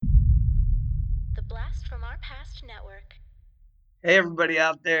The Blast from Our Past Network. Hey, everybody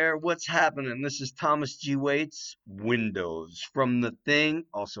out there, what's happening? This is Thomas G. Waits, Windows from The Thing,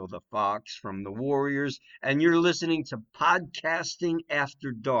 also The Fox from The Warriors, and you're listening to Podcasting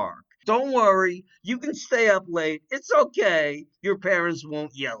After Dark. Don't worry, you can stay up late. It's okay. Your parents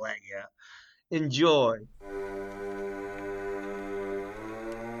won't yell at you. Enjoy.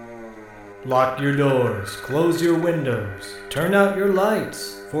 Lock your doors, close your windows, turn out your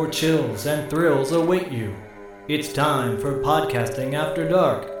lights, for chills and thrills await you. It's time for Podcasting After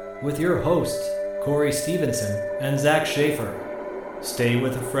Dark with your hosts, Corey Stevenson and Zach Schaefer. Stay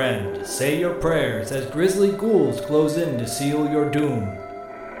with a friend, say your prayers as grisly ghouls close in to seal your doom.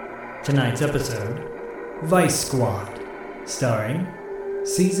 Tonight's episode, Vice Squad, starring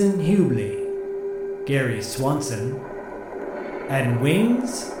Season Hubley, Gary Swanson, and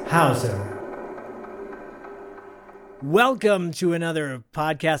Wings Hauser. Welcome to another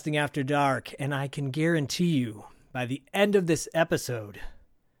Podcasting After Dark, and I can guarantee you, by the end of this episode,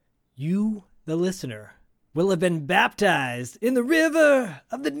 you, the listener, will have been baptized in the river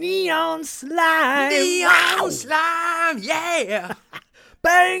of the neon slime. Neon slime, yeah!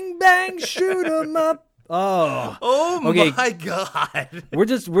 Bang, bang, shoot 'em up. Oh Okay. My God! We're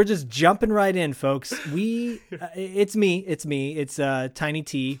just jumping right in, folks. It's me. It's Tiny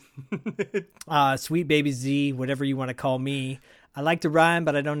T, Sweet Baby Z, whatever you want to call me. I like to rhyme,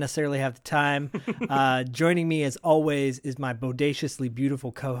 but I don't necessarily have the time. Joining me, as always, is my bodaciously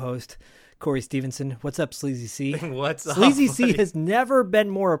beautiful co-host, Corey Stevenson. What's up, Sleazy C? What's up, Sleazy C buddy? has never been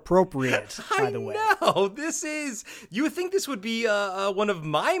more appropriate, by the way. No, you would think this would be one of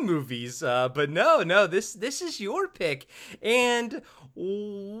my movies, but no, this is your pick, and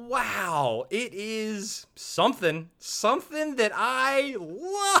wow, it is something that I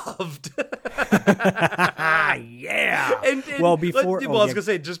loved. Yeah. And well, I was gonna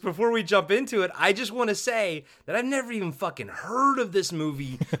say, just before we jump into it, I just want to say that I've never even fucking heard of this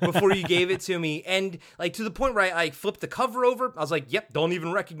movie before you gave it to me, and like to the point where I flipped the cover over. I was like, "Yep, don't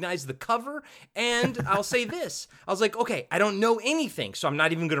even recognize the cover." And I'll say this: I was like, "Okay, I don't know anything, so I'm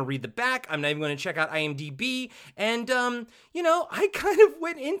not even gonna read the back. I'm not even gonna check out IMDb." And I kind of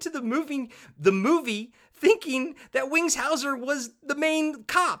went into the movie thinking that Wings Hauser was the main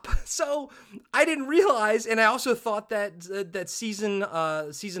cop. So I didn't realize, and I also thought that Season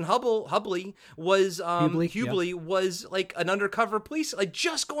Hubley was Hubley was like an undercover police, like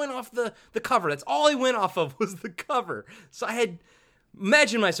just going off the cover. That's all I went off of was the cover. So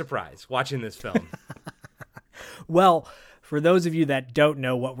imagine my surprise watching this film. Well, for those of you that don't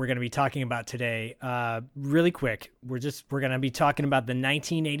know what we're going to be talking about today, really quick, we're going to be talking about the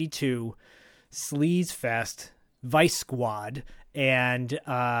 1982 Sleaze Fest Vice Squad. And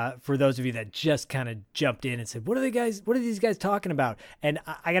for those of you that just kind of jumped in and said, what are these guys talking about? And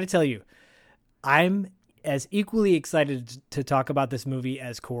I got to tell you, I'm as equally excited to talk about this movie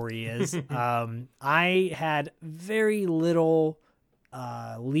as Corey is. I had very little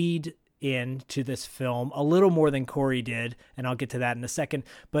lead into this film, a little more than Corey did, and I'll get to that in a second.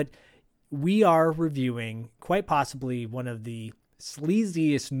 But we are reviewing quite possibly one of the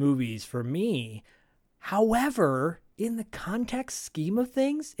sleaziest movies for me. However, in the context scheme of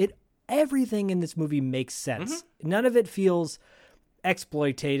things, everything in this movie makes sense. Mm-hmm. None of it feels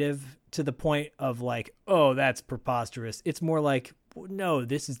exploitative to the point of like, oh, that's preposterous. It's more like, no,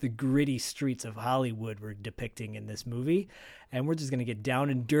 this is the gritty streets of Hollywood we're depicting in this movie, and we're just going to get down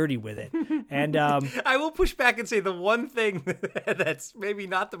and dirty with it. And I will push back and say the one thing that's maybe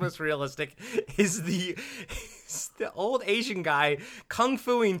not the most realistic is the old Asian guy kung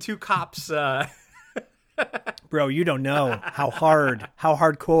fuing two cops. Bro, you don't know how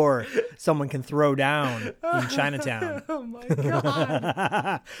hardcore someone can throw down in Chinatown. Oh my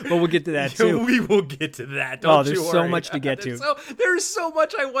God. But we'll get to that too. We will get to that. Don't there's you worry. So much to get to. There's so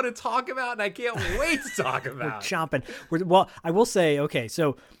much I want to talk about, and I can't wait to talk about. We're chomping. Well, I will say, okay,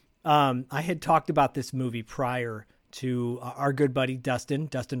 so I had talked about this movie prior to our good buddy Dustin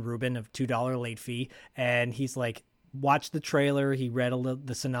Rubin of $2 Late Fee, and he's like, watched the trailer, he read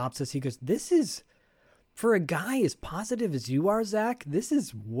the synopsis, he goes, this is, for a guy as positive as you are, Zach, this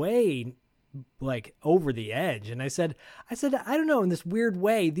is way like over the edge. And I said, I don't know, in this weird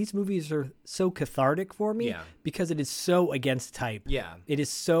way, these movies are so cathartic for me because it is so against type. Yeah.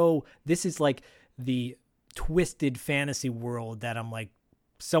 This is like the twisted fantasy world that I'm like,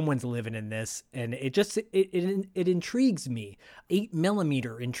 someone's living in this, and it intrigues me.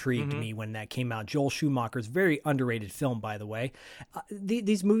 8mm intrigued me when that came out. Joel Schumacher's very underrated film, by the way.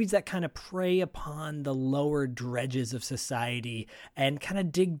 These movies that kind of prey upon the lower dredges of society and kind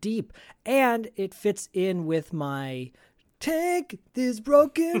of dig deep, and it fits in with my Take this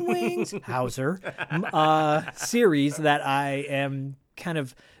broken wings Hauser series that I am kind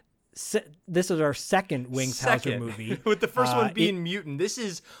of. This is our second Wings Hauser movie, with the first one being Mutant. This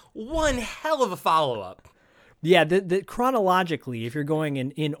is one hell of a follow-up. Yeah, the chronologically, if you're going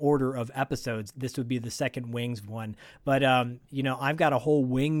in order of episodes, this would be the second Wings one. But I've got a whole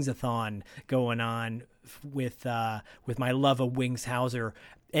Wings-a-thon going on with my love of Wings Hauser,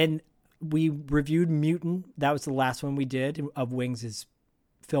 and we reviewed Mutant. That was the last one we did of Wings'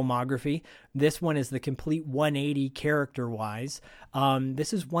 filmography. This one is the complete 180 character-wise.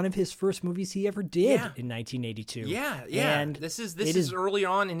 This is one of his first movies he ever did in 1982. Yeah. And this is early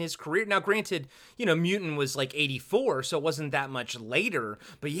on in his career. Now, granted, Mutant was like 84, so it wasn't that much later.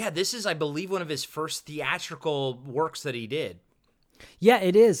 But yeah, this is, I believe, one of his first theatrical works that he did. Yeah,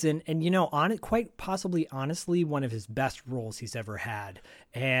 it is, and on it, quite possibly, honestly, one of his best roles he's ever had.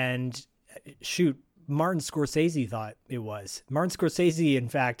 And shoot, Martin Scorsese thought it was. Martin Scorsese, in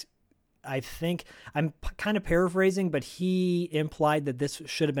fact, I think, I'm kind of paraphrasing, but he implied that this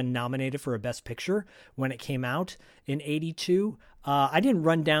should have been nominated for a Best Picture when it came out in 82. I didn't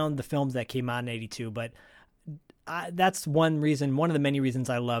run down the films that came out in 82, but that's one of the many reasons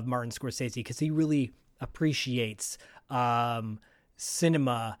I love Martin Scorsese, because he really appreciates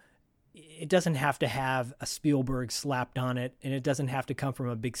cinema. It doesn't have to have a Spielberg slapped on it, and it doesn't have to come from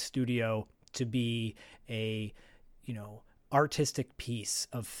a big studio to be a, artistic piece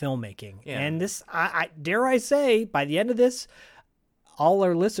of filmmaking. Yeah. And this, I dare I say, by the end of this, all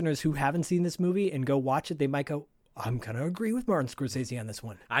our listeners who haven't seen this movie and go watch it, they might go, I'm going to agree with Martin Scorsese on this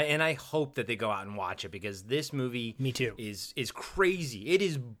one. I hope that they go out and watch it, because this movie Me too. is crazy. It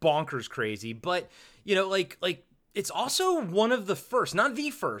is bonkers crazy. But, it's also one of the first, not the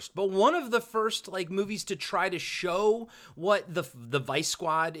first, but one of the first movies to try to show what the Vice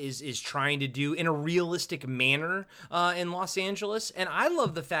Squad is trying to do in a realistic manner in Los Angeles. And I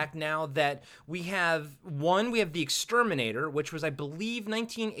love the fact now that we have The Exterminator, which was, I believe,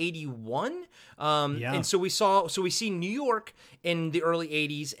 1981. And so we see New York in the early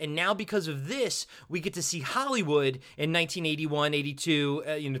 80s, and now because of this, we get to see Hollywood in 1981, 82,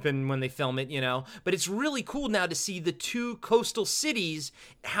 depending when they film it, But it's really cool now to see the two coastal cities,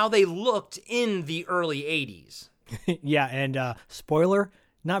 how they looked in the early 80s. Yeah, and spoiler,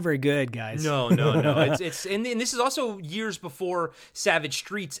 not very good, guys. No. It's and this is also years before Savage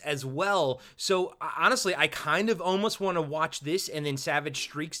Streets as well. So honestly, I kind of almost want to watch this and then Savage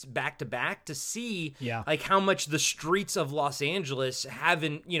Streets back to back to see how much the streets of Los Angeles have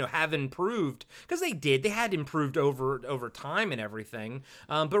improved, because they had improved over time and everything.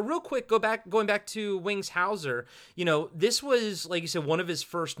 But real quick, going back to Wings Hauser, this was, like you said, one of his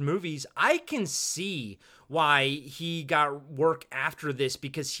first movies. I can see why he got work after this,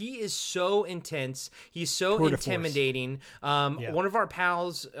 because he is so intense. He's so intimidating. One of our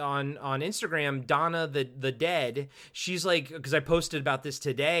pals on Instagram, Donna the Dead, she's like, because I posted about this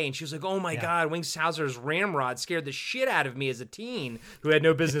today, and she was like, oh my God, Wings Hauser's Ramrod scared the shit out of me as a teen who had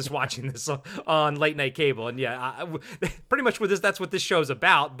no business watching this on late night cable. And pretty much with this, that's what this show's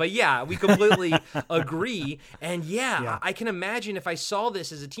about. But yeah, we completely agree. And I can imagine if I saw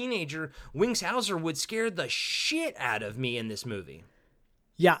this as a teenager, Wings Hauser would scare the shit out of me in this movie.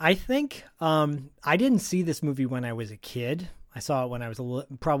 Yeah, I think I didn't see this movie when I was a kid. I saw it when I was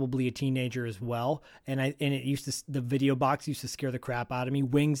probably a teenager as well, and the video box used to scare the crap out of me.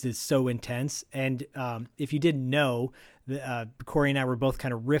 Wings is so intense, and if you didn't know, Corey and I were both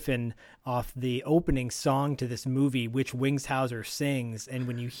kind of riffing off the opening song to this movie, which Wings Hauser sings, and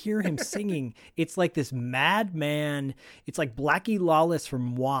when you hear him singing, it's like this madman. It's like Blackie Lawless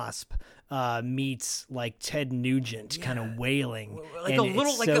from Wasp meets like Ted Nugent kind of wailing, like a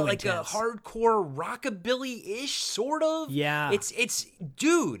little like a hardcore rockabilly-ish sort of. Yeah, it's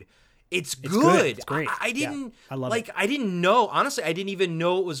dude. It's good. It's great. I didn't I love it. I didn't know, honestly, I didn't even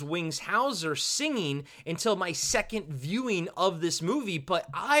know it was Wings Hauser singing until my second viewing of this movie, but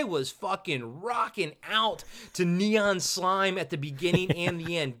I was fucking rocking out to Neon Slime at the beginning and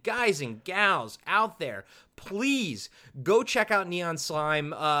the end. Guys and gals out there, please go check out Neon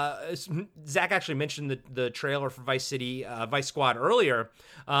Slime. Zach actually mentioned the trailer for Vice Squad earlier,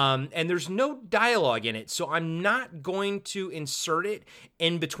 and there's no dialogue in it, so I'm not going to insert it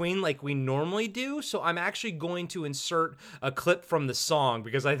in between like we normally do. So I'm actually going to insert a clip from the song,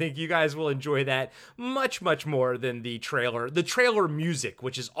 because I think you guys will enjoy that much, much more than the trailer. The trailer music,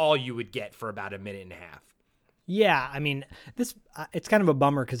 which is all you would get for about a minute and a half. Yeah, I mean, this it's kind of a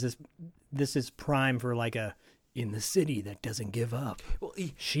bummer, because this is prime for like a in the city that doesn't give up. Well,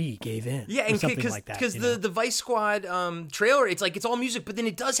 she gave in. Yeah, and something like that. Because the Vice Squad trailer, it's like it's all music, but then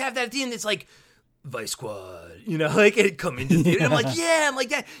it does have that at the end. It's like Vice Squad, like it come into theater. I'm like,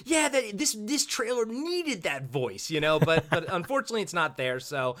 that this trailer needed that voice, but unfortunately it's not there.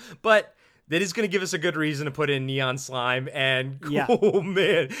 So, but that is going to give us a good reason to put in Neon Slime. And oh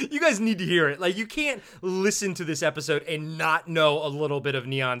man, you guys need to hear it. Like, you can't listen to this episode and not know a little bit of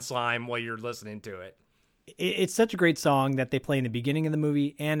Neon Slime while you're listening to it. It's such a great song that they play in the beginning of the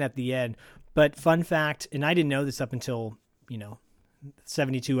movie and at the end. But fun fact, and I didn't know this up until,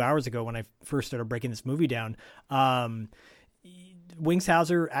 72 hours ago when I first started breaking this movie down, Wings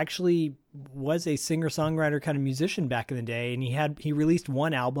Hauser actually was a singer-songwriter kind of musician back in the day, and he released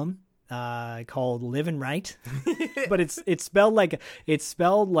one album called Livin' Right, but it's spelled like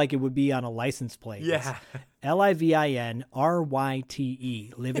it would be on a license plate. Yeah. It's LIVINRYTE,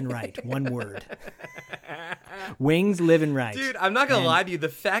 Livin' Right, one word. Wings Livin' Right. Dude, I'm not gonna lie to you. The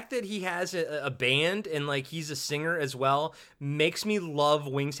fact that he has a band and like he's a singer as well makes me love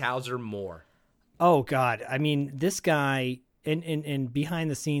Wings Hauser more. Oh God, I mean, this guy. And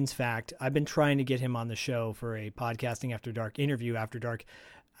behind the scenes fact, I've been trying to get him on the show for a Podcasting After Dark interview after dark.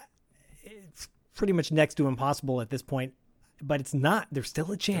 It's pretty much next to impossible at this point, but it's not. There's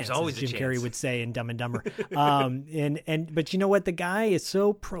still a chance. There's always as a Jim chance. Carrey would say in Dumb and Dumber. But you know what? The guy is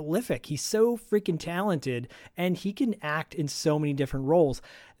so prolific. He's so freaking talented, and he can act in so many different roles.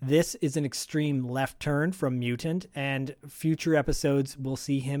 This is an extreme left turn from Mutant, and future episodes will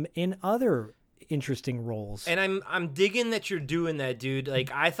see him in other interesting roles. And I'm digging that you're doing that, dude. Like,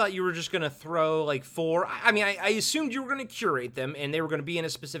 I thought you were just gonna throw like 4. I mean, I assumed you were gonna curate them and they were gonna be in a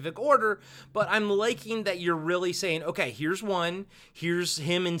specific order, but I'm liking that you're really saying, okay, here's one, here's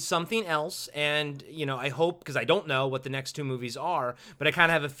him in something else, and I hope, because I don't know what the next 2 movies are, but I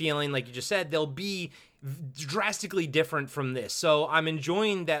kind of have a feeling, like you just said, they'll be drastically different from this. So I'm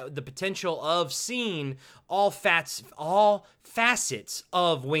enjoying that, the potential of seeing all facets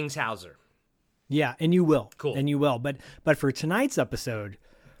of Wings Hauser. Yeah, and you will. Cool. And you will. But for tonight's episode,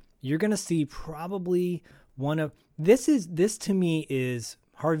 you're going to see probably one of this to me is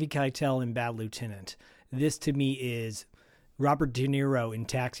Harvey Keitel in Bad Lieutenant. This to me is Robert De Niro in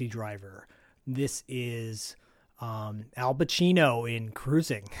Taxi Driver. This is Al Pacino in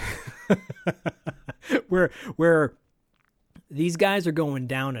Cruising. where these guys are going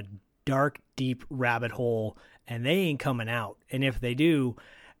down a dark, deep rabbit hole and they ain't coming out. And if they do,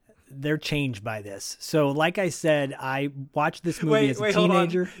 they're changed by this. So like I said, I watched this movie as a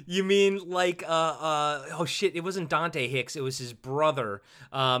teenager. Hold on. You mean like oh shit, it wasn't Dante Hicks, it was his brother,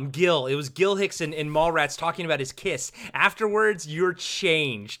 Gil. It was Gil Hicks and Mallrats talking about his kiss. Afterwards, you're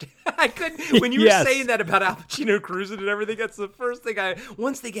changed. I couldn't when you Yes. were saying that about Al Pacino cruising and everything, that's the first thing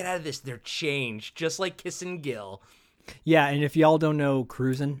once they get out of this, they're changed, just like kissing Gil. Yeah, and if y'all don't know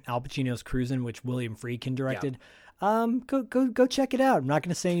Cruisin', Al Pacino's Cruisin', which William Friedkin directed, go check it out. I'm not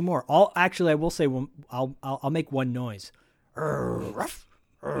going to say any more. I will say I'll make one noise. Ruff,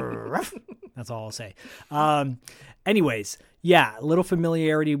 ruff. That's all I'll say. Anyways, yeah, a little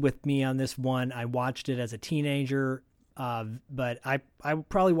familiarity with me on this one. I watched it as a teenager, but I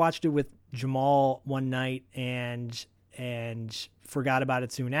probably watched it with Jamal one night and forgot about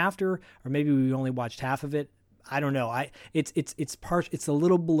it soon after, or maybe we only watched half of it. I don't know. It's a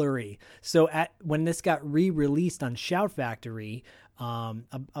little blurry. So when this got re-released on Shout Factory,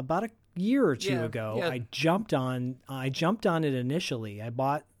 about a year or two ago, I jumped on it initially. I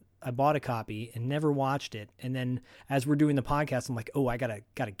bought a copy and never watched it. And then as we're doing the podcast, I'm like, oh, I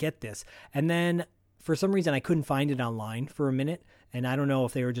gotta get this. And then for some reason I couldn't find it online for a minute. And I don't know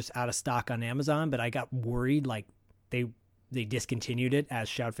if they were just out of stock on Amazon, but I got worried like they discontinued it, as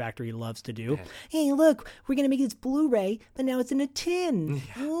Shout Factory loves to do. Hey, look, we're going to make this Blu-ray, but now it's in a tin.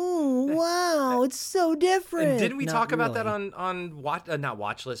 Oh, wow, it's so different. And didn't we Not talk about really. that on not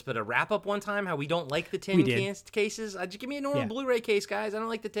watch list, but a wrap up one time? How we don't like the tin cases? Just give me a normal Blu-ray case, guys. I don't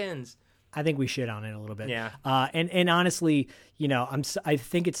like the tins. I think we shit on it a little bit. Yeah. And honestly, I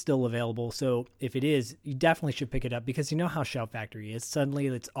think it's still available. So if it is, you definitely should pick it up, because you know how Shout Factory is. Suddenly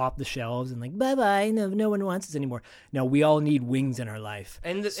it's off the shelves and like, bye-bye, no one wants this anymore. No, we all need wings in our life.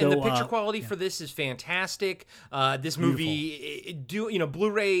 And the picture quality for this is fantastic. This movie,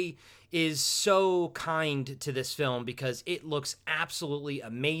 Blu-ray is so kind to this film because it looks absolutely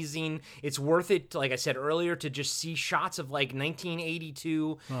amazing. It's worth it, like I said earlier, to just see shots of like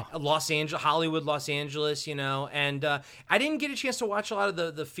 1982 Hollywood, Los Angeles, and I didn't get a chance to watch a lot of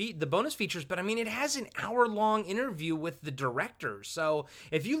the bonus features, but I mean, it has an hour-long interview with the director. So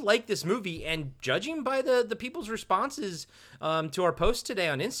if you like this movie, and judging by the people's responses to our post today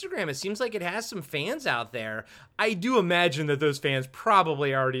on Instagram, it seems like it has some fans out there. I do imagine that those fans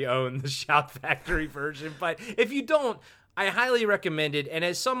probably already own the Shout Factory version, but if you don't, I highly recommend it. And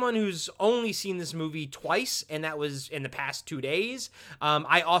as someone who's only seen this movie twice, and that was in the past 2 days,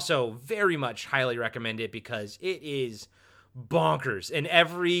 I also very much highly recommend it because it is bonkers in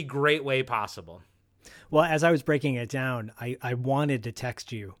every great way possible. Well, as I was breaking it down, I wanted to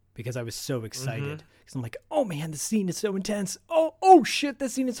text you because I was so excited. Because I'm like, oh man, the scene is so intense. Oh shit,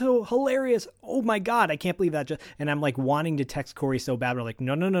 this scene is so hilarious. Oh my God, I can't believe that. And I'm like wanting to text Corey so bad. We're like,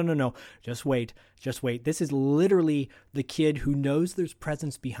 no. Just wait. This is literally the kid who knows there's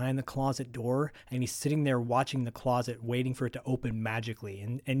presence behind the closet door, and he's sitting there watching the closet, waiting for it to open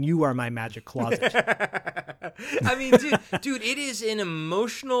magically. And you are my magic closet. I mean, dude, it is an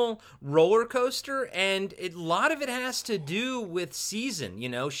emotional roller coaster, and a lot of it has to do with Season. You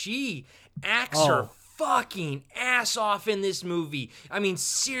know, she acts her fucking ass off in this movie. I mean,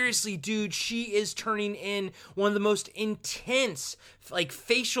 seriously, dude, she is turning in one of the most intense, like,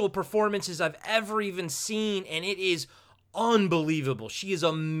 facial performances I've ever even seen, and it is unbelievable. She is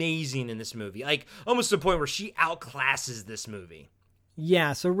amazing in this movie, like, almost to the point where she outclasses this movie.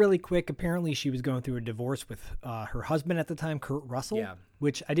 Yeah, so really quick, apparently she was going through a divorce with her husband at the time, Kurt Russell,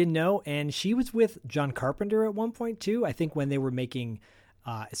 which I didn't know, and she was with John Carpenter at one point, too. I think when they were making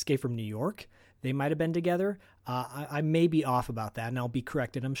Escape from New York, they might have been together. I may be off about that, and I'll be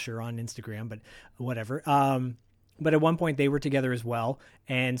corrected, I'm sure, on Instagram, but whatever. But at one point, they were together as well,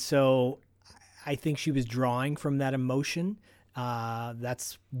 and so I think she was drawing from that emotion.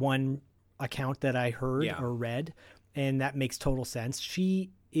 That's one account that I heard or read, and that makes total sense. She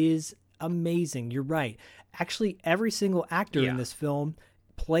is amazing. You're right. Actually, every single actor in this film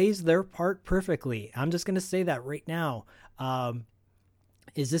plays their part perfectly. I'm just going to say that right now.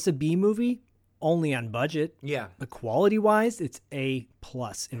 Is this a B movie? Only on budget. Yeah. But quality-wise, it's A+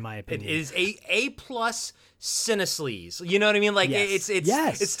 in my opinion. It is A+ Cinesleaze. You know what I mean? Like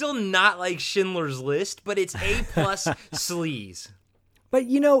it's still not like Schindler's List, but it's A+ sleaze. But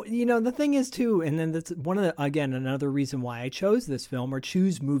you know, the thing is too, and then that's one of the, again, another reason why I chose this film or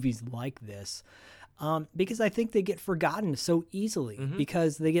choose movies like this, because I think they get forgotten so easily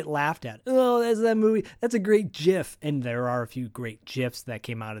because they get laughed at. Oh, that's that movie. That's a great GIF. And there are a few great GIFs that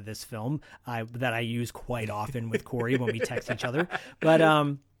came out of this film that I use quite often with Corey when we text each other.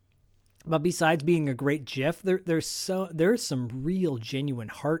 But besides being a great GIF, there's some real genuine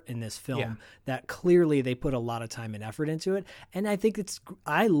heart in this film that clearly they put a lot of time and effort into it. And I think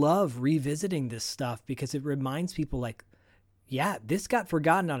I love revisiting this stuff because it reminds people like, yeah, this got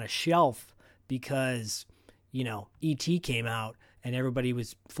forgotten on a shelf because, you know, E.T. came out and everybody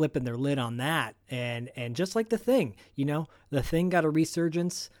was flipping their lid on that. And just like The Thing, you know, The Thing got a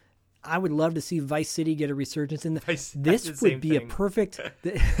resurgence. I would love to see Vice City get a resurgence in this would be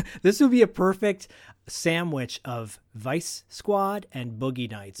a perfect sandwich of Vice Squad and Boogie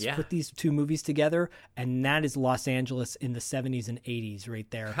Nights. Yeah. Put these two movies together, and that is Los Angeles in the 70s and 80s right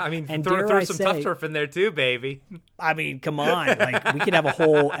there. I mean, and throw some Tough Turf in there too, baby. I mean, come on. Like, we could have a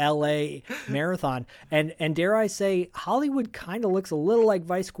whole LA marathon. And dare I say, Hollywood kind of looks a little like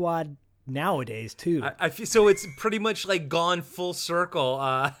Vice Squad nowadays too. I feel so it's pretty much like gone full circle.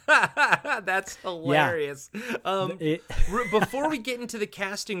 That's hilarious. Before we get into the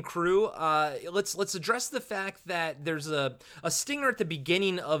cast and crew, let's address the fact that there's a stinger at the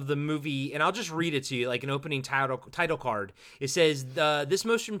beginning of the movie, and I'll just read it to you like an opening title card. It says, this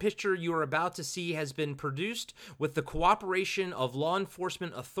motion picture you are about to see has been produced with the cooperation of law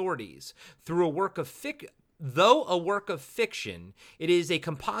enforcement authorities through a work of Though a work of fiction, it is a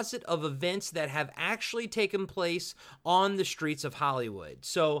composite of events that have actually taken place on the streets of Hollywood.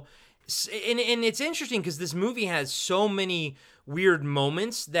 So, and it's interesting because this movie has so many weird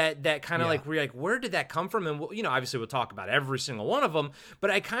moments that kind of like, we're like, where did that come from? And you know, obviously we'll talk about every single one of them,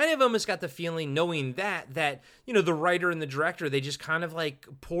 but I kind of almost got the feeling knowing that, you know, the writer and the director, they just kind of like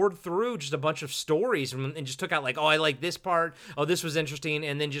poured through just a bunch of stories and just took out like, oh, I like this part. Oh, this was interesting.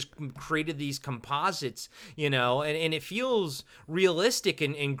 And then just created these composites, you know, and it feels realistic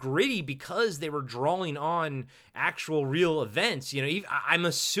and gritty because they were drawing on actual real events. You know, I'm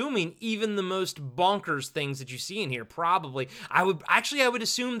assuming even the most bonkers things that you see in here, probably, I would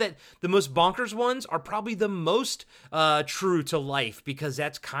assume that the most bonkers ones are probably the most true to life, because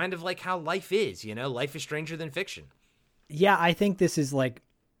that's kind of like how life is, you know, life is stranger than fiction. Yeah, I think this is like,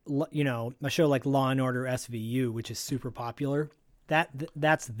 you know, a show like Law and Order SVU, which is super popular.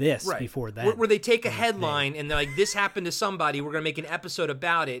 That's this right. Before that. Where they take a headline and they're like, this happened to somebody, we're going to make an episode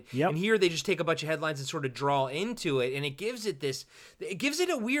about it. Yep. And here they just take a bunch of headlines and sort of draw into it. And it gives it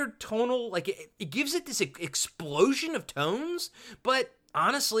a weird tonal, like it gives it this explosion of tones. But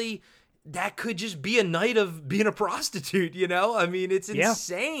honestly, that could just be a night of being a prostitute, you know? I mean, it's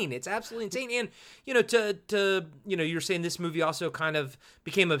insane. It's absolutely insane. And, you know, to you know, you're saying this movie also kind of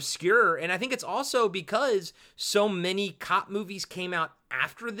became obscure. And I think it's also because so many cop movies came out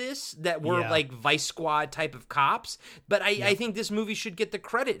after this that were like Vice Squad type of cops. But I think this movie should get the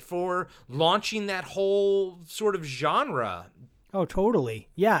credit for launching that whole sort of genre. Oh, totally.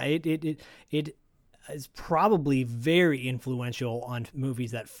 Yeah, it is probably very influential on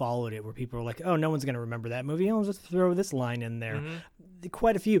movies that followed it, where people are like, oh, no one's going to remember that movie. I'll just throw this line in there.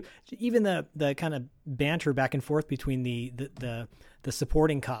 Quite a few. Even the kind of banter back and forth between the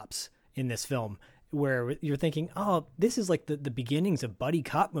supporting cops in this film, where you're thinking, oh, this is like the beginnings of buddy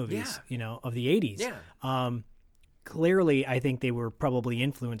cop movies, you know, of the 80s. Yeah. Clearly, I think they were probably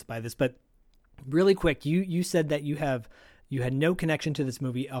influenced by this. But really quick, you said that you had no connection to this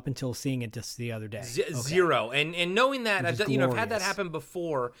movie up until seeing it just the other day. Zero. And knowing that, I've had that happen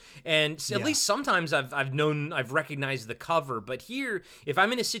before, and at least sometimes I've recognized the cover. But here, if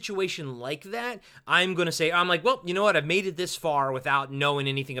I'm in a situation like that, I'm like, well, you know what? I've made it this far without knowing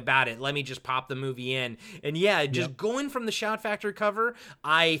anything about it. Let me just pop the movie in. And just going from the Shout Factory cover,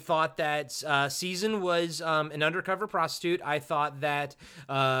 I thought that Season was an undercover prostitute. I thought that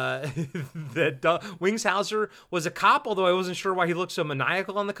that Wings Hauser was a cop, although I wasn't sure why he looked so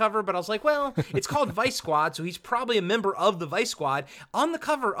maniacal on the cover, but I was like, well, it's called Vice Squad, so he's probably a member of the Vice Squad. On the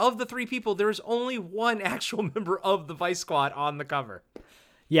cover of the three people, there's only one actual member of the Vice Squad on the cover.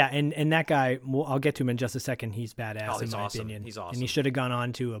 Yeah, and that guy, well, I'll get to him in just a second. He's badass, in my awesome. opinion. He's awesome. And he should have gone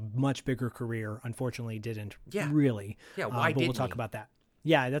on to a much bigger career. Unfortunately, didn't really. Yeah, why didn't But we'll talk about that.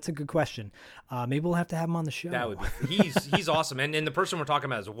 Yeah, that's a good question. Maybe we'll have to have him on the show. That would be. He's awesome. And the person we're talking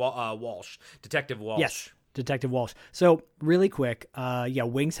about is Walsh, Detective Walsh. Yes. Detective Walsh. So really quick,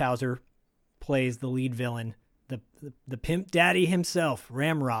 Wings Hauser plays the lead villain, the pimp daddy himself,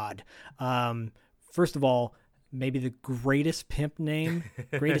 Ramrod. First of all, maybe the greatest pimp name,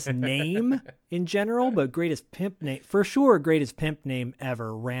 greatest name in general, but greatest pimp name for sure, greatest pimp name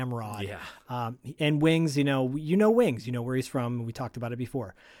ever, Ramrod. Yeah. And Wings, you know Wings, you know where he's from. We talked about it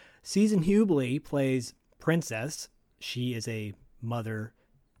before. Susan Hubley plays Princess. She is a mother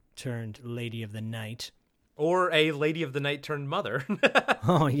turned lady of the night. Or a lady of the night turned mother.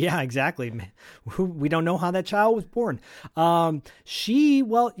 Oh, yeah, exactly. We don't know how that child was born.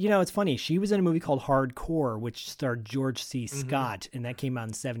 It's funny. She was in a movie called Hardcore, which starred George C. Scott, and that came out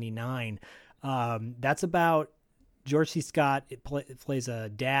in 1979. That's about George C. Scott. It plays a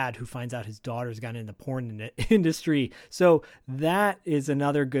dad who finds out his daughter's gotten in the porn industry. So that is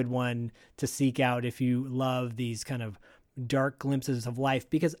another good one to seek out if you love these kind of dark glimpses of life,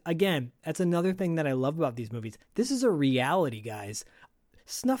 because again, that's another thing that I love about these movies. This is a reality, guys.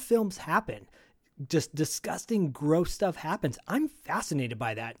 Snuff films happen. Just disgusting, gross stuff happens. I'm fascinated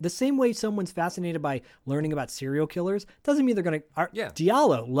by that. The same way someone's fascinated by learning about serial killers doesn't mean they're going to...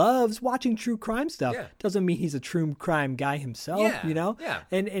 Diallo loves watching true crime stuff. Yeah. Doesn't mean he's a true crime guy himself, you know? Yeah.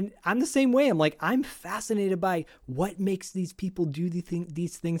 And I'm the same way. I'm like, I'm fascinated by what makes these people do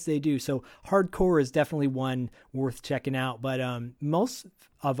these things they do. So Hardcore is definitely one worth checking out. But most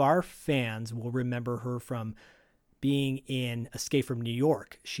of our fans will remember her from being in Escape from New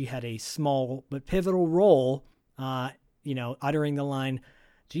York. She had a small but pivotal role, uttering the line,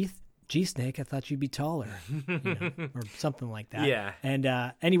 gee, Snake, I thought you'd be taller, or something like that. Yeah.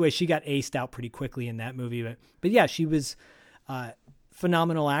 And anyway, she got aced out pretty quickly in that movie. But yeah, she was a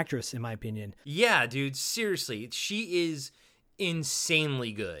phenomenal actress, in my opinion. Yeah, dude, seriously. She is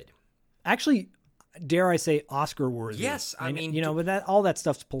insanely good. Actually, dare I say, Oscar worthy. Yes, I mean, but all that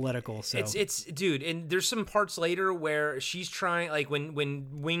stuff's political. So it's dude, and there's some parts later where she's trying, like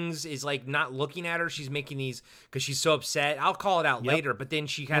when Wings is like not looking at her, she's making these because she's so upset. I'll call it out later, but then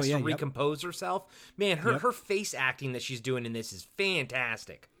she has to recompose herself. Man, her face acting that she's doing in this is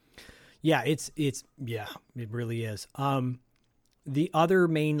fantastic. Yeah, it really is. The other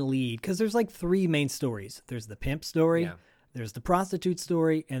main lead, because there's like three main stories. There's the pimp story. Yeah. There's the prostitute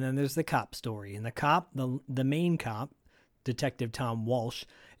story, and then there's the cop story. And the cop, the main cop, Detective Tom Walsh,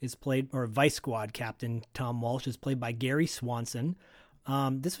 is played, or Vice Squad Captain Tom Walsh is played by Gary Swanson.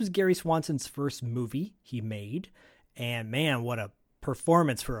 This was Gary Swanson's first movie he made, and man, what a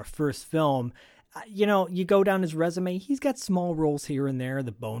performance for a first film. You go down his resume, he's got small roles here and there.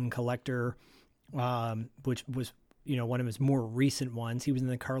 The Bone Collector, which was, one of his more recent ones. He was in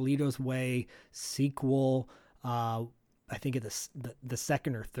the Carlito's Way sequel, I think it's the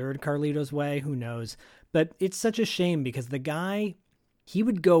second or third Carlito's Way, who knows? But it's such a shame because the guy, he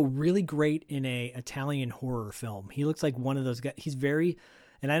would go really great in a Italian horror film. He looks like one of those guys. He's very,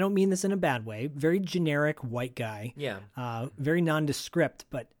 and I don't mean this in a bad way, very generic white guy. Yeah. Very nondescript,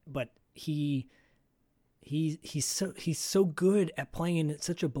 but he's so good at playing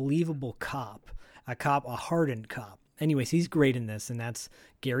such a believable cop, a hardened cop. Anyways, he's great in this, and that's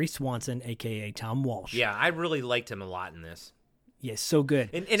Gary Swanson, aka Tom Walsh. Yeah, I really liked him a lot in this. Yeah, so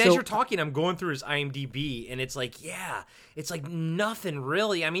good. And as you're talking, I'm going through his IMDb, and it's like, yeah, it's like nothing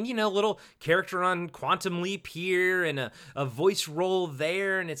really. I mean, little character on Quantum Leap here and a voice role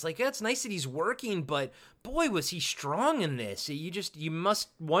there, and it's like, yeah, it's nice that he's working, but boy, was he strong in this. You must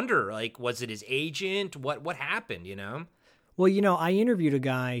wonder, like, was it his agent? What happened, Well, I interviewed a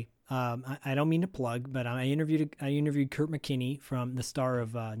guy. I don't mean to plug, but I interviewed Kurt McKinney, from the star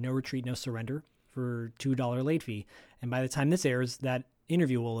of No Retreat, No Surrender, for $2 late fee. And by the time this airs, that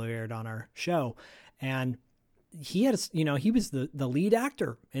interview will have aired on our show. And he had, he was the lead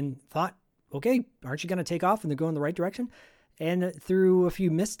actor, and thought, okay, aren't you going to take off and they're going the right direction? And through a few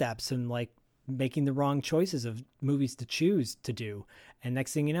missteps and like making the wrong choices of movies to choose to do. And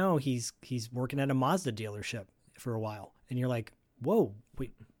next thing you know, he's working at a Mazda dealership for a while. And you're like, whoa,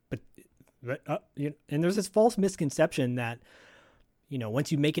 wait, and there's this false misconception that,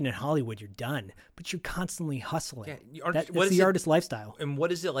 once you make it in Hollywood, you're done. But you're constantly hustling. Yeah, that's the artist lifestyle. And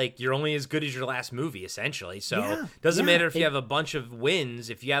what is it like? You're only as good as your last movie, essentially. So yeah, doesn't matter if you have a bunch of wins.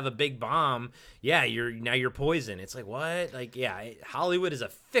 If you have a big bomb, yeah, you're poison. It's like, what? Like, yeah, Hollywood is a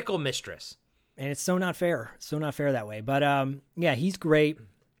fickle mistress. And it's so not fair. So not fair that way. But yeah, he's great.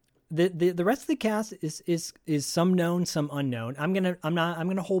 The rest of the cast is some known, some unknown. I'm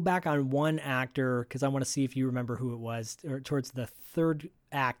gonna hold back on one actor because I want to see if you remember who it was, or towards the third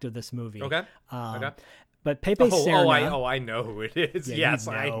act of this movie. Okay. Okay. But Pepe Serna. I know who it is. Yeah, yes,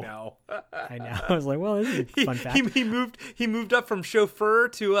 I know. I know. I was like, well, this is a fun fact. He moved up from chauffeur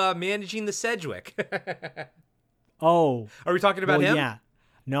to managing the Sedgwick. Oh, are we talking about him? Yeah.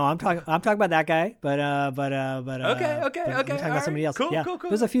 No, I'm talking about that guy, but okay. I'm talking about somebody else. Cool, yeah. cool.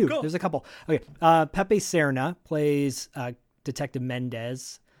 There's a few. Cool. There's a couple. Okay. Pepe Serna plays Detective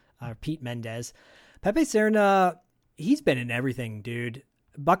Mendez, Pete Mendez. Pepe Serna, he's been in everything, dude.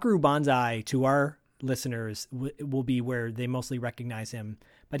 Buckaroo Banzai, to our listeners, will be where they mostly recognize him.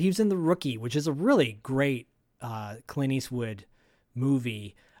 But he was in The Rookie, which is a really great Clint Eastwood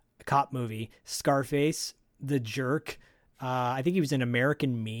movie, cop movie. Scarface, The Jerk. I think he was in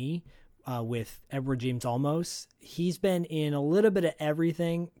American Me with Edward James Olmos. He's been in a little bit of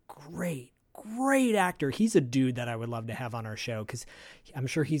everything. Great actor. He's a dude that I would love to have on our show because I'm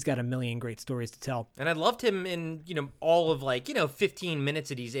sure he's got a million great stories to tell. And I loved him in, all of 15 minutes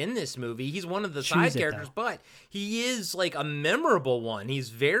that he's in this movie. He's one of the side characters, but he is like a memorable one. He's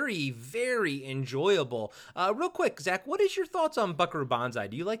very, very enjoyable. Real quick, Zach, what is your thoughts on Buckaroo Banzai?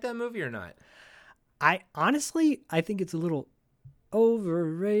 Do you like that movie or not? I think it's a little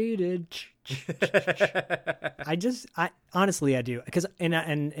overrated. I honestly do, because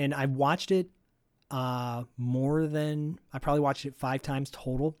and I watched it I probably watched it 5 times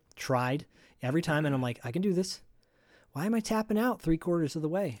total. Tried every time, and I'm like, I can do this. Why am I tapping out 3/4 of the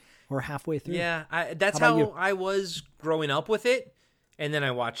way or halfway through? Yeah, that's how I was growing up with it. And then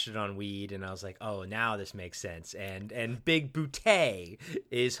I watched it on Weed, and I was like, oh, now this makes sense. And Big Boutte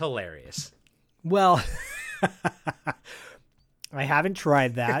is hilarious. Well, I haven't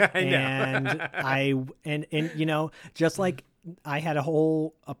tried that. I know. And just like I had a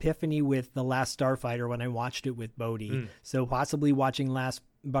whole epiphany with The Last Starfighter when I watched it with Bodhi. So possibly watching Last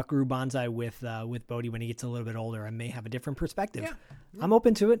Buckaroo Banzai with Bodhi when he gets a little bit older, I may have a different perspective. Yeah. I'm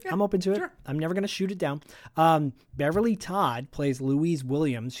open to it. Sure. I'm never going to shoot it down. Beverly Todd plays Louise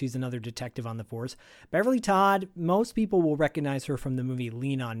Williams. She's another detective on the force. Beverly Todd, most people will recognize her from the movie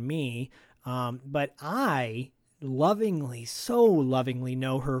Lean on Me. But I so lovingly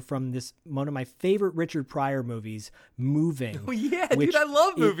know her from one of my favorite Richard Pryor movies, Moving. Oh yeah, dude, I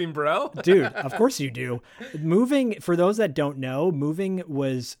love Moving, bro. Dude, of course you do. Moving, for those that don't know, Moving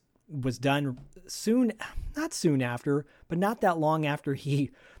was done not soon after, but not that long after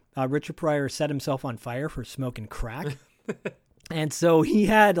Richard Pryor set himself on fire for smoking crack. And so he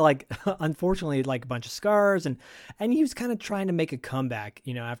had unfortunately, a bunch of scars, and he was kind of trying to make a comeback,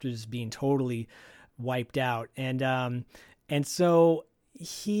 after just being totally wiped out. And so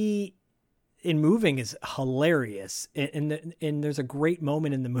he, in Moving, is hilarious. And there's a great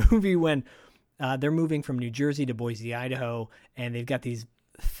moment in the movie when they're moving from New Jersey to Boise, Idaho, and they've got these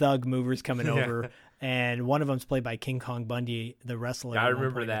thug movers coming over, and one of them's played by King Kong Bundy, the wrestler. I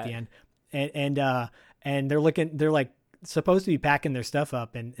remember that. At the end. And they're like supposed to be packing their stuff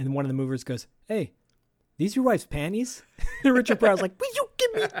up, and one of the movers goes, "Hey, these your wife's panties?" And Richard Pryor's like, "Will you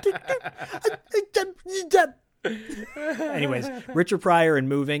give me?" Anyways, Richard Pryor in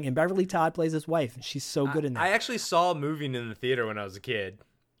Moving, and Beverly Todd plays his wife, and she's so good in that. I actually saw Moving in the theater when I was a kid.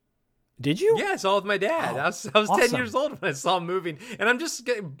 Did you? Yeah, I saw it with my dad. Oh, I was 10 awesome. years old when I saw him moving, and I'm just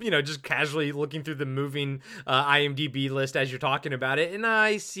just casually looking through the moving IMDb list as you're talking about it, and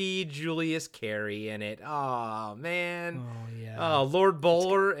I see Julius Carry in it. Oh man, yeah. Lord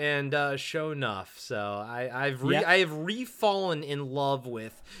Bowler and Show Nuff. So I have refallen in love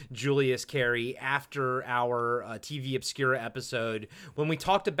with Julius Carry after our TV Obscura episode when we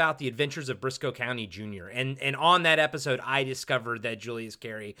talked about the Adventures of Briscoe County Jr. And on that episode, I discovered that Julius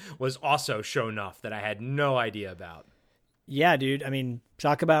Carry was also Show Nuff that I had no idea about. Yeah, dude. I mean,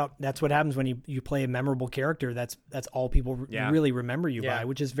 talk about that's what happens when you play a memorable character. That's all people really remember you by,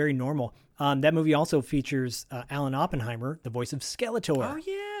 which is very normal. That movie also features Alan Oppenheimer, the voice of Skeletor. Oh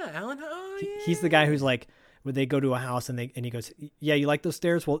yeah, Alan. Oh yeah. He's the guy who's like, when they go to a house and he goes, yeah, you like those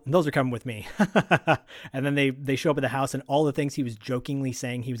stairs? Well, those are coming with me. And then they show up at the house, and all the things he was jokingly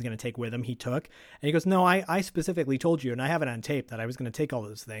saying he was going to take with him, he took. And he goes, no, I specifically told you, and I have it on tape, that I was going to take all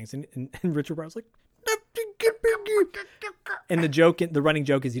those things. And Richard Pryor's like, and the running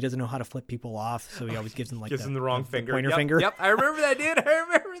joke is he doesn't know how to flip people off, so he always gives them the wrong finger, pointer finger. Yep, I remember that, dude. I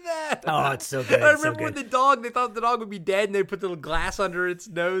remember that. Oh, it's so good. I remember when they thought the dog would be dead, and they put the little glass under its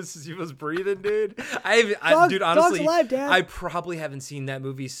nose as he was breathing, dude. Dude, honestly, dog's alive, Dad. I probably haven't seen that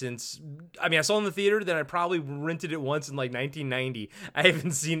movie since. I mean, I saw it in the theater, then I probably rented it once in like 1990. I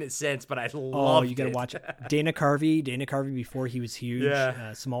haven't seen it since, but I loved it. Oh, you gotta watch it. Dana Carvey before he was huge.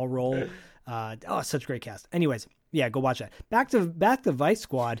 Small role. Such a great cast. Anyways, yeah, go watch that. Back to Vice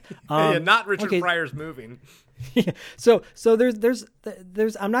Squad. Not Richard Pryor's moving. So there's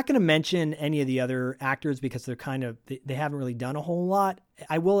I'm not going to mention any of the other actors because they're kind of they haven't really done a whole lot.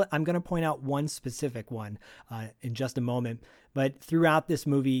 I'm going to point out one specific one in just a moment. But throughout this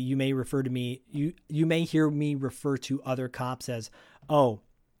movie, you may may hear me refer to other cops as,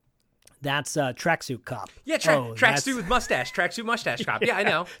 that's Tracksuit Cop. Yeah, tracksuit with mustache. Tracksuit mustache cop. Yeah, I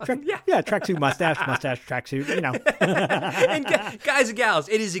know. Tracksuit mustache, tracksuit, you know. And guys and gals,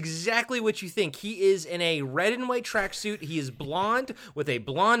 it is exactly what you think. He is in a red and white tracksuit. He is blonde with a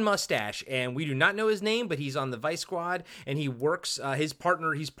blonde mustache, and we do not know his name, but he's on the Vice Squad, and he works he's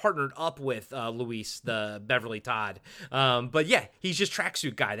partnered up with Luis, the Beverly Todd. But yeah, he's just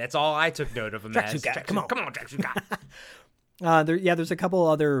tracksuit guy. That's all I took note of him as. Tracksuit guy. Come on, tracksuit guy. There's a couple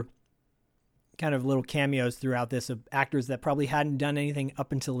other kind of little cameos throughout this of actors that probably hadn't done anything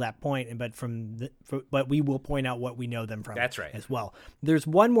up until that point, but we will point out what we know them from. That's right. As well. There's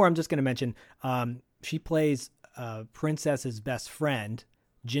one more I'm just going to mention. She plays Princess's best friend,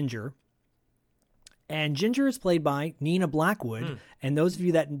 Ginger. And Ginger is played by Nina Blackwood. And those of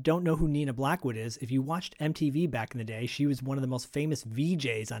you that don't know who Nina Blackwood is, if you watched MTV back in the day, she was one of the most famous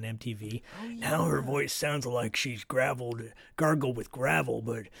VJs on MTV. Oh, yeah. Now her voice sounds like she's gargled with gravel,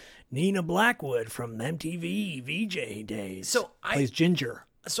 but Nina Blackwood from MTV VJ days plays Ginger.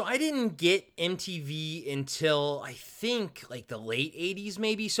 So I didn't get MTV until I think like the late 80s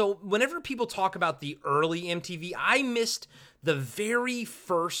maybe. So whenever people talk about the early MTV, I missed the very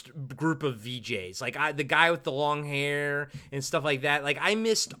first group of VJs. Like the guy with the long hair and stuff like that. Like I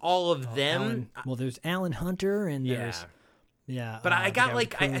missed all of them. There's Alan Hunter and there's... Yeah, but I got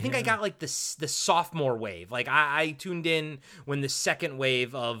like I think I got like the sophomore wave. Like I tuned in when the second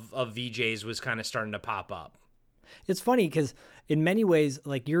wave of VJs was kind of starting to pop up. It's funny because in many ways,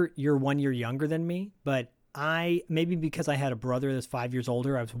 like you're 1 year younger than me, but maybe because I had a brother that's 5 years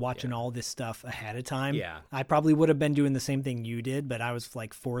older, I was watching all this stuff ahead of time. Yeah, I probably would have been doing the same thing you did, but I was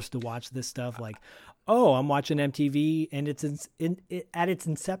like forced to watch this stuff. Like, I'm watching MTV, and it's at its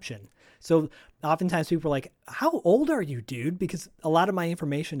inception. So oftentimes people are like, "How old are you, dude?" Because a lot of my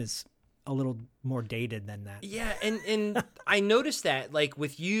information is a little more dated than that. Yeah, and I noticed that, like,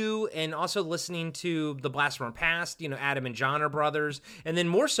 with you and also listening to the Blast from Our Past, Adam and John are brothers, and then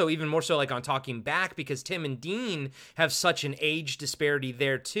even more so, like, on Talking Back, because Tim and Dean have such an age disparity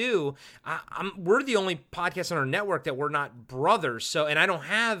there, too. We're the only podcast on our network that we're not brothers, so, and I don't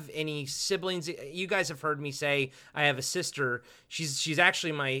have any siblings. You guys have heard me say I have a sister. She's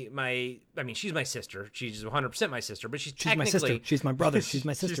actually she's my sister. She's 100% my sister, but she's technically... my sister. She's my brother. She's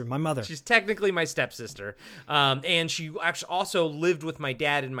my sister, my mother. She's technically my stepsister. And she actually also lived with my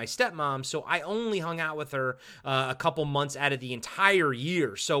dad and my stepmom, so I only hung out with her a couple months out of the entire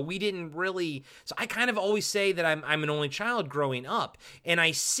year. So we didn't really... So I kind of always say that I'm an only child growing up. And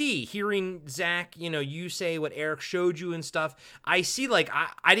I see, hearing Zach, you say what Eric showed you and stuff, I see, like,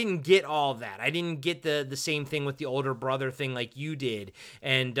 I didn't get all that. I didn't get the same thing with the older brother thing like you did.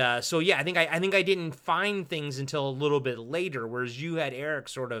 And so, yeah, I think I didn't find things until a little bit later, whereas you had Eric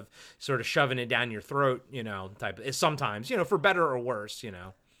sort of shoving it down your throat, type sometimes, for better or worse,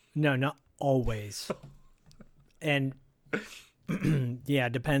 No, not always. And yeah,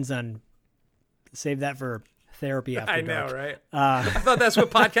 it depends on save that for therapy after I dark. know, right? I thought that's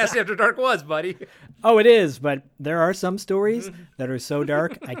what Podcast After Dark was, buddy. Oh, it is, but there are some stories that are so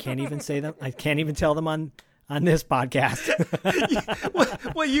dark I can't even say them. I can't even tell them on this podcast.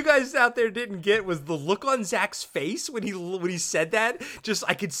 What you guys out there didn't get was the look on Zach's face when he said that. Just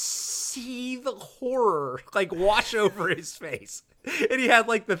I could see the horror like wash over his face, and he had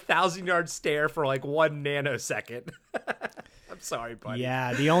like the 1,000-yard stare for like 1 nanosecond. I'm sorry, buddy.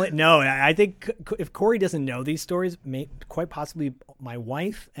 Yeah, I think if Corey doesn't know these stories, quite possibly my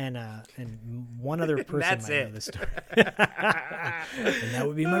wife and one other person That's might it. know this story. And that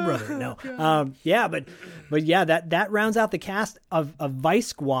would be my brother. No. Yeah, but yeah, that rounds out the cast of Vice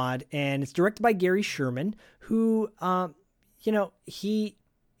Squad, and it's directed by Gary Sherman, who he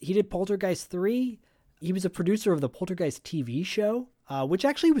did Poltergeist 3. He was a producer of the Poltergeist TV show, which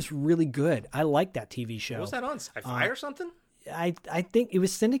actually was really good. I liked that TV show. What was that on? Sci-Fi or something? I think it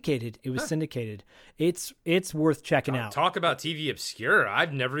was syndicated. Syndicated. It's worth checking out. Talk about TV obscure.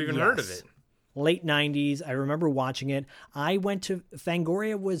 I've never even heard of it. Late 90s. I remember watching it. I went to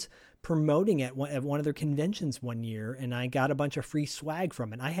Fangoria was promoting it at one of their conventions one year, and I got a bunch of free swag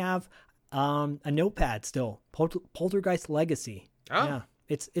from it. I have a notepad still. Poltergeist Legacy. Oh. Yeah.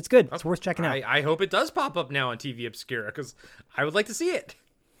 It's good. It's worth checking out. I hope it does pop up now on TV Obscura because I would like to see it.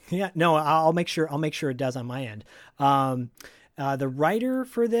 Yeah, no, I'll make sure it does on my end. The writer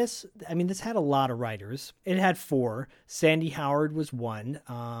for this, I mean, this had a lot of writers. It had 4. Sandy Howard was one.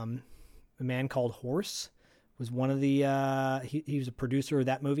 A Man Called Horse was one of the. He was a producer of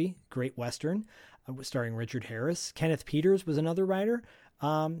that movie, Great Western, starring Richard Harris. Kenneth Peters was another writer.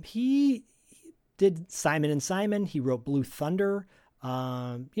 He did Simon and Simon. He wrote Blue Thunder.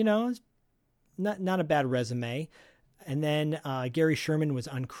 Not a bad resume. And then Gary Sherman was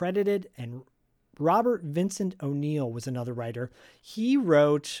uncredited, and Robert Vincent O'Neill was another writer. He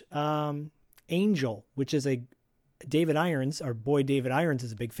wrote Angel, which is David Irons, our boy David Irons,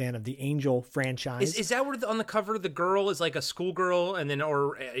 is a big fan of the Angel franchise. Is that where on the cover the girl is like a schoolgirl and then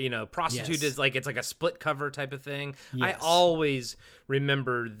prostitute Yes. is like it's like a split cover type of thing? Yes. I always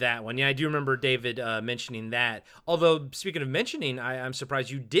remember that one. Yeah, I do remember David mentioning that. Although speaking of mentioning, I'm surprised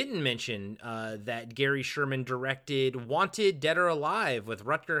you didn't mention that Gary Sherman directed Wanted Dead or Alive with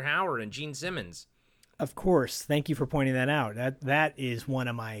Rutger Hauer and Gene Simmons. Of course, thank you for pointing that out. That is one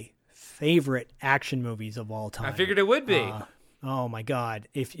of my favorite action movies of all time. I figured it would be. Oh my God.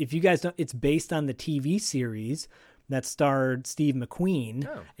 If you guys don't, it's based on the TV series that starred Steve McQueen,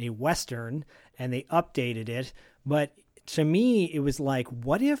 a Western, and they updated it. But to me, it was like,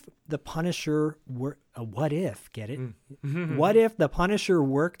 what if the Punisher were what if, get it? What if the Punisher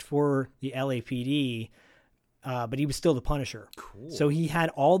worked for the LAPD, but he was still the Punisher? Cool. So he had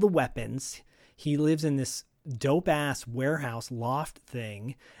all the weapons. He lives in this dope ass warehouse loft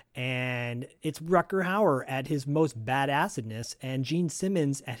thing, and it's Rutger Hauer at his most badassedness and Gene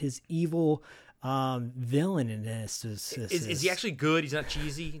Simmons at his evil villainous. Is he actually good? He's not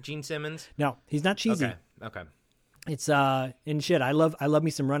cheesy, Gene Simmons? No, he's not cheesy. Okay. It's and shit. I love me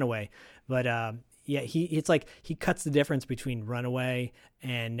some Runaway, but yeah, it's like he cuts the difference between Runaway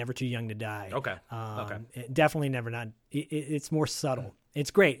and Never Too Young to Die. Okay. Definitely never not. It's more subtle.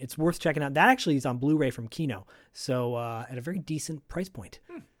 It's great. It's worth checking out. That actually is on Blu-ray from Kino, so at a very decent price point.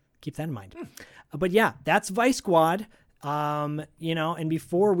 Keep that in mind. But yeah, that's Vice Squad. And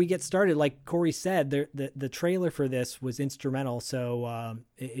before we get started, like Corey said, the trailer for this was instrumental, so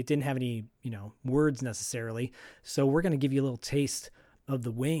it didn't have any words necessarily. So we're gonna give you a little taste of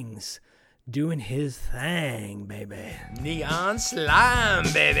the Wings doing his thing, baby. Neon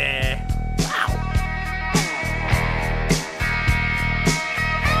Slime, baby.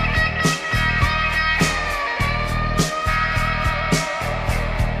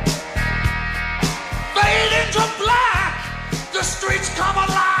 The streets come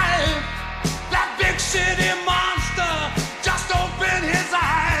alive. That big city monster just opened his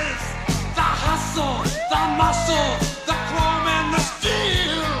eyes. The hustle, the muscle, the chrome and the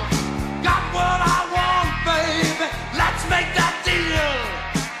steel. Got what I want, baby. Let's make that deal.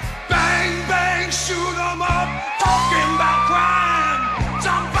 Bang, bang, shoot 'em up. Talking about crime.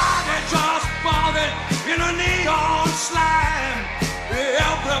 Somebody just bought it in a neon slime.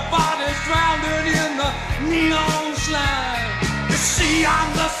 Everybody's drowning in the neon slime. See,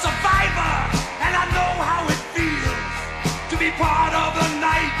 I'm the survivor, and I know how it feels to be part of the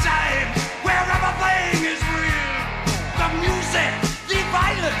nighttime where everything is real. The music, the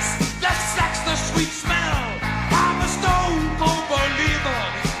violence, the sex, the sweet smell. I'm a stone cold believer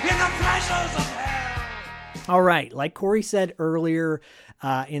in the pleasures of hell. All right, like Corey said earlier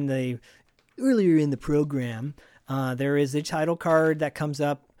in the program, there is a title card that comes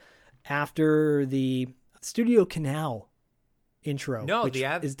up after the Studio Canal intro. No, which the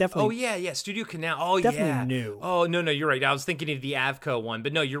is definitely. Oh yeah, Studio Canal. Oh definitely yeah, new. Oh no, you're right. I was thinking of the Avco one,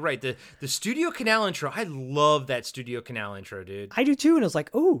 but no, you're right. The Studio Canal intro. I love that Studio Canal intro, dude. I do too, and I was like,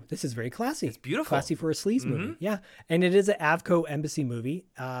 "Oh, this is very classy. It's beautiful. classy for a sleaze movie." Yeah, and it is an Avco Embassy movie.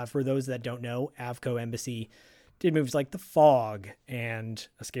 For those that don't know, Avco Embassy did movies like The Fog and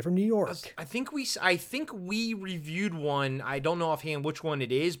Escape from New York. I think we reviewed one. I don't know offhand which one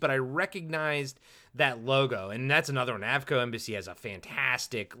it is, but I recognized that logo, and that's another one. Avco Embassy has a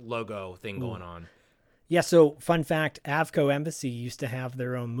fantastic logo thing going on. Yeah. So, fun fact: Avco Embassy used to have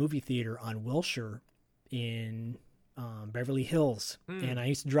their own movie theater on Wilshire in Beverly Hills, and I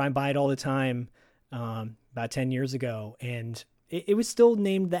used to drive by it all the time about 10 years ago, and it was still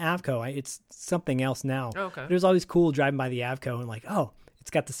named the Avco. It's something else now. Oh, okay. But it was always cool driving by the Avco and like, oh, it's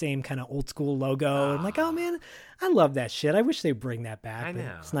got the same kind of old school logo. And like, oh man, I love that shit. I wish they'd bring that back. I but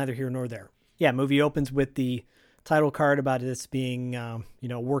know. It's neither here nor there. Yeah, movie opens with the title card about this being, a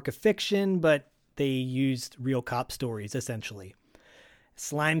work of fiction, but they used real cop stories essentially.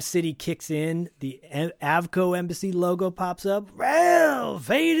 Slime City kicks in. The Avco Embassy logo pops up. Well,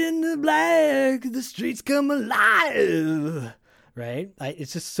 fade into black. The streets come alive. Right?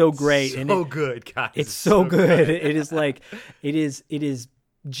 It's just so great. So good, guys. It's so good. It is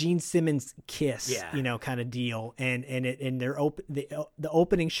Gene Simmons Kiss, Yeah. Kind of deal. And the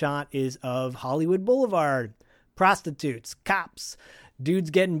opening shot is of Hollywood Boulevard, prostitutes, cops,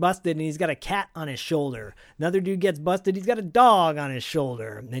 dude's getting busted and he's got a cat on his shoulder. Another dude gets busted, he's got a dog on his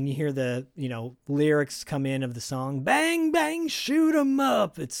shoulder. And then you hear the, lyrics come in of the song, bang, bang, shoot 'em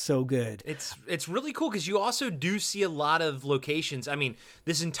up. It's so good. It's really cool because you also do see a lot of locations. I mean,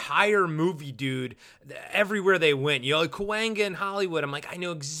 this entire movie, dude, everywhere they went, like Cahuenga and Hollywood, I'm like, I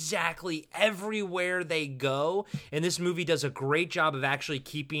know exactly everywhere they go. And this movie does a great job of actually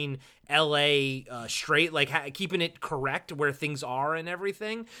keeping LA straight, like keeping it correct where things are and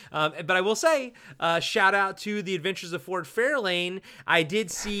everything. But I will say, shout out to The Adventures of Ford Fairlane. I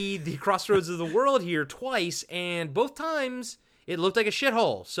did see the Crossroads of the World here twice, and both times it looked like a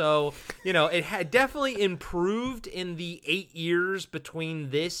shithole. So, it had definitely improved in the 8 years between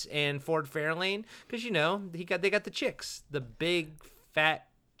this and Ford Fairlane because, they got the chicks, the big fat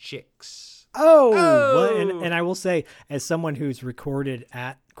chicks. And I will say, as someone who's recorded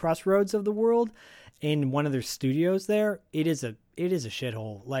at Crossroads of the World in one of their studios there, it is a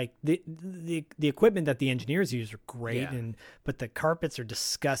shithole. Like the equipment that the engineers use are great, but the carpets are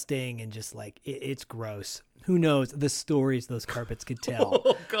disgusting and just like it's gross. Who knows the stories those carpets could tell?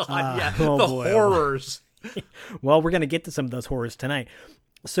 Oh God, yeah, the horrors. Well, we're gonna get to some of those horrors tonight.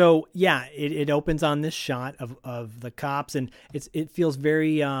 So yeah, it opens on this shot of the cops, and it feels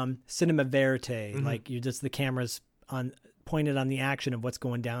very cinema verite, like the camera's pointed on the action of what's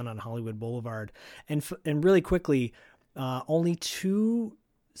going down on Hollywood Boulevard, and really quickly, only 2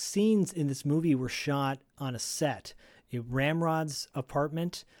 scenes in this movie were shot on a set: Ramrod's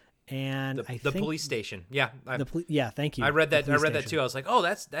apartment and the police station. Yeah. Thank you. I read that station. too. I was like, oh,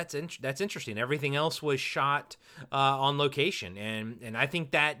 that's interesting. Everything else was shot on location, and I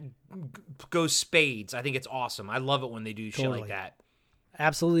think that goes spades. I think it's awesome. I love it when they do shit like that.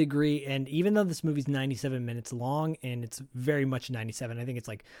 Absolutely agree. And even though this movie's 97 minutes long, and it's very much 97, I think it's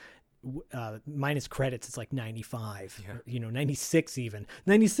like minus credits, it's like 95, 96 even.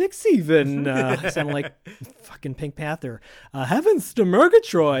 96 even. Sound like fucking Pink Panther. Heavens to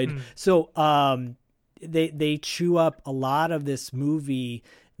Murgatroyd. So they chew up a lot of this movie,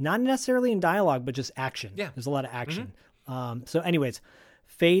 not necessarily in dialogue, but just action. Yeah. There's a lot of action. So anyways,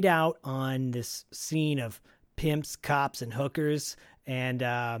 fade out on this scene of pimps, cops, and hookers. And,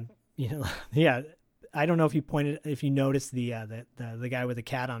 I don't know if you noticed the guy with the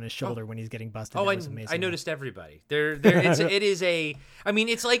cat on his shoulder when he's getting busted. Oh, that was amazing. I noticed everybody. It's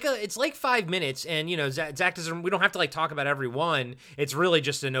like 5 minutes, and Zach doesn't. We don't have to talk about every one. It's really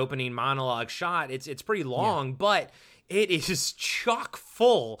just an opening monologue shot. It's pretty long, but it is chock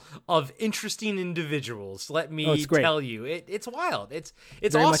full of interesting individuals. Let me tell you, it's wild. It's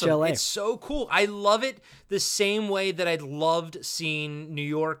very awesome. Much LA. It's so cool. I love it the same way that I loved seeing New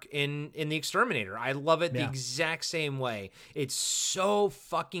York in The Exterminator. I love it the exact same way. It's so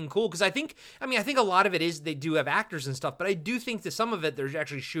fucking cool because I think a lot of it is they do have actors and stuff, but I do think that some of it they're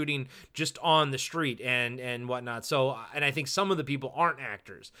actually shooting just on the street and whatnot. So, and I think some of the people aren't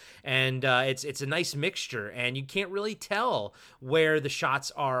actors, and it's a nice mixture, and you can't really tell where the shots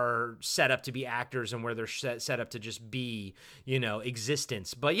are set up to be actors and where they're set up to just be,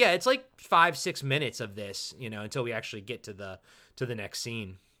 existence. But yeah, it's like 5-6 minutes of this, until we actually get to the next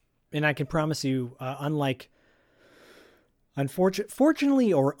scene. And I can promise you, unlike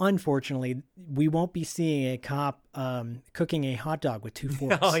Fortunately or unfortunately, we won't be seeing a cop cooking a hot dog with 2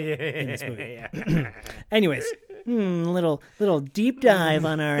 forks in this movie. Anyways, little deep dive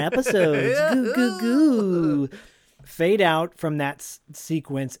on our episodes. Goo goo goo. Fade out from that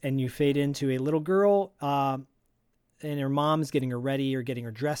sequence, and you fade into a little girl, and her mom's getting her ready or getting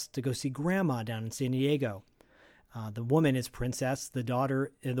her dressed to go see Grandma down in San Diego. The woman is Princess. The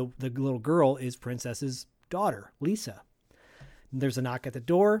daughter, the little girl is Princess's daughter, Lisa. There's a knock at the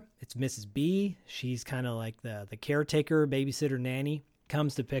door. It's Mrs. B. She's kind of like the caretaker, babysitter, nanny.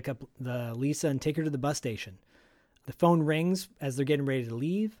 Comes to pick up the Lisa and take her to the bus station. The phone rings as they're getting ready to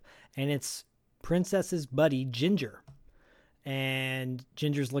leave, and it's Princess's buddy, Ginger. And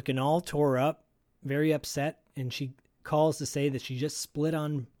Ginger's looking all tore up, very upset, and she calls to say that she just split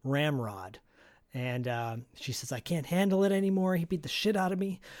on Ramrod. And she says, I can't handle it anymore. He beat the shit out of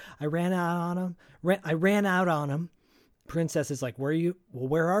me. I ran out on him. Princess is like, where are you? Well,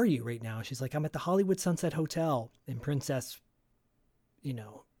 where are you right now? She's like, I'm at the Hollywood Sunset Hotel. And Princess,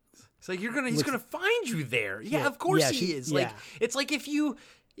 it's like he's gonna find you there. Yeah, of course he is. Like it's like if you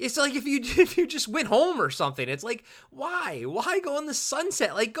just went home or something. It's like, why go on the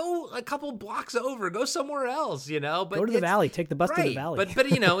Sunset? Like, go a couple blocks over, go somewhere else, But go to the valley, take the bus to the valley.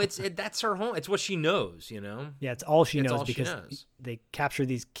 But that's her home. It's what she knows, Yeah, it's all she knows because they capture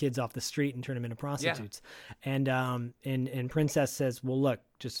these kids off the street and turn them into prostitutes. Yeah. And Princess says, well, look,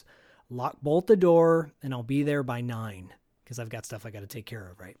 just bolt the door and I'll be there by 9 because I've got stuff I got to take care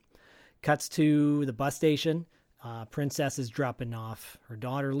of, right? Cuts to the bus station. Princess is dropping off her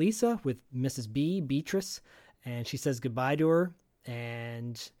daughter Lisa with Mrs. B, Beatrice, and she says goodbye to her.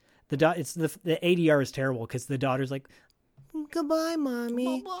 And the ADR is terrible because the daughter's like, "Goodbye,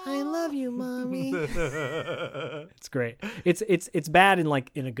 mommy. I love you, mommy." It's great. It's bad in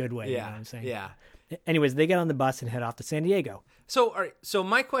a good way. Yeah, you know what I'm saying? Yeah. Anyways, they get on the bus and head off to San Diego. So, all right. So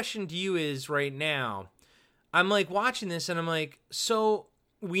my question to you is right now, I'm like watching this and I'm like, so.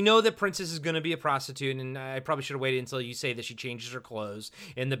 We know that Princess is going to be a prostitute, and I probably should have waited until you say that she changes her clothes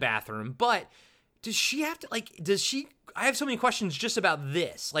in the bathroom. But does she have to, I have so many questions just about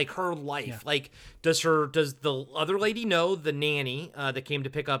this, like her life. Yeah. Like, does the other lady know, the nanny that came to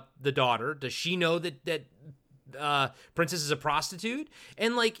pick up the daughter? Does she know that Princess is a prostitute?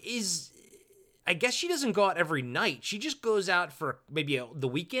 And I guess she doesn't go out every night. She just goes out for maybe the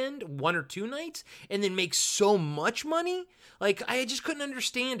weekend, 1 or 2 nights, and then makes so much money. I just couldn't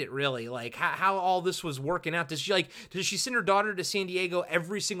understand it really. How all this was working out. Does she send her daughter to San Diego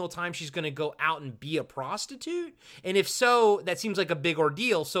every single time she's going to go out and be a prostitute? And if so, that seems like a big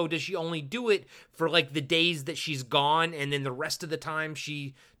ordeal. So does she only do it for the days that she's gone, and then the rest of the time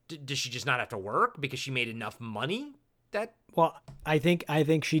does she just not have to work because she made enough money? Well, I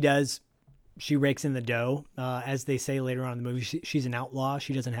think she does. She rakes in the dough, as they say later on in the movie. She's an outlaw.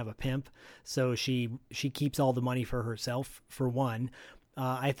 She doesn't have a pimp, so she keeps all the money for herself. For one,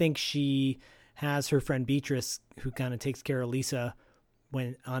 I think she has her friend Beatrice, who kind of takes care of Lisa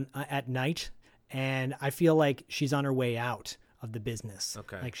at night, and I feel like she's on her way out of the business.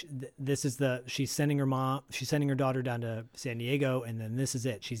 Okay, she's sending her daughter down to San Diego, and then this is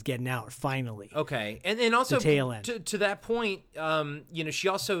it. She's getting out finally. Okay, and also the tail end. To that point, she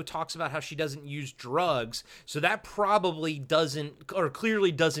also talks about how she doesn't use drugs, so that probably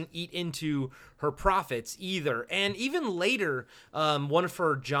clearly doesn't eat into her profits either. And even later, one of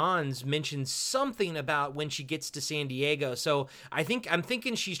her Johns mentions something about when she gets to San Diego. So I'm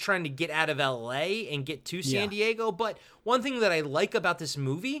thinking she's trying to get out of LA and get to San Diego. But one thing that I like about this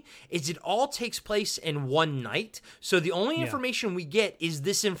movie is it all takes place in one night. So the only information we get is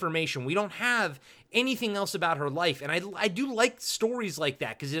this information. We don't have anything else about her life. And I do like stories like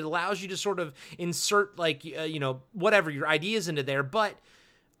that because it allows you to sort of insert whatever your ideas into there. But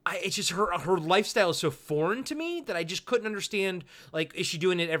it's just her lifestyle is so foreign to me that I just couldn't understand, is she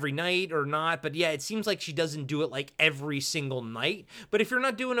doing it every night or not? But yeah, it seems like she doesn't do it every single night. But if you're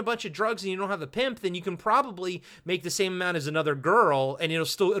not doing a bunch of drugs and you don't have a pimp, then you can probably make the same amount as another girl and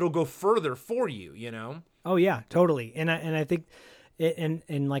it'll go further for you, Oh yeah, totally. And I think,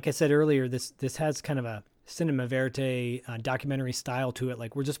 and like I said earlier, this has kind of a cinema verite documentary style to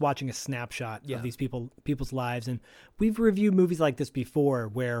it. We're just watching a snapshot of these people's lives, and we've reviewed movies like this before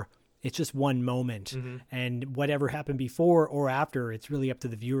where it's just one moment, and whatever happened before or after, it's really up to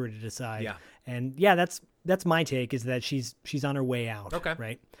the viewer to decide. And that's my take, is that she's on her way out. Okay,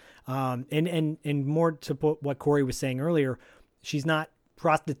 right. And more to put what Corey was saying earlier, she's not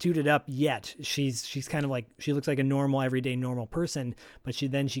prostituted up yet. She's kind of she looks like a normal, everyday normal person, but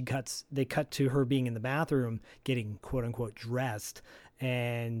they cut to her being in the bathroom getting quote unquote dressed,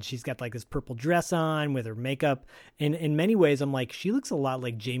 and she's got like this purple dress on with her makeup. And in many ways, I'm like, she looks a lot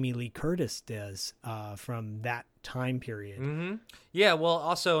like Jamie Lee Curtis does from that time period. Mm-hmm. Yeah, well,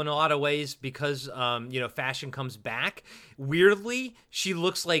 also in a lot of ways, because fashion comes back. Weirdly, she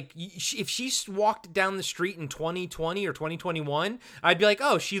looks like if she walked down the street in 2020 or 2021, I'd be like,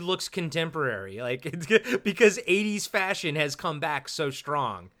 oh, she looks contemporary, like because 80s fashion has come back so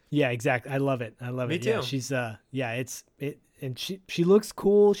strong. Yeah, exactly. I love it. Me it. too. Yeah, she's and she looks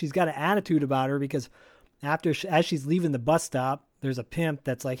cool. She's got an attitude about her because as she's leaving the bus stop, there's a pimp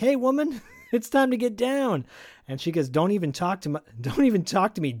that's like, "Hey, woman, it's time to get down." And she goes, "Don't even talk to me,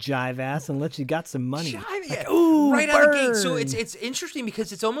 jive ass, unless you got some money." Yeah. Ooh, right out of the gate. burn. So it's interesting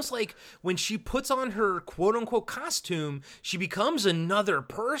because it's almost like when she puts on her quote unquote costume, she becomes another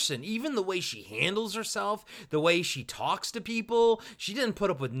person. Even the way she handles herself, the way she talks to people, she didn't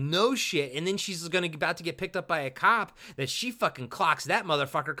put up with no shit. And then she's about to get picked up by a cop that she fucking clocks that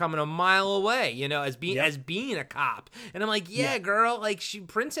motherfucker coming a mile away, as being a cop. And I'm like, yeah, girl, like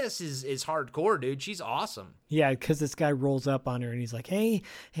Princess is hardcore, dude. She's awesome. Yeah, because this guy rolls up on her and he's like, "Hey,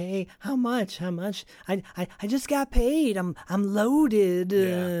 how much? I just got paid. I'm loaded."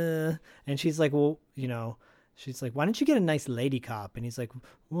 Yeah. And she's like, "Well, she's like, why don't you get a nice lady cop?" And he's like,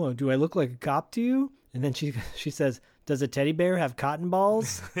 "Whoa, do I look like a cop to you?" And then she says, "Does a teddy bear have cotton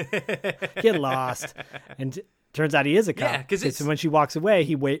balls?" Get lost. And turns out he is a cop. Yeah, because when she walks away,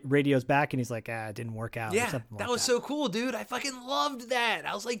 he radios back and he's like, "It didn't work out." Yeah, or something that like was so cool, dude. I fucking loved that.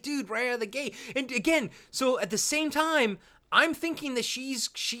 I was like, dude, right out of the gate. And again, so at the same time, I'm thinking that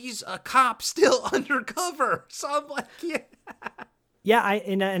she's a cop still undercover. So I'm like, yeah. Yeah,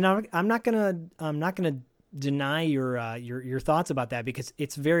 I'm not gonna deny your thoughts about that because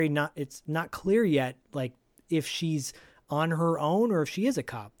it's not clear yet, like if she's on her own or if she is a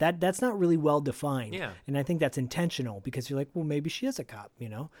cop. That's not really well defined. Yeah. And I think that's intentional because you're like, well, maybe she is a cop,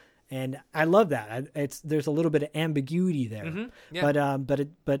 And I love that. There's a little bit of ambiguity there. Mm-hmm. Yeah.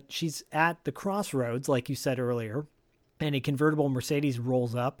 But she's at the crossroads, like you said earlier, and a convertible Mercedes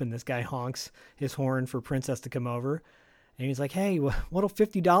rolls up, and this guy honks his horn for Princess to come over, and he's like, "Hey, what'll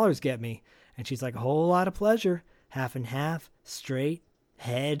 $50 get me?" And she's like, "A whole lot of pleasure, half and half, straight,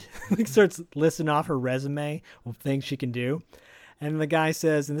 head." Like starts listing off her resume of things she can do, and the guy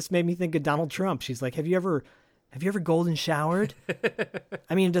says, and this made me think of Donald Trump. She's like, "Have you ever golden showered?"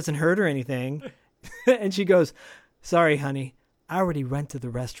 I mean, it doesn't hurt or anything. And she goes, "Sorry, honey, I already went to the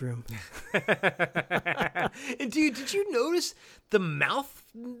restroom." And dude, did you notice the mouth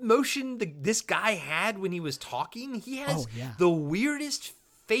motion this guy had when he was talking? He has the weirdest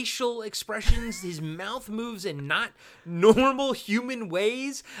facial expressions. His mouth moves in not normal human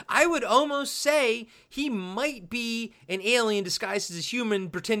ways. I would almost say he might be an alien disguised as a human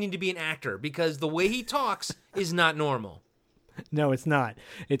pretending to be an actor because the way he talks is not normal. No, it's not.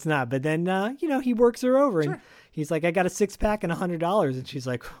 It's not. But then, he works her over and he's like, "I got a 6-pack and $100. And she's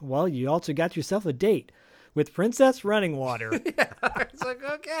like, "Well, you also got yourself a date with Princess Running Water." Yeah, it's like,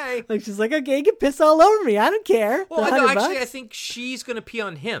 okay. Like, she's like, "Okay, you can piss all over me. I don't care." Well, The no, $100 actually, I think she's going to pee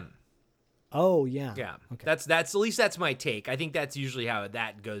on him. Oh, yeah. Yeah. Okay. That's at least that's my take. I think that's usually how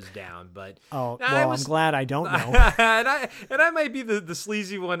that goes down. But Oh, well, I'm glad I don't know. and I might be the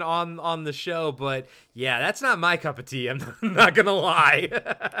sleazy one on the show, but yeah, that's not my cup of tea. I'm not gonna lie.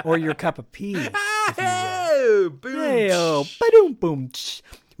 Or your cup of pee. Hey, boom. Hey-oh, ba-doom, boom. Tsh.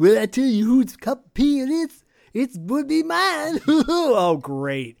 Will I tell you whose cup of pee it is? It would be mine. Oh,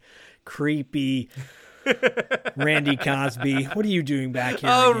 great. Creepy. Randy Cosby. What are you doing back here?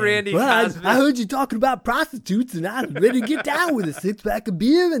 Oh, again? Randy Well, Cosby. I heard you talking about prostitutes, and I was ready to get down with a 6-pack of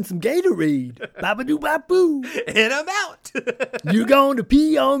beer and some Gatorade. Ba-ba-doo-ba-boo. And I'm out. You going to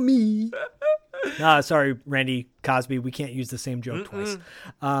pee on me? Sorry, Randy Cosby. We can't use the same joke twice.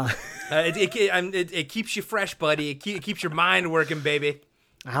 It keeps you fresh, buddy. It keeps your mind working, baby.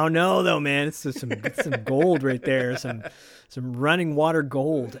 I don't know though, man. It's some gold right there. Some running water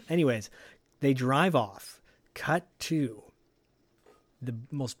gold. Anyways, they drive off. Cut to the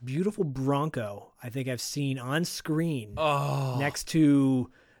most beautiful Bronco I think I've seen on screen. Oh, Next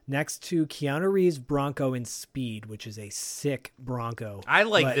to Keanu Reeves' Bronco in Speed, which is a sick Bronco. I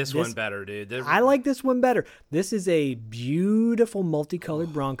like But this one better, dude. I like this one better. This is a beautiful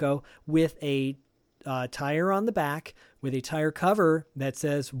multicolored Bronco with a tire on the back, with a tire cover that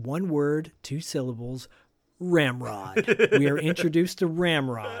says one word, 2 syllables, Ramrod. We are introduced to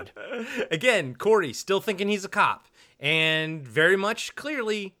Ramrod. Again, Corey still thinking he's a cop, and very much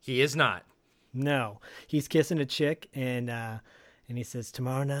clearly he is not. No, he's kissing a chick, and he says,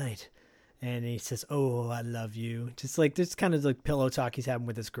 "Tomorrow night," and he says, "Oh, I love you." Just like this kind of like pillow talk he's having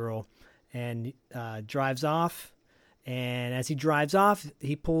with this girl, and drives off, And as he drives off,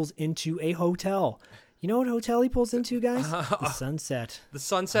 he pulls into a hotel. You know what hotel he pulls into, guys? The Sunset. The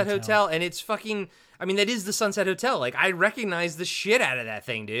Sunset Hotel. And it's fucking, I mean, that is the Sunset Hotel. Like, I recognize the shit out of that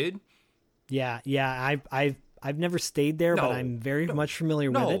thing, dude. Yeah. I've never stayed there, but I'm very much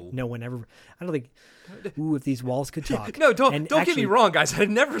familiar with it. No one ever. I don't think. Ooh, if these walls could talk. No, don't get me wrong, guys. I've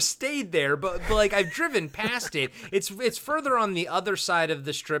never stayed there, but like I've driven past it. It's further on the other side of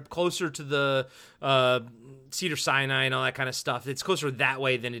the strip, closer to the Cedar Sinai and all that kind of stuff. It's closer that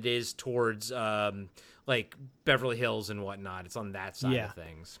way than it is towards like Beverly Hills and whatnot. It's on that side of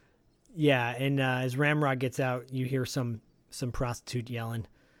things. Yeah, and as Ramrod gets out, you hear some prostitute yelling,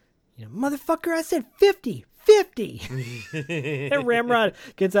 you know, motherfucker, I said 50. And Ramrod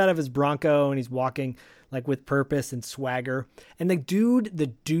gets out of his Bronco and he's walking like with purpose and swagger. And the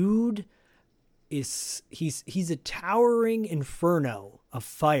dude is he's a towering inferno of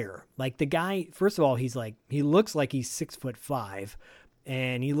fire. Like the guy, first of all, he looks like he's 6'5",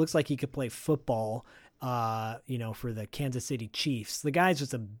 and he looks like he could play football. For the Kansas City Chiefs. The guy's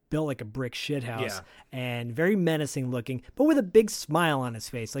just built like a brick shithouse and very menacing looking, but with a big smile on his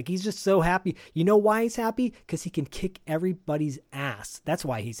face. Like he's just so happy. You know why he's happy? Because he can kick everybody's ass. That's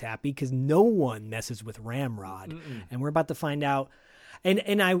why he's happy, because no one messes with Ramrod. And we're about to find out.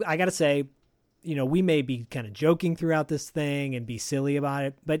 And I got to say, you know, we may be kind of joking throughout this thing and be silly about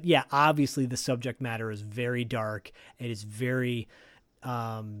it, but yeah, obviously the subject matter is very dark. It is very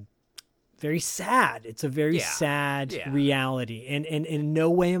sad. It's a very sad reality. And in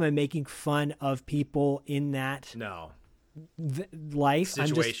no way am I making fun of people in that life. Situation,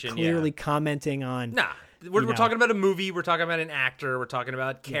 I'm just clearly commenting on... Nah, we're talking about a movie. We're talking about an actor. We're talking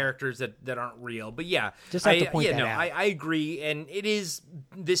about characters that aren't real. But yeah, just have to point that out. I agree. And it is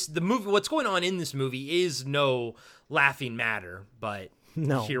the movie. What's going on in this movie is no laughing matter. But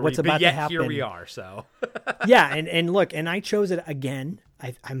no, here what's about to happen? Here we are. So yeah, and look, and I chose it again.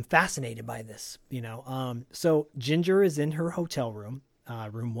 I'm fascinated by this, you know. So Ginger is in her hotel room,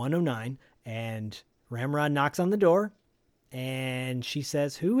 room 109, and Ramrod knocks on the door, and she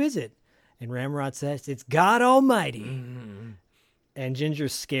says, "Who is it?" And Ramrod says, "It's God Almighty." Mm-hmm. And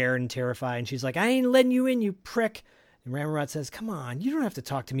Ginger's scared and terrified, and she's like, "I ain't letting you in, you prick." And Ramrod says, "Come on, you don't have to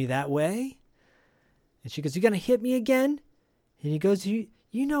talk to me that way." And she goes, "You gonna hit me again?" And he goes, You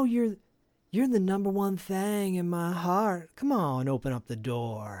know you're the number one thing in my heart. Come on, open up the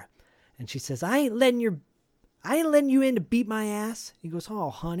door." And she says, I ain't letting you in to beat my ass." He goes, "Oh,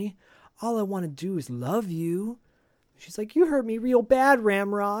 honey, all I want to do is love you." She's like, "You hurt me real bad,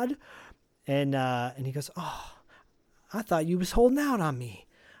 Ramrod." And he goes, "Oh, I thought you was holding out on me.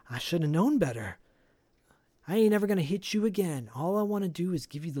 I should have known better. I ain't ever going to hit you again. All I want to do is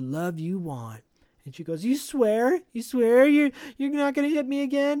give you the love you want." And she goes, You swear you're not going to hit me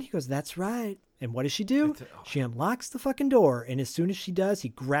again?" He goes, "That's right." And what does she do? She unlocks the fucking door, and as soon as she does, he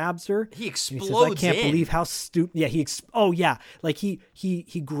grabs her. He explodes. And he says, "I can't believe how stupid." Yeah, like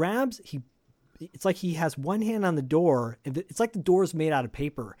he grabs. It's like he has one hand on the door. It's like the door is made out of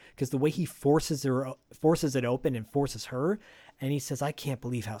paper, because the way he forces it open and forces her. And he says, "I can't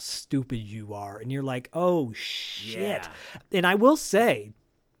believe how stupid you are." And you're like, "Oh shit!" Yeah. And I will say,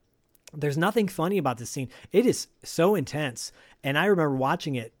 there's nothing funny about this scene. It is so intense. And I remember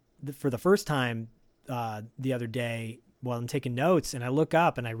watching it for the first time the other day while I'm taking notes, and I look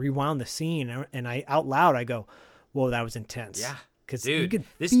up and I rewound the scene, and I out loud, I go, "Whoa, that was intense." Yeah. Because you could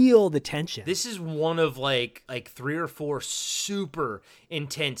feel the tension. This is one of like 3 or 4 super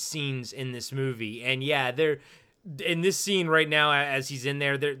intense scenes in this movie. And yeah, in this scene right now, as he's in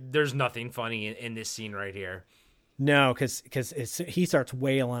there's nothing funny in this scene right here. No, because he starts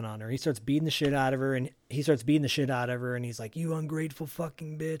wailing on her. He starts beating the shit out of her, and he's like, "You ungrateful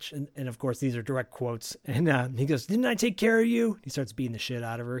fucking bitch." And of course, these are direct quotes. And he goes, "Didn't I take care of you?" He starts beating the shit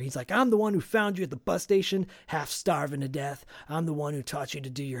out of her. He's like, "I'm the one who found you at the bus station, half starving to death. I'm the one who taught you to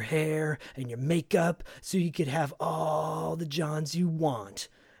do your hair and your makeup so you could have all the Johns you want."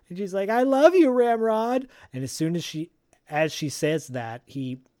 And she's like, "I love you, Ramrod." And as soon as she says that,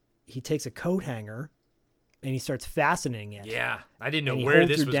 he takes a coat hanger and he starts fastening it. Yeah, I didn't know where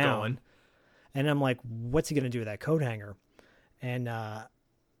this was going. And I'm like, what's he going to do with that coat hanger? And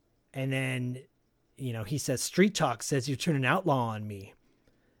then, you know, he says, "Street talk says you turn an outlaw on me."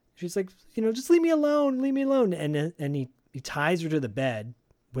 She's like, "You know, just leave me alone. And he ties her to the bed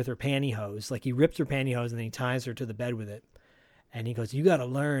with her pantyhose. Like, he rips her pantyhose and then he ties her to the bed with it. And he goes, "You got to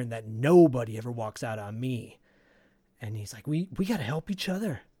learn that nobody ever walks out on me." And he's like, we got to help each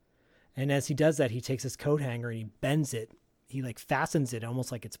other. And as he does that, he takes his coat hanger and he bends it. He like fastens it almost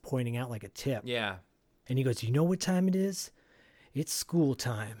like it's pointing out like a tip. Yeah. And he goes, "You know what time it is? It's school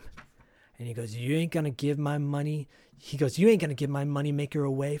time." And he goes, you ain't going to give my money. He goes, you ain't going to give my money maker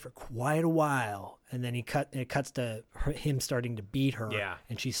away for quite a while. And then it cuts to him starting to beat her. Yeah.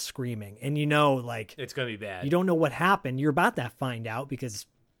 And she's screaming. And you know, like, It's going to be bad. you don't know what happened. You're about to find out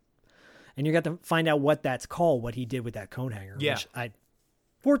and you got to find out what that's called, what he did with that coat hanger. Yeah. Which I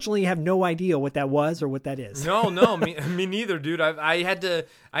fortunately have no idea what that was or what that is. No, me neither, dude. I had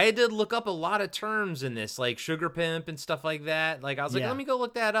to look up a lot of terms in this, like sugar pimp and stuff like that. Like I was like, Yeah. let me go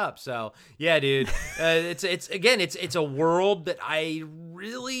look that up. So yeah, dude, it's a world that I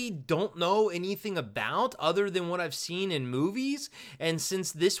really don't know anything about other than what I've seen in movies. And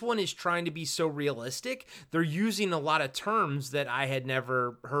since this one is trying to be so realistic, they're using a lot of terms that I had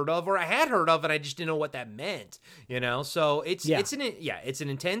never heard of, or I had heard of, and I just didn't know what that meant. You know, so it's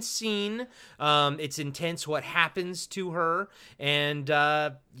an intense scene. It's intense what happens to her, and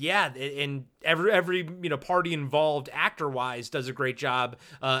and every party involved actor wise does a great job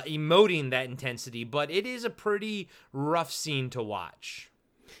emoting that intensity. But it is a pretty rough scene to watch.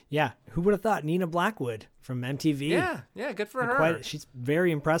 Yeah. Who would have thought Nina Blackwood from MTV? Yeah, good for her. She's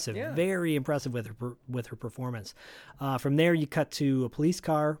very impressive. Yeah. Very impressive with her performance. From there, you cut to a police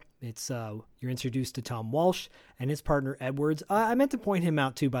car. It's you're introduced to Tom Walsh and his partner Edwards. I meant to point him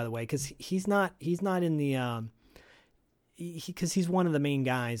out too, by the way, because he's not in the because he's one of the main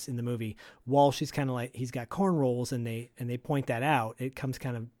guys in the movie. Walsh is kind of like, he's got cornrows, and they point that out. It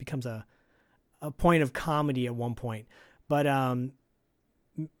becomes a point of comedy at one point, but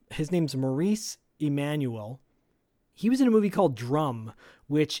his name's Maurice Emmanuel. He was in a movie called Drum,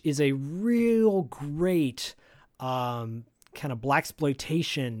 which is a real great kind of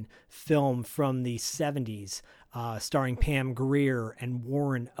blaxploitation film from the 70s, starring Pam Grier and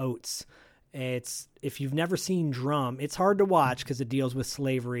Warren Oates. If you've never seen Drum, it's hard to watch because it deals with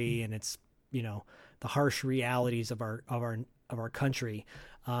slavery and it's, the harsh realities of our country.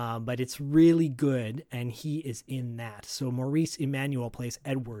 But it's really good, and he is in that. So Maurice Emmanuel plays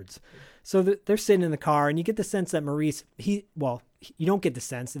Edwards. So they're sitting in the car, and you get the sense that Maurice, you don't get the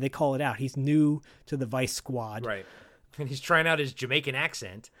sense, they call it out. He's new to the Vice Squad. Right. And he's trying out his Jamaican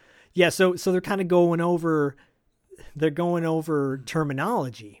accent. Yeah, so they're kind of going over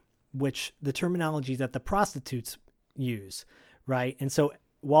terminology, which the terminology that the prostitutes use, right? And so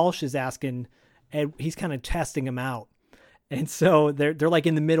Walsh is asking, he's kind of testing him out. And so they're like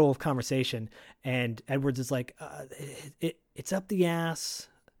in the middle of conversation, and Edwards is like, "It's up the ass,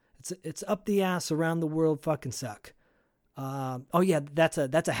 it's up the ass around the world, fucking suck." Oh yeah, that's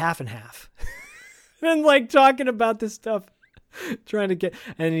a half and half, and like talking about this stuff, trying to get.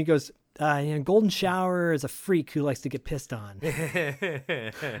 And he goes, "Golden Shower is a freak who likes to get pissed on."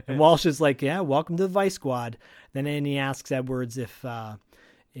 And Walsh is like, "Yeah, welcome to the Vice Squad." Then he asks Edwards if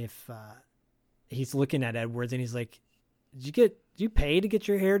he's looking at Edwards, and he's like, Did you pay to get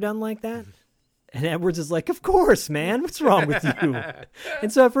your hair done like that? And Edwards is like, of course, man. What's wrong with you?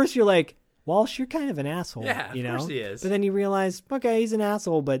 And so at first you're like, Walsh, you're kind of an asshole. Yeah, of course he is. But then you realize, okay, he's an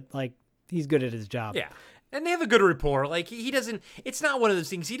asshole, but like he's good at his job. Yeah. And they have a good rapport. Like he doesn't. It's not one of those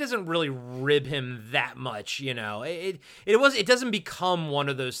things. He doesn't really rib him that much. It doesn't become one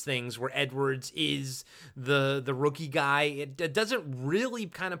of those things where Edwards is the rookie guy. It doesn't really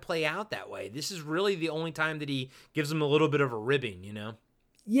kind of play out that way. This is really the only time that he gives him a little bit of a ribbing.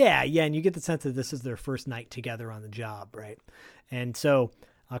 Yeah, and you get the sense that this is their first night together on the job, right? And so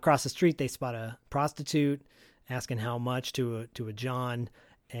across the street they spot a prostitute asking how much to a John,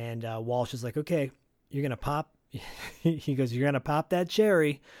 and Walsh is like, okay. You're going to pop, he goes, you're going to pop that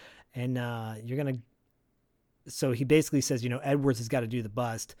cherry, and so he basically says, Edwards has got to do the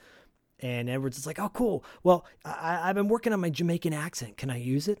bust. And Edwards is like, oh, cool. Well, I've been working on my Jamaican accent. Can I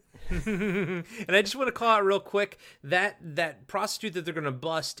use it? And I just want to call out real quick that prostitute that they're going to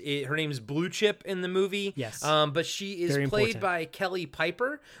bust, her name is Blue Chip in the movie. Yes. But she is Very played important. by Kelly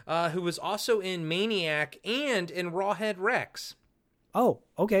Piper, who was also in Maniac and in Rawhead Rex. Oh,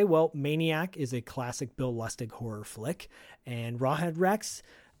 okay. Well, Maniac is a classic Bill Lustig horror flick, and Rawhead Rex,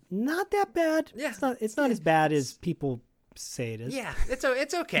 not that bad. Yeah. It's not as bad as people say it is. Yeah,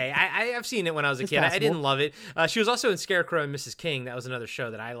 it's okay. I've seen it when I was a It's kid. I passable. didn't love it. She was also in Scarecrow and Mrs. King. That was another show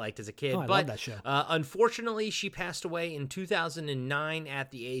that I liked as a kid. Oh, I but love that show. Unfortunately, she passed away in 2009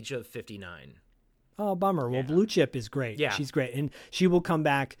 at the age of 59. Oh, bummer. Well, Blue Chip is great. Yeah. She's great, and she will come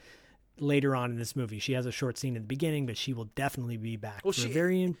back later on in this movie. She has a short scene at the beginning, but she will definitely be back for a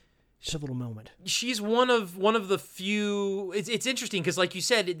very pivotal moment. She's one of the few. It's interesting because, like you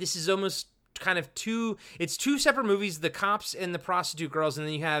said, this is almost kind of two separate movies, the cops and the prostitute girls, and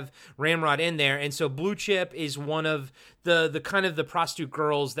then you have Ramrod in there. And so Blue Chip is one of the kind of the prostitute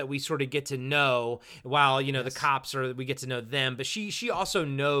girls that we sort of get to know, while the cops we get to know them. But she also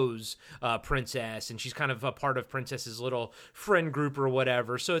knows Princess, and she's kind of a part of Princess's little friend group or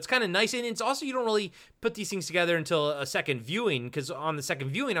whatever. So it's kind of nice, and it's also, you don't really put these things together until a second viewing, because on the second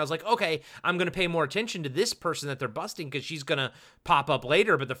viewing I was like, okay, I'm gonna pay more attention to this person that they're busting because she's gonna pop up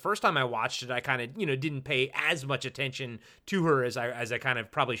later. But the first time I watched it, I kind of didn't pay as much attention to her as I kind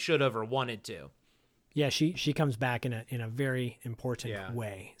of probably should have or wanted to. Yeah, she comes back in a very important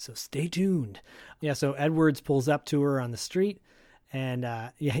way. So stay tuned. Yeah, so Edwards pulls up to her on the street, and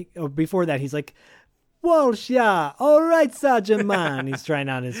before that he's like, Walsh, yeah, all right, Sergeant Man. He's trying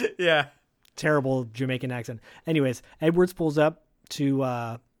on his terrible Jamaican accent. Anyways, Edwards pulls up to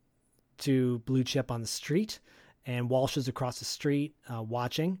Blue Chip on the street, and Walsh is across the street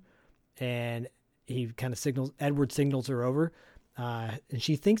watching, and he kind of Edwards signals her over, and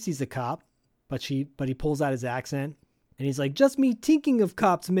she thinks he's a cop. But he pulls out his accent, and he's like, just me thinking of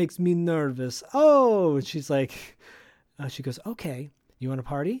cops makes me nervous. Oh, and she's like, she goes, okay, you want to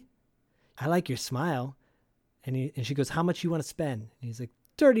party? I like your smile. And she goes, how much you want to spend? And he's like,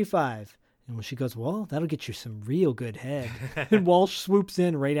 35. And when she goes, well, that'll get you some real good head. And Walsh swoops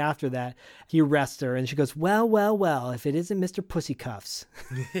in right after that. He arrests her, and she goes, well, if it isn't Mr. Pussycuffs.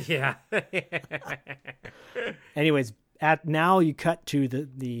 Yeah. Anyways, now you cut to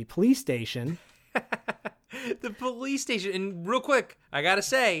the police station. The police station. And real quick, I got to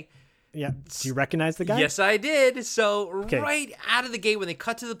say. Yeah. Do you recognize the guy? Yes, I did. So Okay. Right out of the gate, when they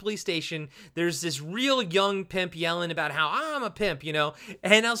cut to the police station, there's this real young pimp yelling about how I'm a pimp,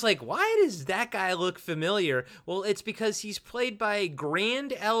 And I was like, why does that guy look familiar? Well, it's because he's played by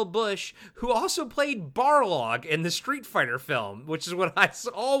Grand L. Bush, who also played Barlog in the Street Fighter film, which is what I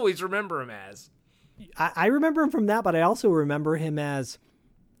always remember him as. I remember him from that, but I also remember him as,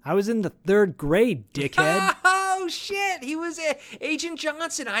 I was in the 3rd grade, dickhead. Oh, shit. He was Agent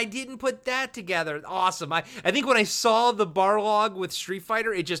Johnson. I didn't put that together. Awesome. I think when I saw the Barlog with Street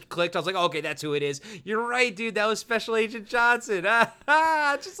Fighter, it just clicked. I was like, okay, that's who it is. You're right, dude. That was Special Agent Johnson.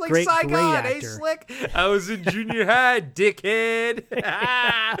 Just like Great Saigon, hey, actor. Slick. I was in junior high, dickhead.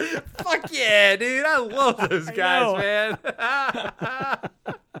 Fuck yeah, dude. I love those guys, man.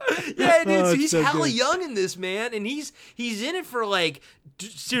 Yeah, dude. So he's so hella good. young in this, man, and he's in it for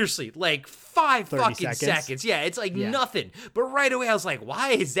seriously, 5 fucking seconds. Yeah, it's nothing. But right away, I was like,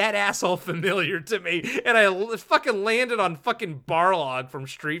 why is that asshole familiar to me? And I fucking landed on fucking Barlog from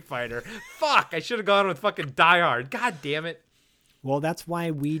Street Fighter. Fuck, I should have gone with fucking Die Hard. God damn it. Well, that's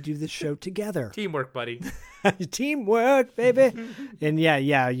why we do this show together. Teamwork, buddy. Teamwork, baby. And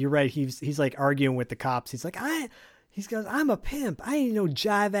yeah, you're right. He's like arguing with the cops. He's like, he goes, I'm a pimp. I ain't no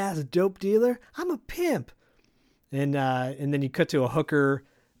jive ass dope dealer. I'm a pimp. And then you cut to a hooker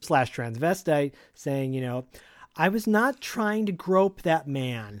 / transvestite saying, I was not trying to grope that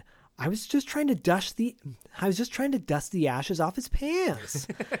man. I was just trying to dust the ashes off his pants.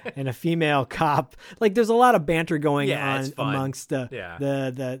 And a female cop, there's a lot of banter going on amongst the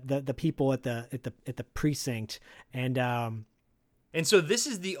people at the precinct. And so this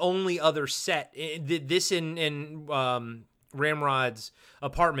is the only other set. This in Ramrod's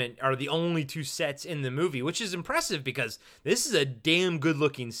apartment are the only 2 sets in the movie, which is impressive because this is a damn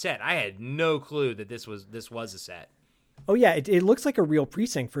good-looking set. I had no clue that this was a set. Oh yeah, it looks like a real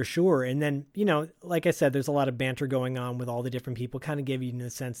precinct for sure. And then, like I said, there's a lot of banter going on with all the different people, kind of giving you the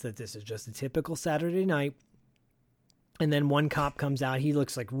sense that this is just a typical Saturday night. And then one cop comes out. He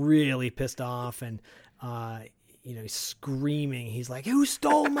looks like really pissed off, and he's screaming. He's like, who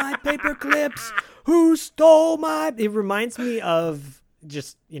stole my paper clips? Who stole my... It reminds me of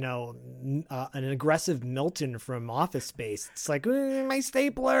just, an aggressive Milton from Office Space. It's like, my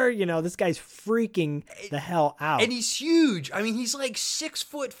stapler. This guy's freaking the hell out. And he's huge. I mean, he's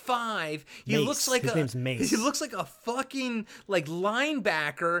 6'5". He looks like his name's Mace. He looks like a fucking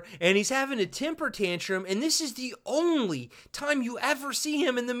linebacker, and he's having a temper tantrum. And this is the only time you ever see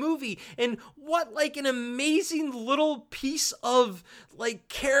him in the movie. And what an amazing little piece of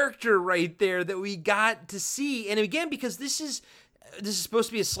character right there that we got to see. And again, because this is supposed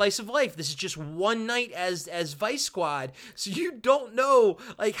to be a slice of life. This is just one night as Vice Squad, so you don't know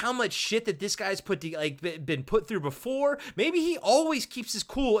how much shit that this guy's been put through before. Maybe he always keeps his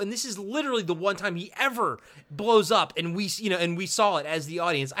cool, and this is literally the one time he ever blows up, and we saw it as the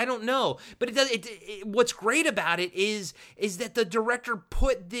audience. I don't know, but what's great about it is that the director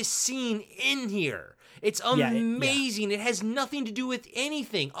put this scene in here. It's amazing. It has nothing to do with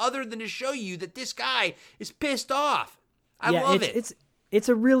anything other than to show you that this guy is pissed off. I love it. It's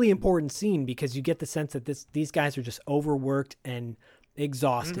a really important scene because you get the sense that these guys are just overworked, and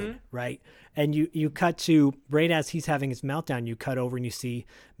exhausted, right? And you cut to, right as he's having his meltdown, you cut over and you see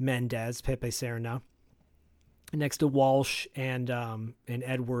Mendez, Pepe Serna, next to Walsh and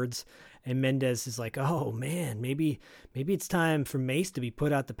Edwards. And Mendez is like, oh man, maybe it's time for Mace to be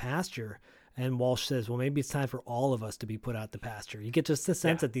put out the pasture. And Walsh says, well, maybe it's time for all of us to be put out the pasture. You get just the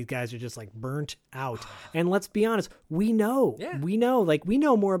sense that these guys are just like burnt out. And let's be honest, we know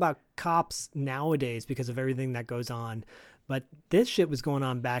more about cops nowadays because of everything that goes on. But this shit was going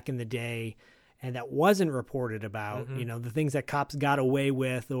on back in the day, and that wasn't reported about, the things that cops got away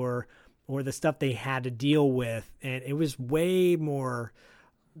with or the stuff they had to deal with. And it was way more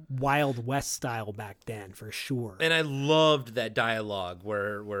Wild West style back then, for sure. And I loved that dialogue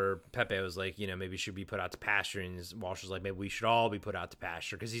where Pepe was like, maybe we should be put out to pasture, and Walsh was like, maybe we should all be put out to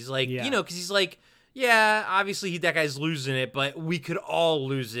pasture, because he's like, yeah, obviously that guy's losing it, but we could all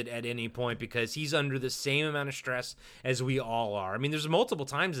lose it at any point because he's under the same amount of stress as we all are. I mean, there's multiple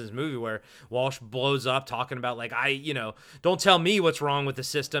times in this movie where Walsh blows up talking about like, don't tell me what's wrong with the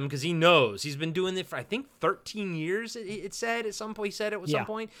system, because he knows. He's been doing it for, I think, 13 years, it said at some point. He said it at some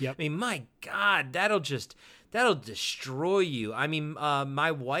point. Yep. I mean, my God, that'll destroy you. I mean,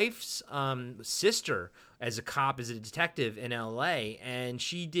 my wife's sister as a cop, as a detective in LA, and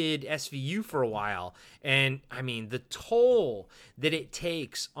she did SVU for a while. And I mean, the toll that it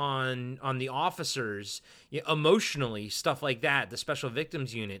takes on the officers emotionally, stuff like that, the special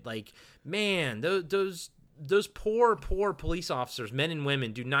victims unit, like, man, those poor police officers, men and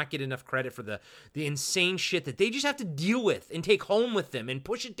women, do not get enough credit for the insane shit that they just have to deal with and take home with them and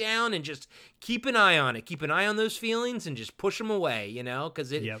push it down and just keep an eye on it. Keep an eye on those feelings and just push them away,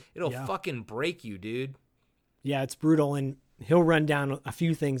 because it'll fucking break you, dude. Yeah, it's brutal, and he'll run down a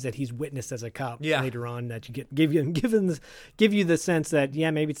few things that he's witnessed as a cop later on that you give you the sense that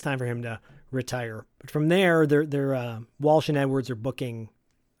maybe it's time for him to retire. But from there, they're Walsh and Edwards are booking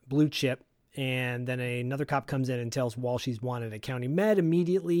Blue Chip, and then another cop comes in and tells Walsh he's wanted at County Med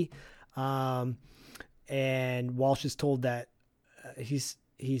immediately, and Walsh is told that he's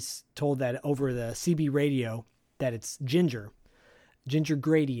told that over the CB radio that it's Ginger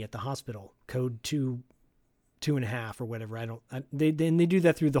Grady at the hospital, code 2.5 or whatever. They do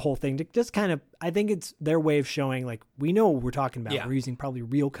that through the whole thing to just kind of, I think it's their way of showing like, we know what we're talking about. Yeah. We're using probably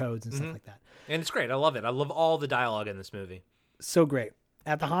real codes and stuff like that. And it's great. I love it. I love all the dialogue in this movie. So great.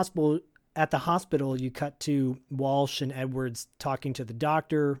 At the hospital, you cut to Walsh and Edwards talking to the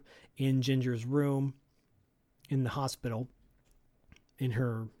doctor in Ginger's room in the hospital, in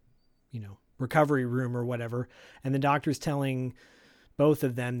her, recovery room or whatever. And the doctor's telling both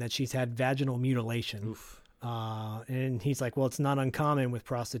of them that she's had vaginal mutilation. Oof. And he's like, well, it's not uncommon with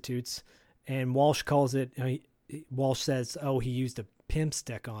prostitutes. And Walsh calls it, Walsh says, oh, he used a pimp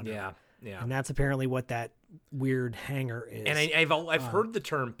stick on her. Yeah. And that's apparently what that weird hanger is. And I've heard the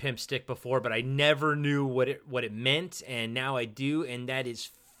term pimp stick before, but I never knew what it meant. And now I do. And that is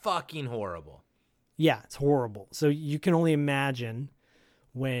fucking horrible. Yeah, it's horrible. So you can only imagine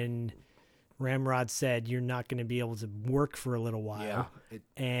when Ramrod said you're not going to be able to work for a little while. Yeah.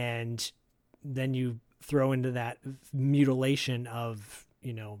 And then you throw into that mutilation of,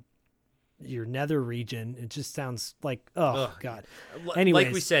 your nether region. It just sounds like, God. Anyways.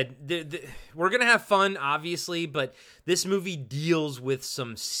 Like we said, we're going to have fun, obviously, but this movie deals with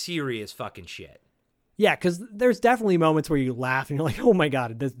some serious fucking shit. Yeah, because there's definitely moments where you laugh and you're like, oh my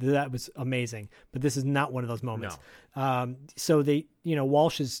God, that was amazing. But this is not one of those moments. No. So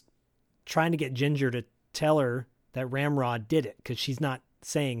Walsh is trying to get Ginger to tell her that Ramrod did it because she's not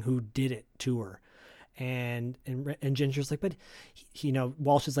saying who did it to her. And Ginger's like, but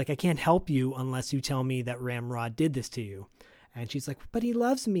Walsh is like, I can't help you unless you tell me that Ramrod did this to you. And she's like, but he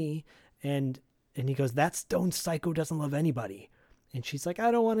loves me. And he goes, that stone psycho doesn't love anybody. And she's like, I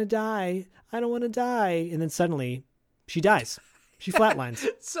don't want to die. And then suddenly she dies. She flatlines.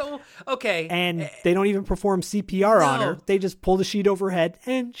 So, okay. And they don't even perform CPR on her. They just pull the sheet over her head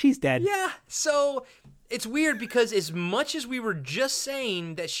and she's dead. Yeah. So it's weird because as much as we were just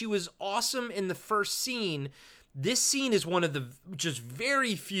saying that she was awesome in the first scene, this scene is one of the just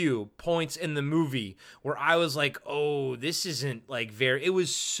very few points in the movie where I was like, oh, this isn't like it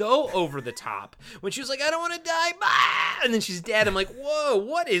was so over the top. When she was like, I don't want to die, and then she's dead. I'm like, whoa,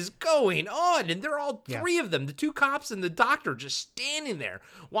 what is going on? And they're all three of them, the two cops and the doctor, just standing there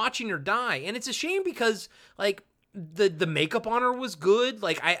watching her die. And it's a shame because, like, the makeup on her was good.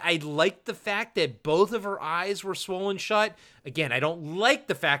 Like I liked the fact that both of her eyes were swollen shut. Again, I don't like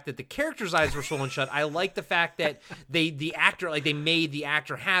the fact that the character's eyes were swollen shut. I like the fact that they made the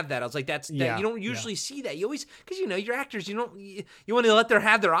actor have that. I was like, that you don't usually see that. You always, because your actors, you want to let them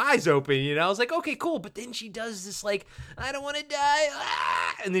have their eyes open. I was like, okay, cool. But then she does this like, I don't want to die,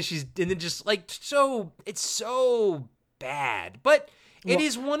 and then just like it's so bad, but. It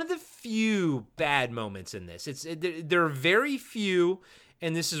is one of the few bad moments in this. There are very few,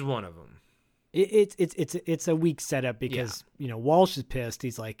 and this is one of them. It's a weak setup because Walsh is pissed.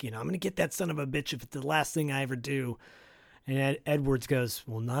 He's like, I'm gonna get that son of a bitch if it's the last thing I ever do. And Edwards goes,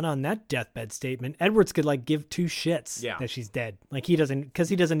 well, not on that deathbed statement. Edwards could like give two shits that she's dead. Like he doesn't, because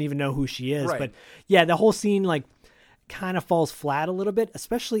he doesn't even know who she is. Right. But yeah, the whole scene like kind of falls flat a little bit,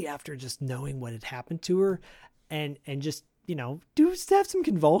 especially after just knowing what had happened to her, and just. Do have some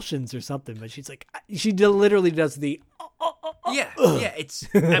convulsions or something, but she's like, she literally does the. Yeah.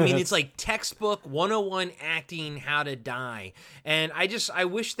 It's like textbook 101 acting, how to die. And I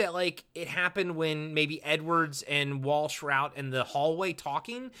wish that like it happened when maybe Edwards and Walsh were out in the hallway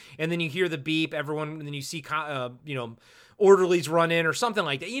talking, and then you hear the beep, everyone, and then you see, orderlies run in or something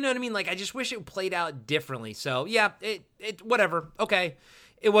like that. You know what I mean? Like, I just wish it played out differently. So yeah, it whatever. Okay.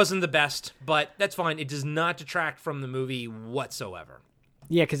 It wasn't the best, but that's fine. It does not detract from the movie whatsoever.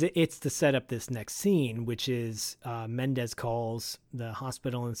 Yeah, because it's to set up this next scene, which is Mendez calls the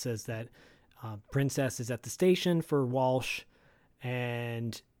hospital and says that Princess is at the station for Walsh,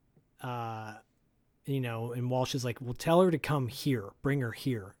 and and Walsh is like, well, tell her to come here, bring her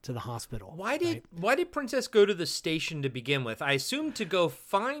here to the hospital. Why did Princess go to the station to begin with? I assumed to go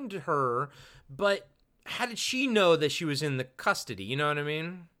find her, but how did she know that she was in the custody? You know what I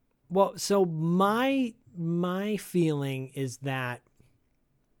mean? Well, so my feeling is that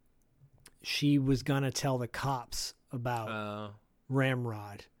she was gonna tell the cops about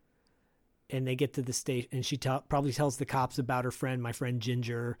Ramrod, and they get to the station, and she probably tells the cops about her friend, my friend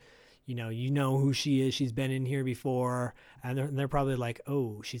Ginger. You know who she is. She's been in here before, and they're probably like,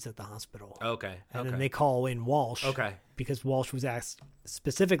 oh, she's at the hospital. Okay. And then they call in Walsh. Okay. Because Walsh was asked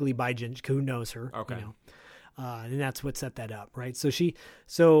specifically by Ginger, who knows her. Okay. And that's what set that up, right?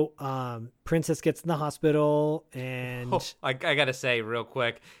 So Princess gets in the hospital, and I gotta say real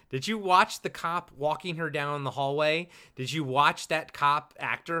quick, did you watch the cop walking her down the hallway? Did you watch that cop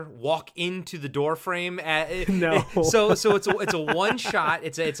actor walk into the door frame? No. So it's a one shot.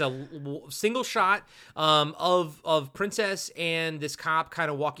 It's a single shot of Princess and this cop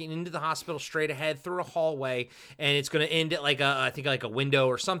kind of walking into the hospital straight ahead through a hallway, and it's gonna end at like a window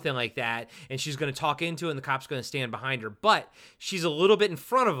or something like that, and she's gonna talk into it, and the cop's going to stand behind her, but she's a little bit in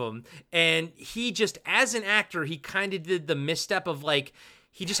front of him, and he just, as an actor, he kind of did the misstep of like,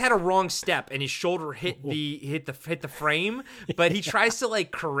 he just had a wrong step and his shoulder hit the frame, but he tries to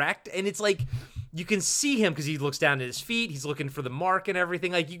like correct, and it's like you can see him because he looks down at his feet, he's looking for the mark and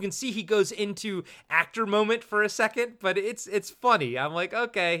everything, like you can see he goes into actor moment for a second, but it's funny. I'm like,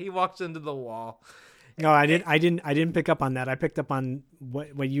 okay, he walks into the wall. No, I didn't pick up on that. I picked up on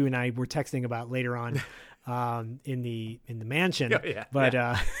what you and I were texting about later on. In the mansion, but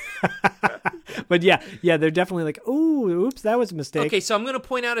yeah, they're definitely like, oh, oops, that was a mistake. Okay, so I'm going to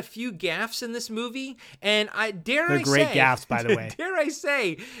point out a few gaffes in this movie, and they're great gaffes, by the way. Dare I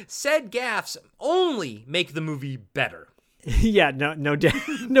say, said gaffes only make the movie better. Yeah, no doubt.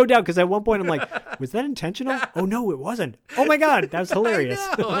 Because at one point I'm like, was that intentional? Oh no, it wasn't. Oh my god, that was hilarious.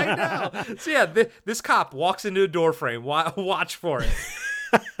 I know. So yeah, this cop walks into a door frame. Watch for it.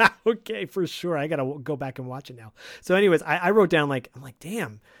 Okay, for sure. I gotta go back and watch it now. So, anyways, I wrote down I'm like,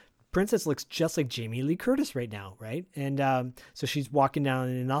 damn, Princess looks just like Jamie Lee Curtis right now, right? And so she's walking down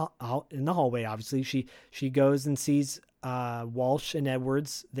in the hallway. Obviously, she goes and sees Walsh and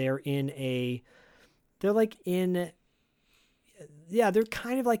Edwards. They're kind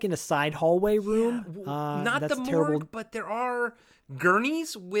of like in a side hallway room. Not the morgue, terrible. but there are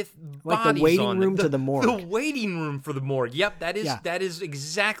gurneys with like bodies the waiting on room them. to the morgue. The waiting room for the morgue. Yep, that is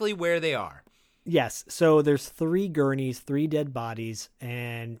exactly where they are. Yes. So there's 3 gurneys, 3 dead bodies,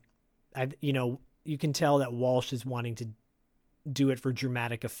 and you can tell that Walsh is wanting to do it for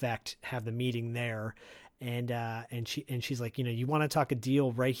dramatic effect, have the meeting there, and she's like, you want to talk a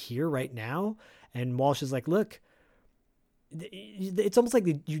deal right here, right now? And Walsh is like, look. It's almost like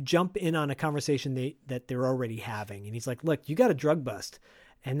you jump in on a conversation that they're already having. And he's like, look, you got a drug bust,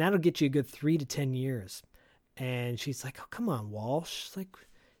 and that'll get you a good 3 to 10 years. And she's like, oh, come on, Walsh. It's like,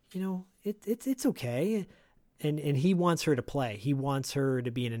 it's okay. And he wants her to play. He wants her to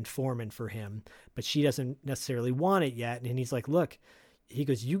be an informant for him, but she doesn't necessarily want it yet. And he's like, look, he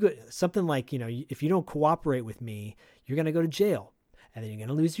goes, you go something like, if you don't cooperate with me, you're going to go to jail, and then you're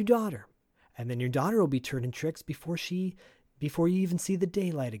going to lose your daughter, and then your daughter will be turning tricks before you even see the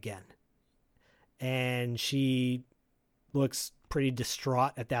daylight again. And she looks pretty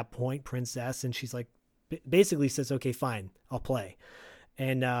distraught at that point, Princess, and she's like, basically says, okay, fine, I'll play.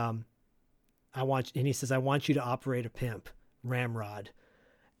 And he says, I want you to operate a pimp, Ramrod.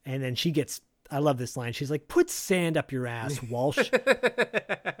 And then she gets, I love this line. She's like, put sand up your ass, Walsh.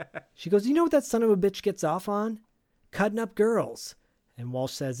 She goes, you know what that son of a bitch gets off on? Cutting up girls. And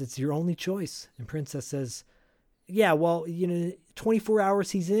Walsh says, it's your only choice. And Princess says, yeah, well, 24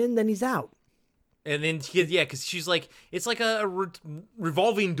 hours he's in, then he's out. And then, because she's like, it's like a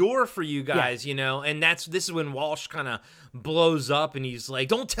revolving door for you guys, and this is when Walsh kind of blows up, and he's like,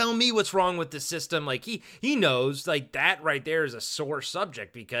 don't tell me what's wrong with the system. Like, he knows, like, that right there is a sore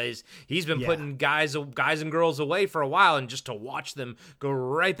subject, because he's been putting guys and girls away for a while, and just to watch them go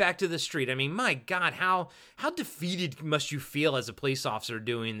right back to the street. I mean, my God, how defeated must you feel as a police officer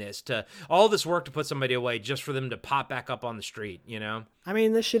doing this, to all this work to put somebody away just for them to pop back up on the street, I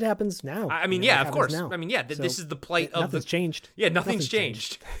mean, this shit happens now. I mean, of course. Now. I mean, this is the plight of nothing's changed. Yeah, nothing's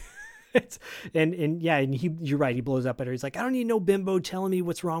changed. and you're right. He blows up at her. He's like, I don't need no bimbo telling me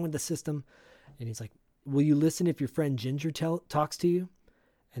what's wrong with the system. And he's like, will you listen if your friend Ginger talks to you?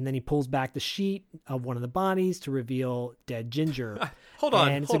 And then he pulls back the sheet of one of the bodies to reveal dead Ginger. Hold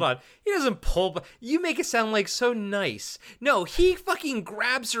on. He doesn't pull. You make it sound like so nice. No, he fucking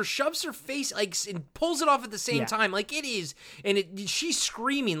grabs her, shoves her face, like, and pulls it off at the same time. Like, it is, and she's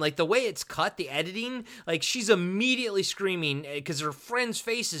screaming. Like, the way it's cut, the editing, like, she's immediately screaming because her friend's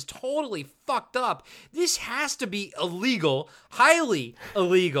face is totally fucked up. This has to be illegal, highly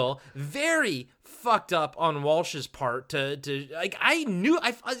illegal, very fucked up on Walsh's part to like, I'm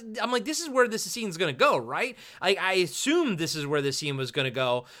like, this is where this scene's gonna go, right? I assumed this is where the scene was gonna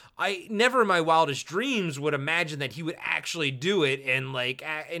go. I never in my wildest dreams would imagine that he would actually do it, and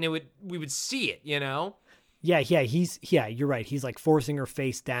we would see it, Yeah, you're right. He's like forcing her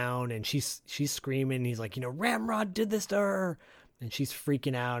face down, and she's screaming. He's like, Ramrod did this to her, and she's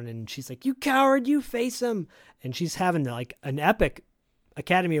freaking out, and she's like, you coward, you face him. And she's having like an epic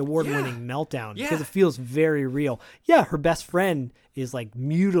Academy Award-winning meltdown because it feels very real. Yeah, her best friend is like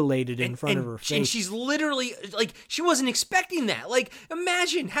mutilated in front of her face. And she's literally like, she wasn't expecting that. Like,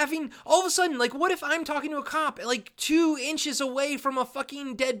 imagine having all of a sudden, like, what if I'm talking to a cop like 2 inches away from a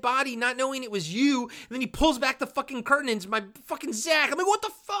fucking dead body, not knowing it was you, and then he pulls back the fucking curtain and it's my fucking Zach. I'm like, what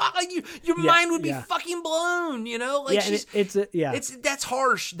the fuck? Like, your mind would be fucking blown, Like, that's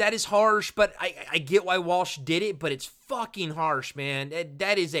harsh. That is harsh, but I get why Walsh did it, but it's fucking harsh, man.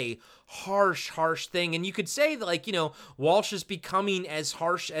 That is a harsh thing. And you could say that, like, Walsh is becoming as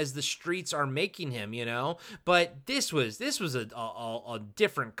harsh as the streets are making him, but this was a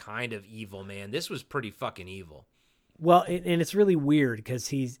different kind of evil, man. This was pretty fucking evil. Well, and it's really weird because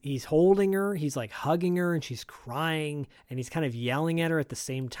he's holding her, he's like hugging her, and she's crying, and he's kind of yelling at her at the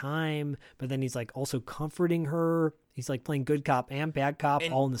same time, but then he's like also comforting her. He's like playing good cop and bad cop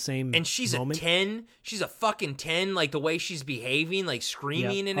all in the same moment. And she's a 10. She's a fucking 10, like the way she's behaving, like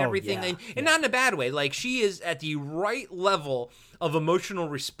screaming and everything. Yeah. And not in a bad way. Like, she is at the right level of emotional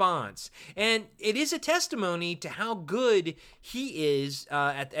response. And it is a testimony to how good he is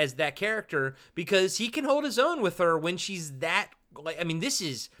as that character, because he can hold his own with her when she's that. Like, I mean, this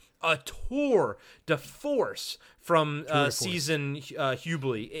is a tour de force from season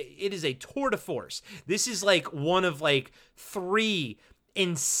Hubley. It is a tour de force. This is like one of like 3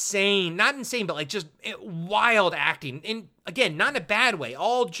 insane, not insane, but like just wild acting. And again, not in a bad way,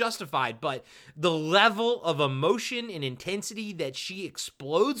 all justified, but the level of emotion and intensity that she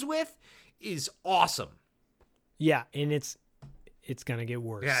explodes with is awesome. Yeah, and it's gonna get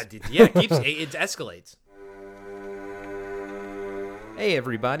worse. It escalates. Hey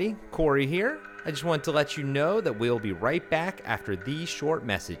everybody, Corey here. I just want to let you know that we'll be right back after these short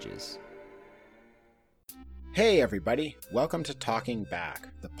messages. Hey everybody, welcome to Talking Back,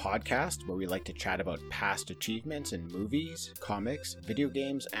 the podcast where we like to chat about past achievements in movies, comics, video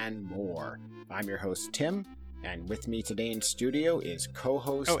games, and more. I'm your host Tim, and with me today in studio is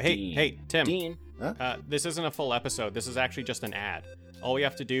co-host Dean. Hey, Tim. Dean, huh? This isn't a full episode. This is actually just an ad. All we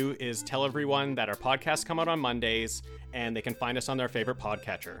have to do is tell everyone that our podcasts come out on Mondays, and they can find us on their favorite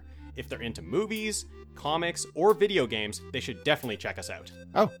podcatcher. If they're into movies, comics, or video games, they should definitely check us out.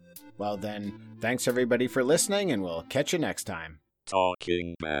 Oh, well then, thanks everybody for listening, and we'll catch you next time.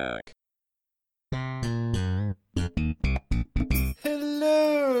 Talking Back.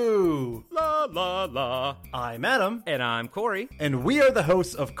 Hello! La la la. I'm Adam. And I'm Corey. And we are the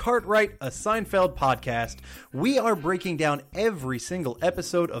hosts of Cartwright, a Seinfeld podcast. We are breaking down every single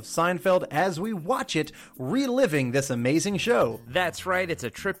episode of Seinfeld as we watch it, reliving this amazing show. That's right, it's a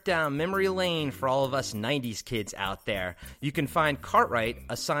trip down memory lane for all of us 90s kids out there. You can find Cartwright,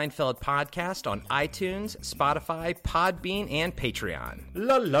 a Seinfeld podcast on iTunes, Spotify, Podbean, and Patreon.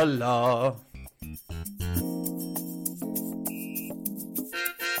 La la la.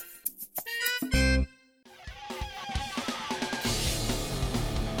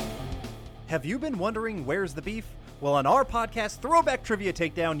 Have you been wondering where's the beef? Well, on our podcast, Throwback Trivia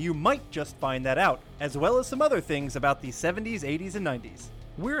Takedown, you might just find that out, as well as some other things about the 70s, 80s, and 90s.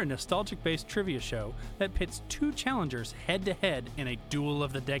 We're a nostalgic-based trivia show that pits two challengers head-to-head in a duel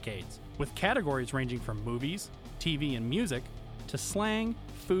of the decades, with categories ranging from movies, TV and music, to slang,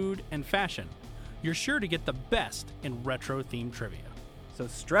 food, and fashion. You're sure to get the best in retro-themed trivia. So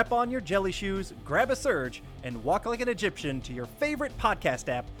strap on your jelly shoes, grab a Surge, and walk like an Egyptian to your favorite podcast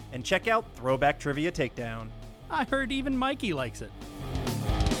app and check out Throwback Trivia Takedown. I heard even Mikey likes it.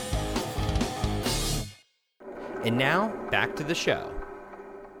 And now, back to the show.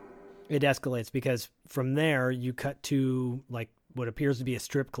 It escalates because from there you cut to like what appears to be a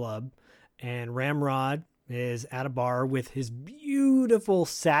strip club, and Ramrod is at a bar with his beautiful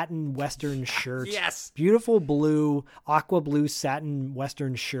satin Western shirt. Yes. Beautiful blue, aqua blue satin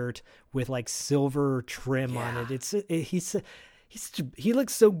Western shirt with like silver trim on it. He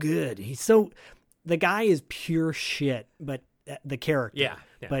looks so good. The guy is pure shit, but the character. Yeah.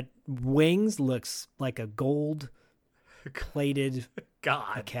 But Wings looks like a gold plated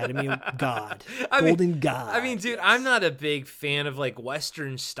God. Academy of God. Golden God. I mean, dude, I'm not a big fan of like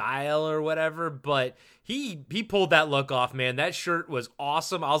Western style or whatever, but he pulled that look off, man. That shirt was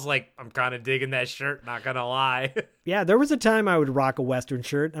awesome. I was like, I'm kind of digging that shirt, not gonna lie. Yeah, there was a time I would rock a Western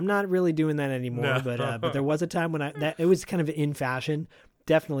shirt. I'm not really doing that anymore, but there was a time when it was kind of in fashion.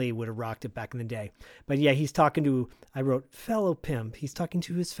 Definitely would have rocked it back in the day. But yeah, he's talking to, I wrote fellow pimp. He's talking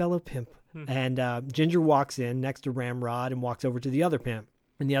to his fellow pimp. And Ginger walks in next to Ramrod and walks over to the other pimp.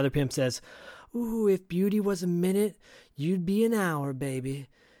 And the other pimp says, "Ooh, if beauty was a minute, you'd be an hour, baby."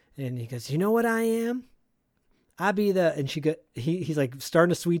 And he goes, "You know what I am? I be the," and he's like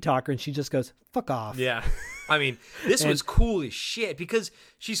starting to sweet talk her, and she just goes, "Fuck off." Yeah. I mean, this was cool as shit because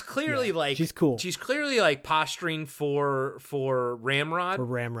she's clearly she's cool. She's clearly like posturing for Ramrod. For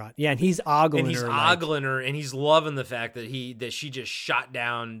Ramrod. Yeah, and he's ogling her. And he's loving the fact that she just shot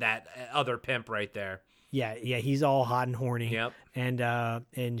down that other pimp right there. Yeah, he's all hot and horny. Yep.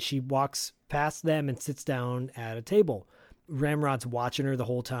 And she walks past them and sits down at a table. Ramrod's watching her the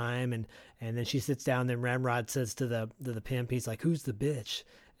whole time, and then she sits down. Then Ramrod says to the pimp, he's like, "Who's the bitch?"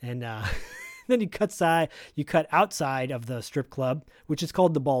 And then you cut outside of the strip club, which is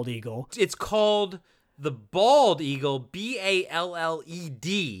called the Bald Eagle. It's called the Bald Eagle,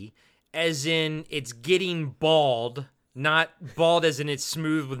 BALLED, as in it's getting bald, not bald as in it's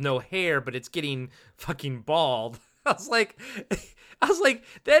smooth with no hair, but it's getting fucking bald. I was like,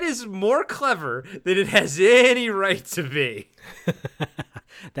 that is more clever than it has any right to be.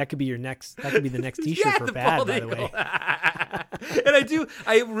 That could be the next t-shirt for Bad, by the way.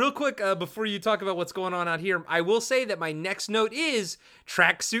 And real quick, before you talk about what's going on out here, I will say that my next note is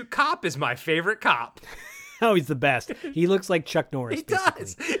Tracksuit Cop is my favorite cop. Oh, he's the best. He looks like Chuck Norris. He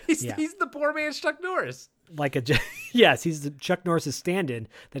does. He's the poor man's Chuck Norris. Yes, he's the Chuck Norris's stand-in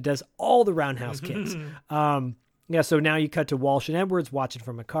that does all the roundhouse kicks. Yeah, so now you cut to Walsh and Edwards watching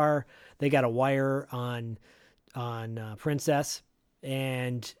from a car. They got a wire on Princess,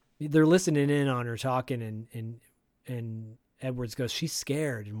 and they're listening in on her talking, and Edwards goes, "She's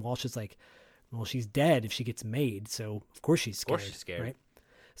scared," and Walsh is like, "Well, she's dead if she gets made, so of course she's scared." Right?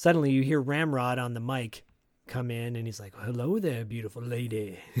 Suddenly you hear Ramrod on the mic come in, and he's like, "Hello there, beautiful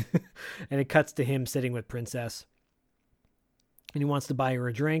lady," and it cuts to him sitting with Princess, and he wants to buy her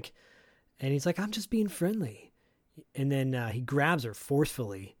a drink, and he's like, "I'm just being friendly," and then he grabs her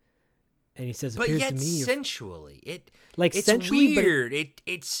forcefully. And he says, but "Appears yet to me sensually, it's sensually, weird.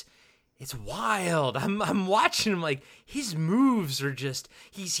 It's wild. I'm watching him like his moves are just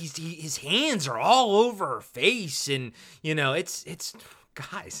his hands are all over her face, and it's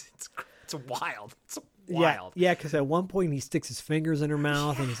guys, it's wild. It's wild. Yeah. Because at one point he sticks his fingers in her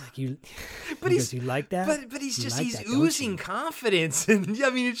mouth, and he's like, "You," but you like that? But he's oozing confidence, and I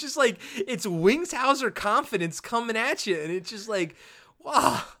mean, it's just like it's Wingshauser confidence coming at you, and it's just like.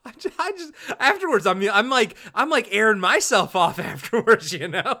 Wow, I just afterwards, I'm like airing myself off afterwards,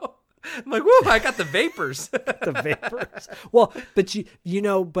 I'm like, whoa, I got the vapors. The vapors. Well,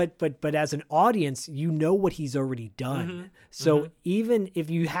 but but as an audience, you know what he's already done. So even if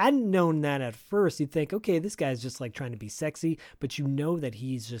you hadn't known that at first, you'd think, okay, this guy's just like trying to be sexy, but you know that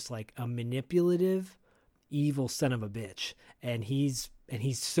he's just like a manipulative, evil son of a bitch, and he's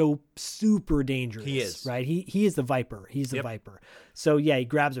so super dangerous. He is. Right. He is the Viper. He's the Viper. So yeah, he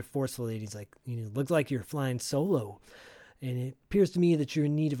grabs her forcefully and he's like, looks like you're flying solo. And it appears to me that you're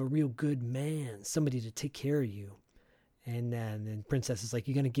in need of a real good man, somebody to take care of you. And then Princess is like,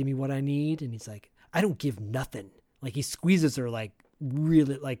 you going to give me what I need? And he's like, I don't give nothing. Like he squeezes her like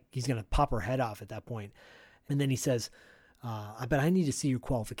really, like he's going to pop her head off at that point. And then he says, I bet I need to see your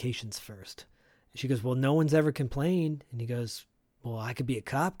qualifications first. And she goes, well, no one's ever complained. And he goes, well, I could be a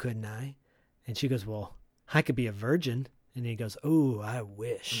cop, couldn't I? And she goes, well, I could be a virgin. And he goes, "Oh, I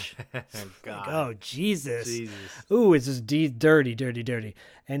wish." God. Like, oh, Jesus. Ooh, it's just dirty.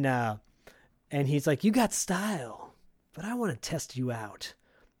 And he's like, "You got style, but I want to test you out."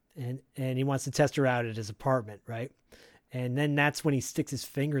 And he wants to test her out at his apartment, right? And then that's when he sticks his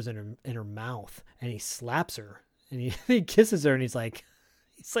fingers in her mouth and he slaps her and he kisses her and he's like,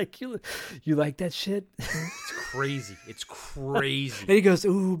 you like that shit? It's crazy. It's crazy. And he goes,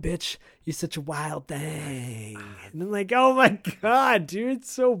 "Ooh, bitch, you're such a wild thing." And I'm like, oh my God, dude,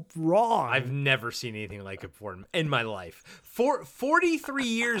 it's so wrong. I've never seen anything like it before in my life. For 43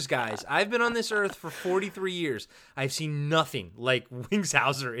 years, guys. I've been on this earth for 43 years. I've seen nothing like Wings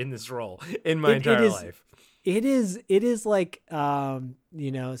Hauser in this role in my entire life. It is like,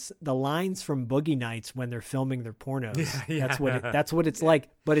 the lines from Boogie Nights when they're filming their pornos. Yeah. That's what it's like,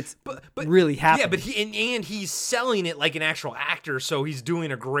 but it's really happening. Yeah, but he's selling it like an actual actor, so he's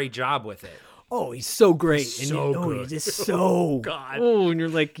doing a great job with it. Oh, he's so great. Good. He's just so God. Oh, and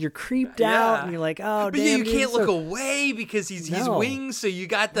you're creeped out, and you're like, oh, but damn. You can't look away because he's wings, so you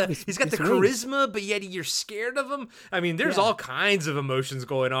got he's got the charisma, but yet you're scared of him. I mean, there's all kinds of emotions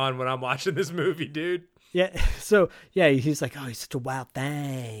going on when I'm watching this movie, dude. Yeah. So yeah, he's like, oh, he's such a wild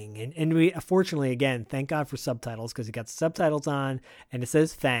thing, and we fortunately again, thank God for subtitles because he got the subtitles on, and it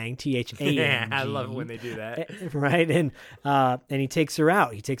says Thang, THANG. Yeah, I love it when they do that. Right, and he takes her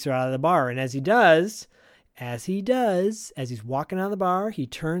out. He takes her out of the bar, and as he's walking out of the bar, he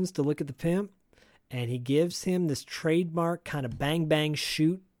turns to look at the pimp, and he gives him this trademark kind of bang bang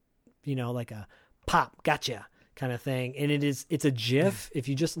shoot, like a pop, gotcha kind of thing. And it's a GIF. If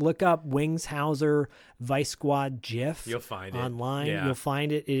you just look up Wings Hauser Vice Squad GIF, you'll find it online. Yeah. You'll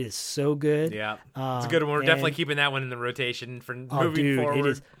find it. It is so good. Yeah, it's a good one. We're definitely keeping that one in the rotation for moving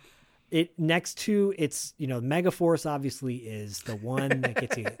forward. Next to Megaforce obviously is the one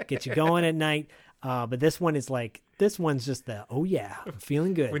that gets you going at night. But this one's just I'm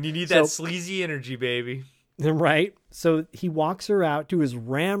feeling good. When you need that sleazy energy, baby. Right. So he walks her out to his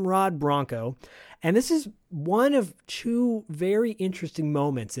Ramrod Bronco. And this is one of two very interesting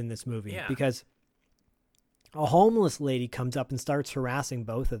moments in this movie because a homeless lady comes up and starts harassing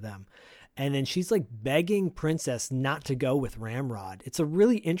both of them. And then she's like begging Princess not to go with Ramrod. It's a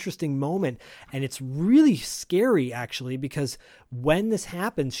really interesting moment. And it's really scary, actually, because when this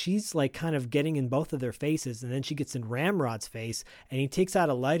happens, she's like kind of getting in both of their faces. And then she gets in Ramrod's face and he takes out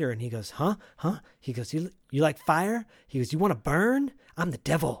a lighter and he goes, huh? He goes, you like fire? He goes, you want to burn? I'm the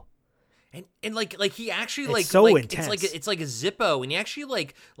devil. And like he actually intense. It's like a Zippo, and he actually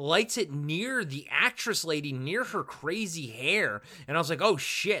lights it near the actress lady, near her crazy hair, and I was like, oh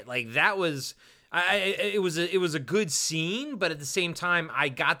shit, like that was, it was a good scene, but at the same time, I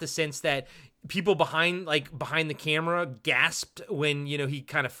got the sense that people behind the camera gasped when he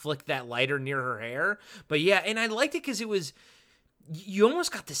kind of flicked that lighter near her hair, but yeah, and I liked it because you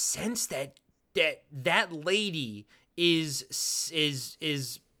almost got the sense that lady is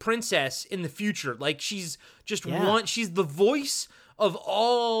Princess in the future. Like she's just she's the voice of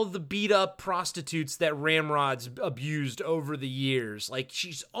all the beat up prostitutes that Ramrod's abused over the years. Like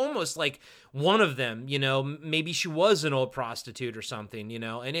she's almost like one of them, maybe she was an old prostitute or something,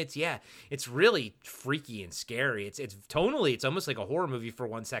 and it's really freaky and scary. It's tonally, it's almost like a horror movie for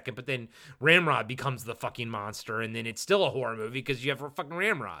 1 second, but then Ramrod becomes the fucking monster and then it's still a horror movie because you have a fucking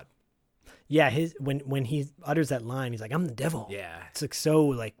Ramrod. Yeah, when he utters that line, he's like, "I'm the devil." Yeah, it's like so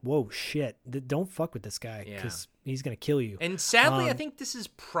like, whoa, shit! Don't fuck with this guy because he's gonna kill you. And sadly, I think this is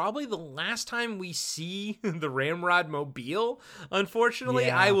probably the last time we see the Ramrod mobile. Unfortunately,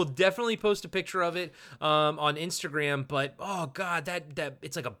 I will definitely post a picture of it on Instagram. But oh god, that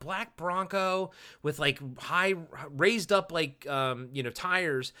it's like a black Bronco with like high raised up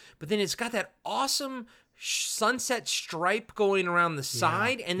tires, but then it's got that awesome sunset stripe going around the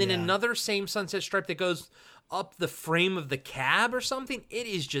side, and then another same sunset stripe that goes up the frame of the cab or something. It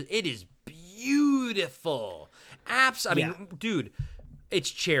is beautiful. I mean, dude, it's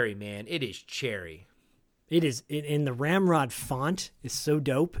cherry, man. It is cherry. It is, in the Ramrod font is so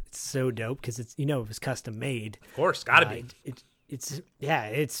dope. It's so dope because it's, it was custom made. Of course, gotta be.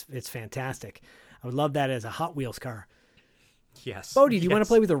 It's fantastic. I would love that as a Hot Wheels car. Yes. Bodie, do you want to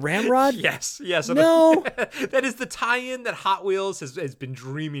play with a Ramrod? Yes. No. That is the tie-in that Hot Wheels has been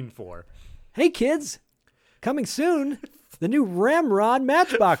dreaming for. Hey, kids, coming soon, the new Ramrod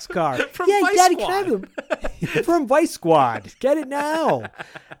Matchbox car. From Vice Daddy, Squad. can I have them? From Vice Squad. Get it now.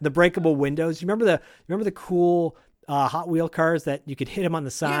 The breakable windows. You remember the cool Hot Wheel cars that you could hit them on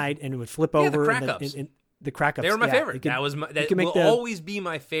the side and it would flip over? The crack-ups. The crack-ups. They were my favorite. That will always be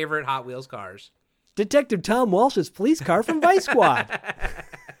my favorite Hot Wheels cars. Detective Tom Walsh's police car from Vice Squad.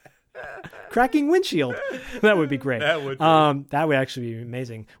 Cracking windshield. That would be great. That would be. That would actually be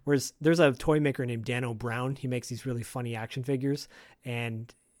amazing. Whereas there's a toy maker named Dan O'Brown. He makes these really funny action figures.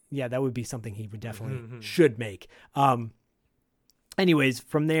 And yeah, that would be something he would definitely should make. Anyways,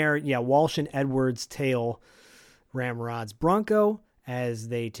 from there, Walsh and Edwards tail Ramrod's Bronco as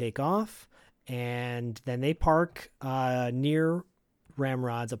they take off. And then they park near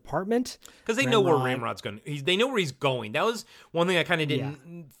Ramrod's apartment. Because they know where Ramrod's going. They know where he's going. That was one thing I kind of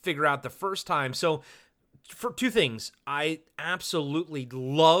didn't figure out the first time. So, for two things, I absolutely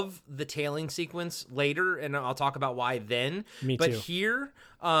love the tailing sequence later, and I'll talk about why then. Me but too. Here,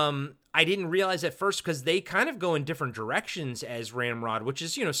 I didn't realize at first because they kind of go in different directions as Ramrod, which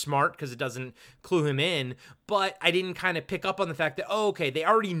is, smart because it doesn't clue him in. But I didn't kind of pick up on the fact that, they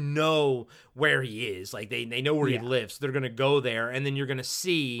already know where he is. Like they know where he lives. So they're going to go there. And then you're going to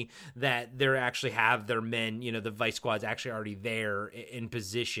see that they actually have their men, the Vice Squad's actually already there in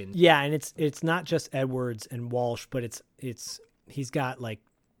position. Yeah. And it's not just Edwards and Walsh, but he's got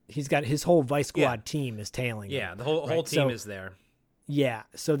his whole Vice Squad team is tailing. Yeah. him, The whole right? team is there. Yeah,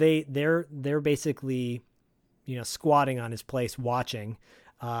 so they're basically, squatting on his place, watching,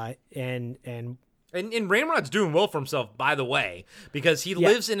 and Ramrod's doing well for himself, by the way, because he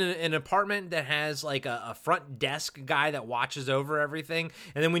lives in an apartment that has like a front desk guy that watches over everything,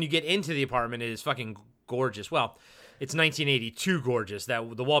 and then when you get into the apartment, it is fucking gorgeous. Well, it's 1982 gorgeous.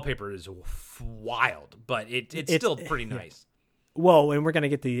 That the wallpaper is wild, but it's still pretty nice. Whoa, and we're gonna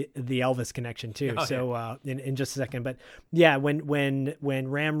get the Elvis connection too. In just a second, but yeah, when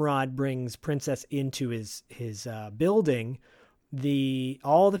Ramrod brings Princess into his building,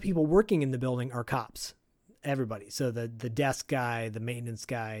 all the people working in the building are cops, everybody. So the desk guy, the maintenance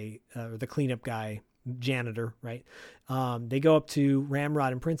guy, or the cleanup guy, janitor, right? They go up to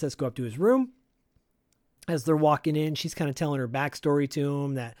Ramrod and Princess go up to his room. As they're walking in, she's kind of telling her backstory to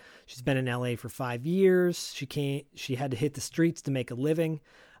him that she's been in LA for 5 years. She had to hit the streets to make a living.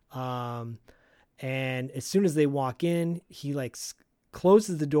 And as soon as they walk in, he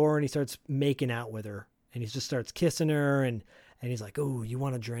closes the door and he starts making out with her, and he just starts kissing her. And he's like, "Oh, you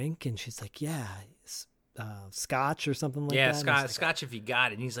want a drink?" And she's like, "Yeah, scotch or something like that." Yeah, scotch if you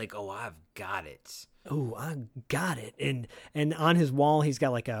got it. And he's like, "Oh, I've got it." Oh, I got it. And on his wall, he's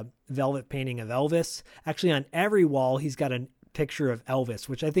got like a velvet painting of Elvis. Actually, on every wall, he's got a picture of Elvis,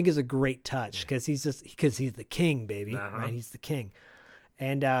 which I think is a great touch because he's the king, baby, right? He's the king.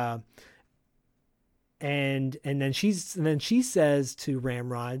 And then she says to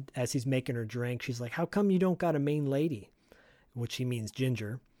Ramrod as he's making her drink, she's like, "How come you don't got a main lady?" Which he means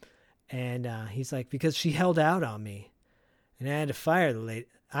Ginger. And he's like, "Because she held out on me, and I had to fire the lady.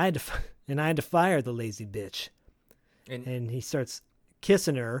 I had to fire the lazy bitch." And he starts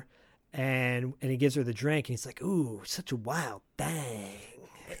kissing her, and he gives her the drink, and he's like, "Ooh, such a wild thing."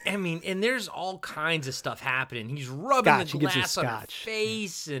 I mean, and there's all kinds of stuff happening. He's rubbing the He gives her glass on her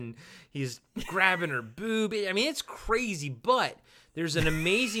face, and he's grabbing her boob. I mean, it's crazy, but there's an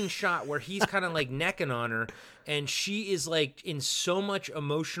amazing shot where he's kind of like necking on her, and she is like in so much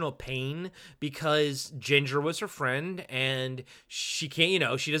emotional pain because Ginger was her friend, and she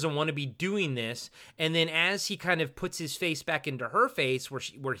can't, she doesn't want to be doing this. And then as he kind of puts his face back into her face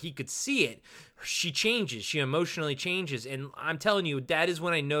where he could see it, she changes. She emotionally changes. And I'm telling you, that is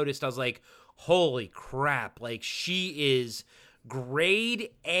when I noticed, I was like, holy crap, like she is grade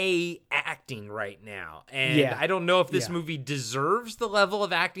A acting right now. And I don't know if this movie deserves the level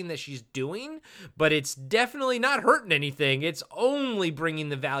of acting that she's doing, but it's definitely not hurting anything. It's only bringing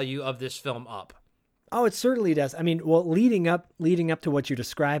the value of this film up. Oh, it certainly does. I mean, well, leading up to what you're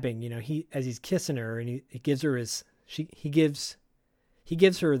describing, as he's kissing her and he gives her he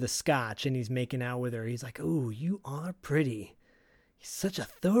gives her the scotch and he's making out with her. He's like, "Oh, you are pretty. He's such a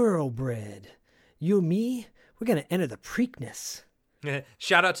thoroughbred. You and me, we're going to enter the Preakness."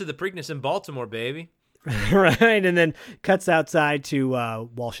 Shout out to the Preakness in Baltimore, baby. Right. And then cuts outside to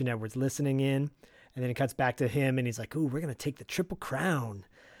Walsh and Edwards listening in. And then it cuts back to him and he's like, ooh, we're going to take the Triple Crown.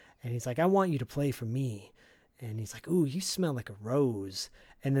 And he's like, I want you to play for me. And he's like, ooh, you smell like a rose.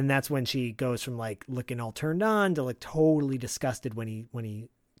 And then that's when she goes from like looking all turned on to like totally disgusted when he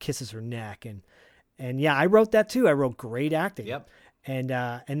kisses her neck. And yeah, I wrote that too. I wrote great acting. Yep. And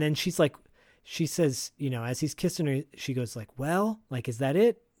then she says, you know, as he's kissing her, she goes like, well, like, is that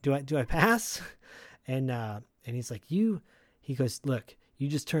it? Do I pass? And he's like, he goes, look, you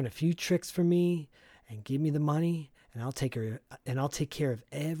just turn a few tricks for me and give me the money and I'll take care of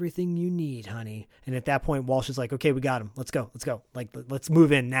everything you need, honey. And at that point, Walsh is like, okay, we got him. Let's go. Like, let's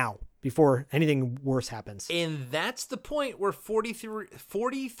move in now before anything worse happens. And that's the point where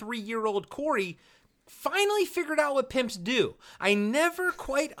 43-year-old Corey finally figured out what pimps do. I never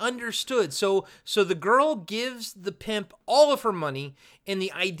quite understood. So the girl gives the pimp all of her money, and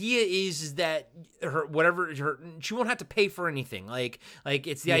the idea is that she won't have to pay for anything. Like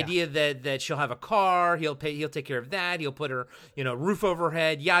it's the idea that she'll have a car, he'll take care of that, he'll put her, roof over her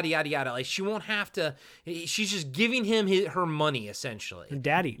head, yada yada yada. Like she won't have to. She's just giving him her money essentially.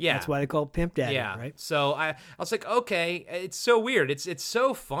 Daddy. Yeah, that's why they call it Pimp Daddy. Yeah. Right. So I was like, okay, it's so weird. It's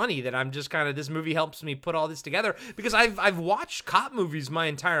so funny that I'm just kind of, this movie helps me put all this together because I've watched cop movies my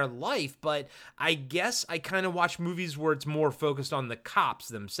entire life, but I guess I kind of watch movies where it's more focused on the cops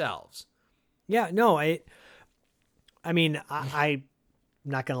themselves. Yeah, no, I'm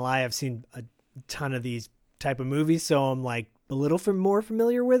not gonna lie, I've seen a ton of these type of movies, so I'm like a little more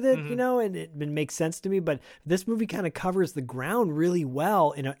familiar with it, and it makes sense to me. But this movie kind of covers the ground really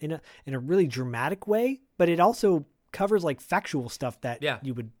well in a really dramatic way, but it also covers like factual stuff that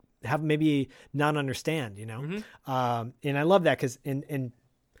you would have maybe not understand, and I love that because and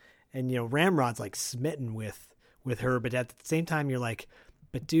Ramrod's like smitten with her, but at the same time you're like,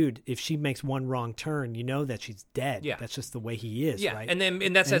 but dude, if she makes one wrong turn, you know that she's dead. Yeah. That's just the way he is, right?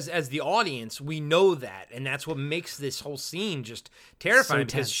 And that's as the audience, we know that. And that's what makes this whole scene just terrifying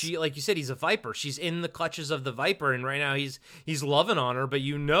because she, like you said, he's a viper. She's in the clutches of the viper, and right now he's loving on her, but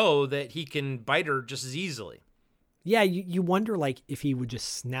you know that he can bite her just as easily. Yeah, you wonder like if he would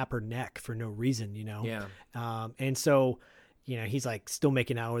just snap her neck for no reason, Yeah. And so he's like still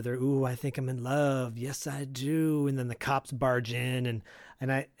making out with her. Ooh, I think I'm in love. Yes, I do. And then the cops barge in,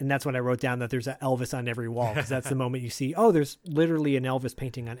 and that's when I wrote down that there's an Elvis on every wall, because that's the moment you see, oh, there's literally an Elvis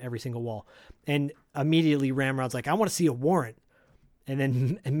painting on every single wall. And immediately Ramrod's like, I want to see a warrant. And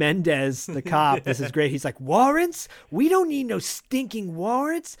then Mendez, the cop, this is great. He's like, warrants? We don't need no stinking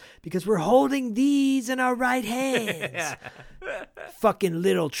warrants because we're holding these in our right hands. Fucking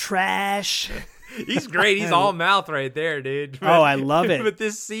little trash. He's great. He's all mouth right there, dude. But, I love it. But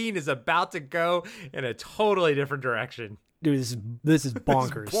this scene is about to go in a totally different direction. Dude, this is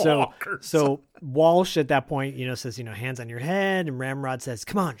bonkers. So Walsh at that point, says, hands on your head, and Ramrod says,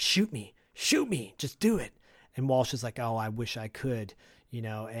 come on, shoot me, just do it. And Walsh is like, oh, I wish I could,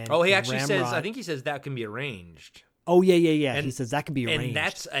 and he actually says, I think he says that can be arranged. Oh, yeah. And he says that can be arranged. And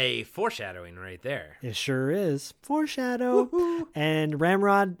that's a foreshadowing right there. It sure is. Foreshadow. Woo-hoo. And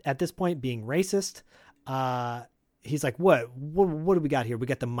Ramrod, at this point, being racist, he's like, what do we got here? We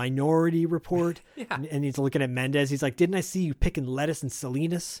got the Minority Report. Yeah. And he's looking at Mendez. He's like, didn't I see you picking lettuce in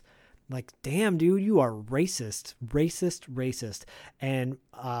Salinas? I'm like, damn, dude, you are racist. And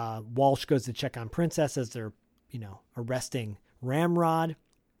Walsh goes to check on Princess as they're, arresting Ramrod.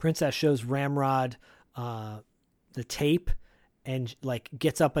 Princess shows Ramrod the tape and like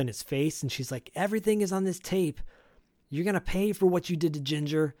gets up in his face, and she's like, everything is on this tape. You're going to pay for what you did to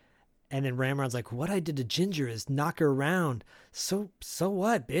Ginger. And then Ramrod's like, what I did to Ginger is knock her around. So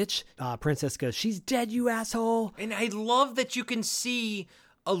what, bitch? Princess goes, she's dead, you asshole. And I love that you can see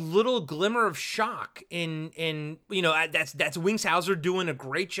a little glimmer of shock in that's Wings Hauser doing a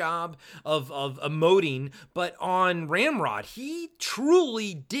great job of emoting, but on Ramrod, he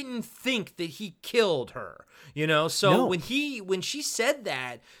truly didn't think that he killed her, so no. when she said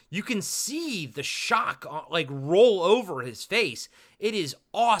that, you can see the shock like roll over his face. It is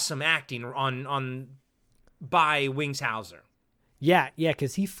awesome acting by Wings Hauser. Yeah,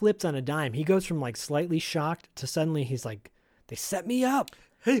 because he flips on a dime. He goes from like slightly shocked to suddenly he's like, they set me up.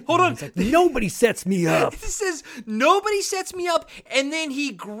 Hey, hold on. Like, nobody sets me up. This says, nobody sets me up. And then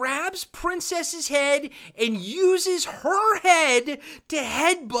he grabs Princess's head and uses her head to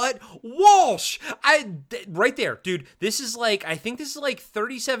headbutt Walsh. Right there, dude. I think this is like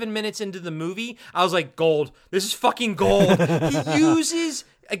 37 minutes into the movie. I was like, gold. This is fucking gold. He uses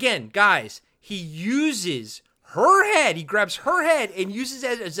her head. He grabs her head and uses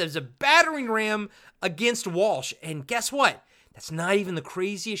it as a battering ram against Walsh. And guess what? That's not even the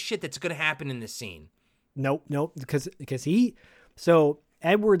craziest shit that's going to happen in this scene. Nope. Because so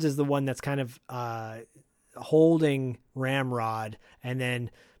Edwards is the one that's kind of holding Ramrod, and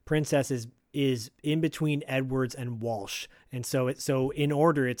then Princess is in between Edwards and Walsh. And so in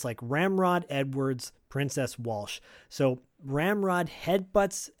order, it's like Ramrod, Edwards, Princess, Walsh. So Ramrod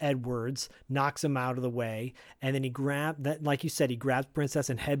headbutts Edwards, knocks him out of the way, and then he like you said, he grabs Princess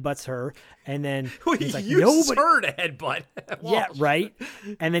and headbutts her, and then he's like, uses her to headbutt. Yeah, right.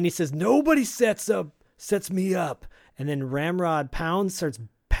 And then he says, nobody sets me up. And then Ramrod starts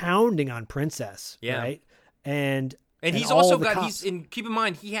pounding on Princess. Yeah. Right. And he's all also the got, cops- keep in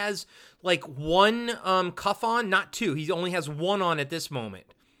mind, he has like one cuff on, not two. He only has one on at this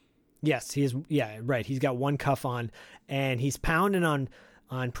moment. Yes, he is. Yeah, right. He's got one cuff on, and he's pounding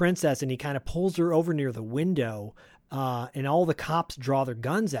on Princess, and he kind of pulls her over near the window, and all the cops draw their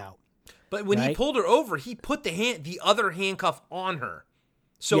guns out. But when he pulled her over, he put the other handcuff on her.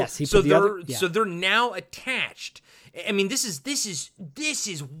 So yes, so they're now attached. I mean, this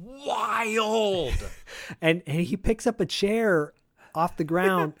is wild. and he picks up a chair off the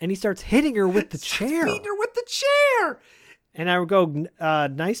ground and he starts hitting her with the chair. Beating her with the chair. And I would go,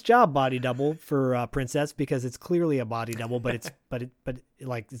 nice job, body double for Princess, because it's clearly a body double, but it's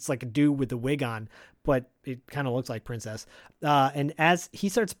it's like a dude with a wig on, but it kind of looks like Princess. And as he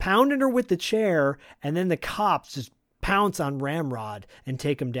starts pounding her with the chair, and then the cops just pounce on Ramrod and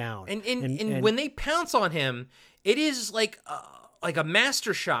take him down. And when they pounce on him, it is like a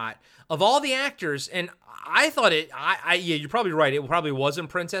master shot of all the actors. And I thought yeah, you're probably right. It probably wasn't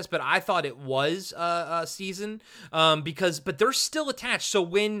Princess, but I thought it was Season, but they're still attached. So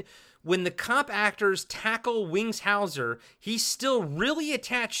when the cop actors tackle Wings Hauser, he's still really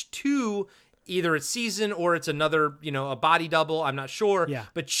attached to either it's Season or it's another, a body double. I'm not sure. Yeah.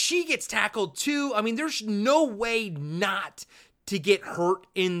 But she gets tackled too. I mean, there's no way not to get hurt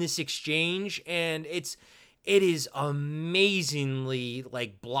in this exchange, and it is amazingly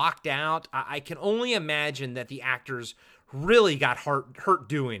blocked out. I can only imagine that the actors really got hurt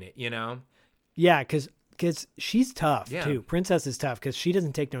doing it, Yeah, because she's tough Yeah. too. Princess is tough because she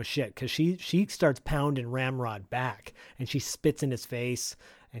doesn't take no shit, because she starts pounding Ramrod back, and she spits in his face,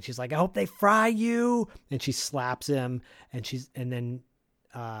 and she's like, I hope they fry you. And she slaps him, and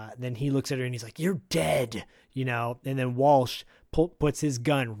then he looks at her and he's like, you're dead, And then Walsh puts his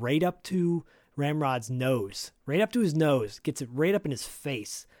gun right up to Ramrod's nose, right up to his nose, gets it right up in his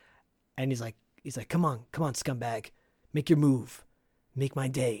face. And he's like, come on, scumbag, make your move, make my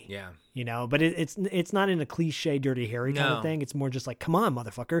day. Yeah. But it's not in a cliche Dirty Harry kind of thing. It's more just like, come on,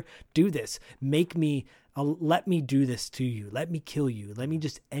 motherfucker, do this. Let me do this to you. Let me kill you. Let me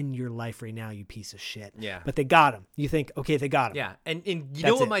just end your life right now, you piece of shit. Yeah. But they got him. You think, okay, they got him. Yeah. And you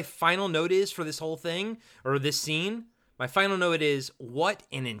know what my final note is for this whole thing, or this scene? My final note is, what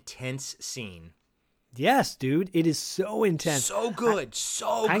an intense scene. Yes, dude. It is so intense. So good.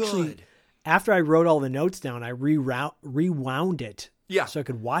 Actually, good. After I wrote all the notes down, I rewound it. Yeah. So I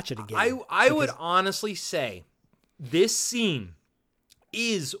could watch it again. I would honestly say this scene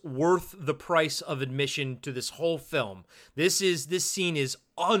is worth the price of admission to this whole film. This scene is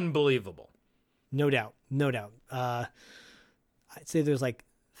unbelievable. No doubt. I'd say there's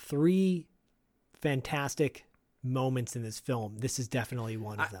 3 fantastic moments in this film. This is definitely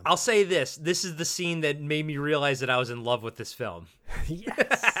one of them. I'll say this. This is the scene that made me realize that I was in love with this film.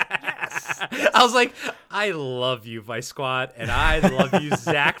 Yes. I was like, I love you, Vice Squad, and I love you,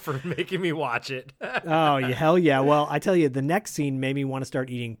 Zach, for making me watch it. Oh, yeah, hell yeah. Well, I tell you, the next scene made me want to start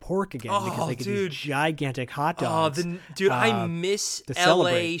eating pork again, because they get these gigantic hot dogs. I miss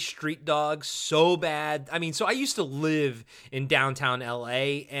LA street dogs so bad. I mean, so I used to live in downtown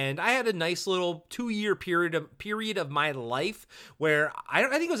LA, and I had a nice little 2-year period of my life where I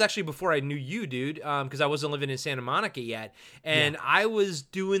think it was actually before I knew you, dude, because I wasn't living in Santa Monica yet, and I was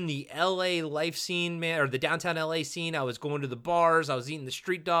doing the LA life scene, man, or the downtown LA scene. I was going to the bars, I was eating the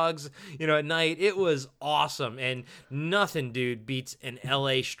street dogs, at night. It was awesome, and nothing, dude, beats an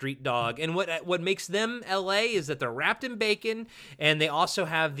LA street dog. And what makes them LA is that they're wrapped in bacon, and they also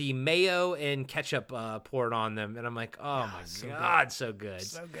have the mayo and ketchup poured on them. And I'm like, oh my God, so good.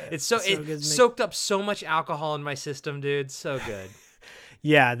 So good. It soaked up so much alcohol in my system, dude. So good.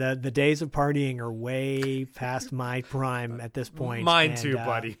 Yeah, the days of partying are way past my prime at this point. Mine too,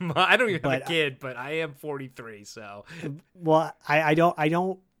 buddy. I don't even have a kid, but I am 43, so. Well, I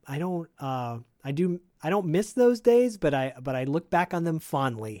don't miss those days, but I look back on them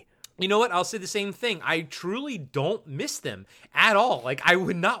fondly. You know what? I'll say the same thing. I truly don't miss them at all. Like, I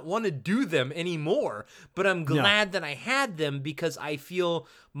would not want to do them anymore, but I'm glad that I had them because I feel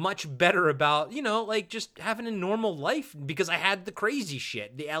much better about, you know, like just having a normal life because I had the crazy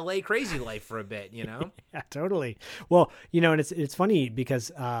shit, the LA crazy life for a bit, you know? Yeah, totally. Well, you know, and it's funny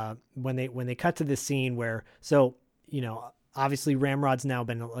because when they cut to this scene where, so, you know, obviously Ramrod's now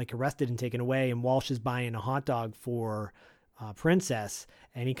been like arrested and taken away, and Walsh is buying a hot dog for Princess,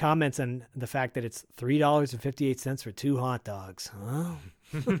 and he comments on the fact that it's $3.58 for 2 hot dogs. Huh?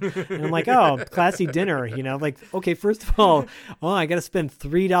 And I'm like, oh, classy dinner, you know, like, okay, first of all, I got to spend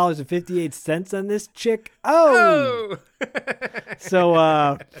 $3.58 on this chick. Oh.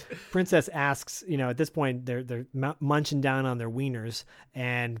 So Princess asks, you know, at this point they're munching down on their wieners,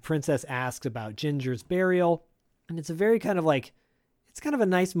 and Princess asks about Ginger's burial, and it's a very kind of like, it's kind of a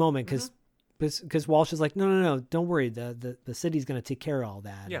nice moment because Walsh is like, no, don't worry. The city's going to take care of all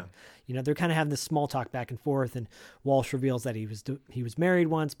that. Yeah. And, you know, they're kind of having this small talk back and forth, and Walsh reveals that he was married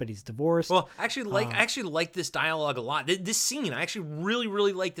once, but he's divorced. Well, I actually like this dialogue a lot. This scene, I actually really,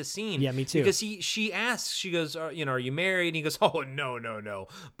 really like the scene. Yeah, me too. Because she asks, she goes, you know, are you married? And he goes, oh, no,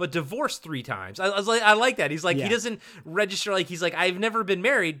 but divorced 3 times. I was like, I like that. He's like, he doesn't register, like, he's like, I've never been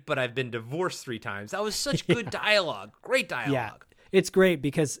married, but I've been divorced 3 times. That was such good dialogue. Great dialogue. Yeah. It's great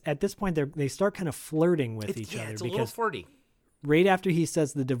because at this point they start kind of flirting with each other. It's a because little flirty. Right after he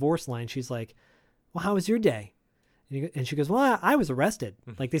says the divorce line, she's like, well, how was your day? And she goes, well, I was arrested.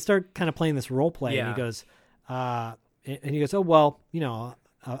 Like they start kind of playing this role play, and he goes, oh, well, you know,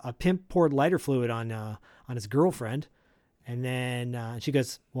 a pimp poured lighter fluid on his girlfriend. And then she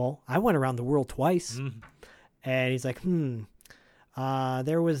goes, well, I went around the world twice. And he's like,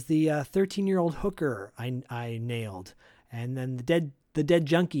 there was the 13-year-old hooker I nailed. And then the dead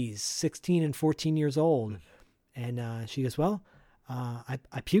junkies, 16 and 14 years old. And she goes, well, I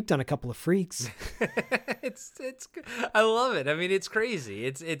puked on a couple of freaks. It's I love it. I mean, it's crazy.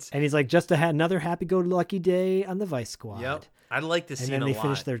 It's and he's like, just another happy-go-lucky day on the Vice Squad. Yep. I like this scene a lot. And then they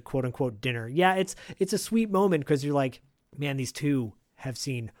finish their quote-unquote dinner. Yeah, it's a sweet moment because you're like, man, these two have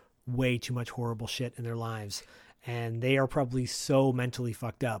seen way too much horrible shit in their lives. And they are probably so mentally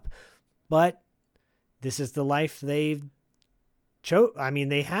fucked up. But this is the life they've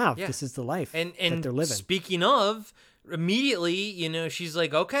they have. Yeah. This is the life that they're living. Speaking of, immediately, you know, she's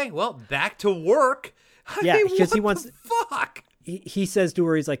like, okay, well, back to work. Because he wants. Fuck. He says to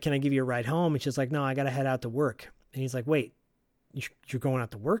her, he's like, can I give you a ride home? And she's like, no, I got to head out to work. And he's like, wait, you're going out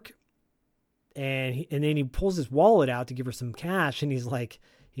to work? And then he pulls his wallet out to give her some cash. And he's like,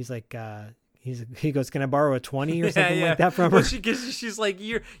 he goes, can I borrow a 20 or something like that from her? Well, she's like,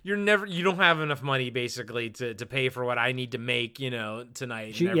 you don't have enough money basically to pay for what I need to make, you know,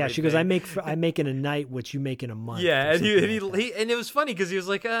 tonight. She goes, I make in a night what you make in a month. Yeah, and and it was funny because he was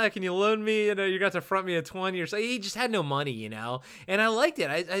like, can you loan me? You know, you got to front me a 20 or so. He just had no money, you know, and I liked it.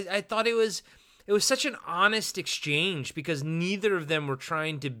 I thought it was such an honest exchange because neither of them were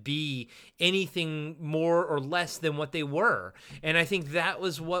trying to be anything more or less than what they were. And I think that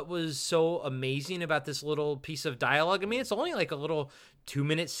was what was so amazing about this little piece of dialogue. I mean, it's only like a little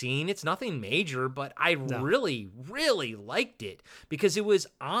 2-minute scene. It's nothing major, but I really, really liked it because it was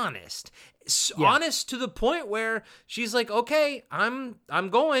honest. Honest to the point where she's like, okay, I'm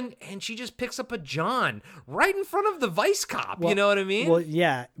going, and she just picks up a John right in front of the vice cop. Well, you know what I mean? Well,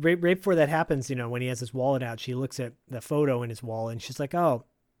 yeah. Right before that happens, you know, when he has his wallet out, she looks at the photo in his wallet, and she's like,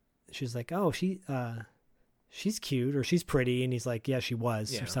 she's cute or she's pretty, and he's like, yeah, she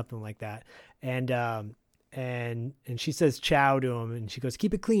was, or something like that. And she says ciao to him, and she goes,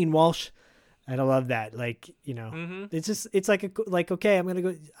 keep it clean, Walsh. And I love that. Like, you know, it's like, okay, I'm going to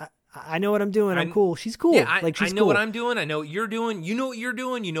go. I know what I'm doing. I'm cool. She's cool. Yeah, she's I know what I'm doing. I know what you're doing. You know what you're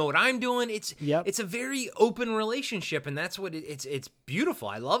doing. You know what I'm doing. It's a very open relationship, and that's what it's beautiful.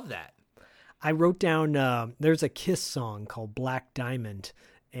 I love that. I wrote down, there's a Kiss song called Black Diamond,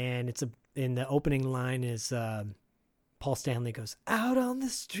 and in the opening line is, Paul Stanley goes, out on the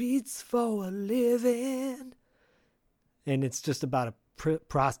streets for a living. And it's just about a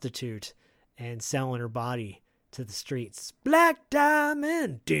prostitute and selling her body to the streets. Black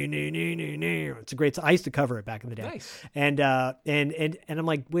Diamond. It's a great song. I used to cover it back in the day. Nice. And I'm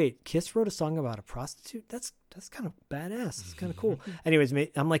like, wait, Kiss wrote a song about a prostitute? That's kind of badass. It's kind of cool. Anyways,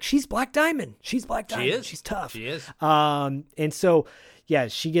 I'm like, she's Black Diamond. She's Black Diamond. She is. She's tough. She is. And so, yeah,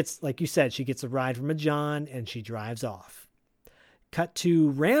 she gets, like you said, she gets a ride from a John, and she drives off. Cut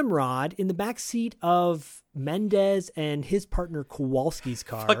to Ramrod in the back seat of Mendez and his partner Kowalski's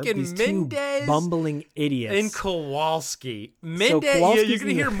car. Fucking These Mendez two bumbling idiots. And Kowalski. Mendez, you're going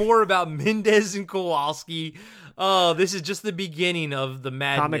to hear more about Mendez and Kowalski Oh, this is just the beginning of the Comic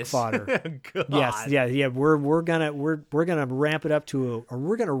madness. fodder. God. Yes, yeah. We're gonna ramp it up to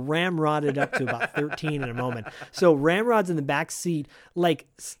we're gonna ramrod it up to about 13 in a moment. So Ramrod's in the back seat, like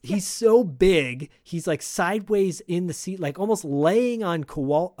he's so big, he's like sideways in the seat, like almost laying on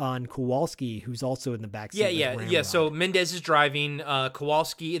Kowalski, who's also in the back seat. Yeah. So Mendez is driving.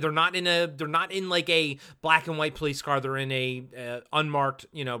 Kowalski. They're not in like a black and white police car. They're in a unmarked,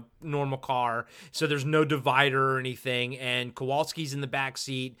 normal car. So there's no divider or anything. And Kowalski's in the back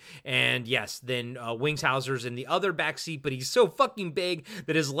seat. And yes, then Wingshauser's in the other back seat. But he's so fucking big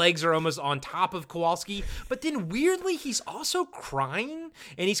that his legs are almost on top of Kowalski. But then weirdly, he's also crying,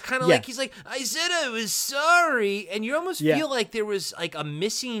 and he's kind of like I said I was sorry, and you almost feel like there was like a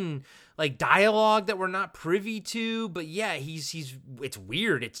missing like dialogue that we're not privy to. But yeah, it's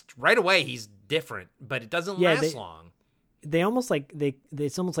weird. It's right away he's different, but it doesn't last long. They almost like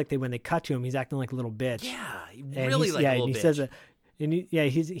it's almost like when they cut to him, he's acting like a little bitch. Yeah, really like a little bitch. And he says that, and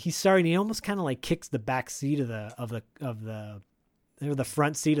he's sorry, and he almost kind of like kicks the back seat of the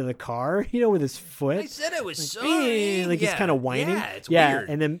front seat of the car, with his foot. I said I was like, sorry. Like he's kind of whining. Yeah, it's weird.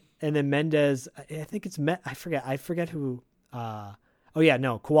 And then Mendez, I think it's I forget who.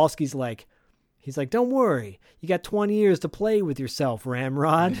 Kowalski's like, he's like, don't worry, you got 20 years to play with yourself,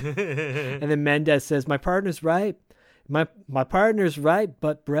 Ramrod. And then Mendez says, my partner's right. My partner's right,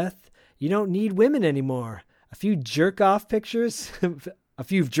 but Breath, you don't need women anymore. A few jerk-off pictures,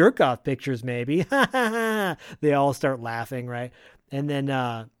 maybe. They all start laughing, right? And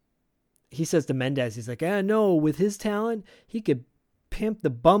then he says to Mendez, he's like, no, with his talent, he could pimp the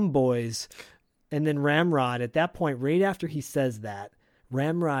bum boys. And then Ramrod, at that point, right after he says that,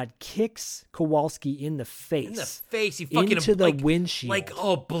 Ramrod kicks Kowalski in the face. He fucking into the windshield. Like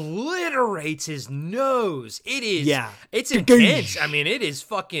obliterates his nose. It is. Yeah. It's intense. I mean, it is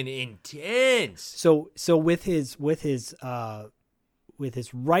fucking intense. So with his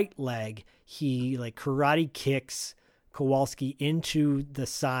right leg, he like karate kicks Kowalski into the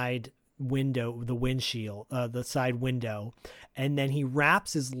side window, the side window, and then he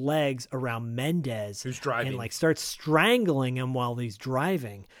wraps his legs around Mendez, who's driving, and like starts strangling him while he's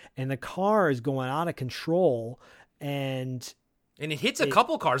driving, and the car is going out of control, and it hits a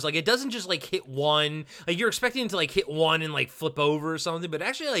couple cars. Like, it doesn't just like hit one. Like, you're expecting it to like hit one and like flip over or something, but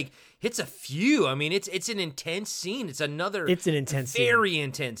actually like hits a few. I mean, it's an intense scene. It's an intense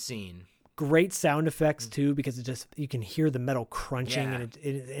intense scene. Great sound effects too, because you can hear the metal crunching,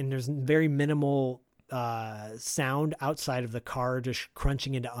 and there's very minimal sound outside of the car just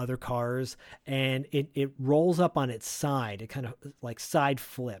crunching into other cars, and it rolls up on its side. It kind of like side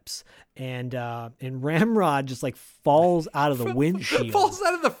flips, and Ramrod just like falls out of the windshield. Falls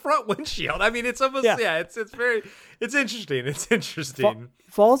out of the front windshield. I mean, it's almost it's interesting. It's interesting.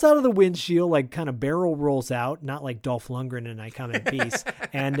 Falls out of the windshield, like kind of barrel rolls out, not like Dolph Lundgren in I Come in Peace,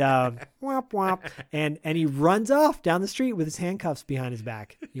 and whop whop, and he runs off down the street with his handcuffs behind his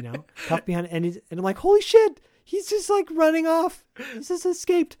back, cuffed behind, and I'm like, holy shit, he's just like running off, he's just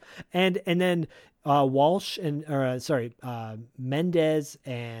escaped, and then Mendez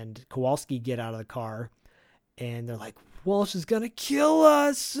and Kowalski get out of the car, and they're like, Walsh is gonna kill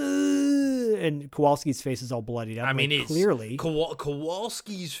us, and Kowalski's face is all bloodied up. I mean, like, clearly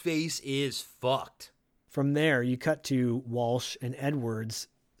Kowalski's face is fucked. From there, you cut to Walsh and Edwards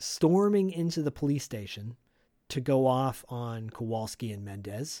storming into the police station to go off on Kowalski and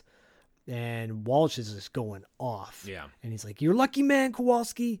Mendez, and Walsh is just going off. Yeah, and he's like, "You're lucky man,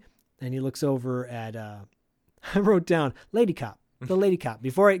 Kowalski," and he looks over at I wrote down Lady Cop. The lady cop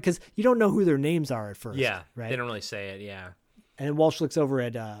because you don't know who their names are at first. Yeah, right. They don't really say it. Yeah. And Walsh looks over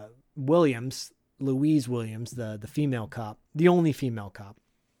at Louise Williams, the female cop, the only female cop,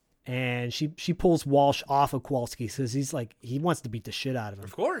 and she pulls Walsh off of Kowalski because he's like, he wants to beat the shit out of him.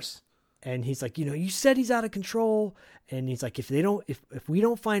 Of course. And he's like, you said he's out of control, and he's like, if we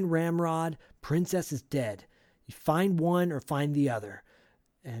don't find Ramrod, Princess is dead. You find one or find the other.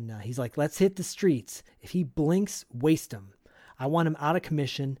 And he's like, let's hit the streets. If he blinks, waste him. I want him out of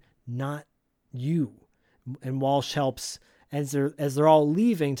commission, not you. And Walsh helps as they're all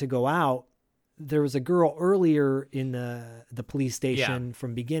leaving to go out. There was a girl earlier in the police station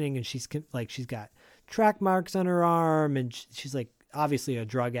from beginning, and she's got track marks on her arm, and she's like obviously a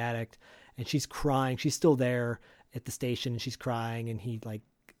drug addict, and she's crying. She's still there at the station, and she's crying, and he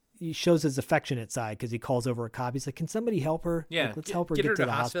shows his affectionate side because he calls over a cop. He's like, "Can somebody help her? Yeah, like, let's help her get to the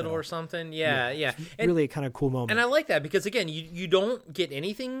the hospital or something." Yeah. Really a kind of cool moment. And I like that because again, you don't get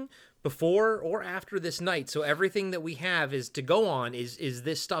anything before or after this night, so everything that we have is to go on is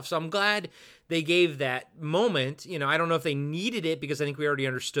this stuff. So I'm glad they gave that moment. I don't know if they needed it because I think we already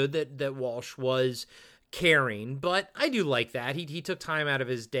understood that Walsh was caring, but I do like that. He took time out of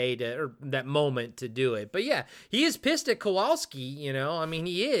his day or that moment to do it. But yeah, he is pissed at Kowalski, you know, I mean,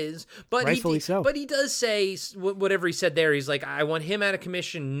 he is, but Rightfully so. But he does say whatever he said there. He's like, I want him out of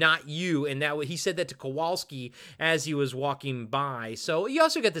commission, not you. And that he said that to Kowalski as he was walking by. So you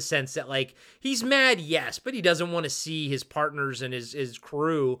also get the sense that like, he's mad, yes, but he doesn't want to see his partners and his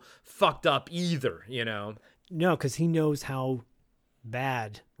crew fucked up either, you know? No, because he knows how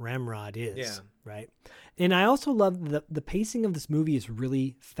bad Ramrod is. Yeah. Right. And I also love the pacing of this movie is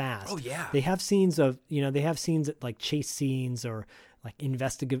really fast. Oh, yeah. They have scenes like chase scenes or like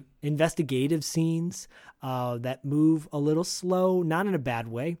investigative scenes that move a little slow, not in a bad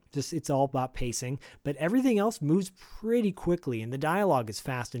way. Just it's all about pacing, but everything else moves pretty quickly, and the dialogue is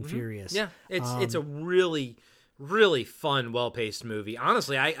fast and furious. Yeah, it's a really, really fun, well-paced movie.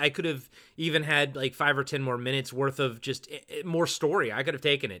 Honestly, I could have even had like 5 or 10 more minutes worth of just more story. I could have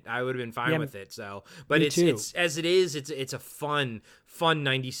taken it. I would have been fine with it. So, but it's as it is. It's a fun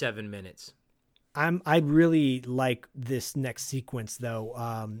 97 minutes. I really like this next sequence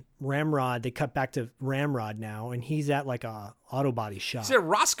though. Ramrod, they cut back to Ramrod now, and he's at like a auto body shop. He's at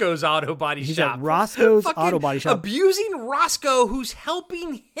Roscoe's auto body He's shop. at Roscoe's Fucking auto body shop, abusing Roscoe, who's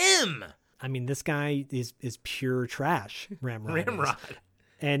helping him. I mean, this guy is pure trash. Ramrod. Ramrod.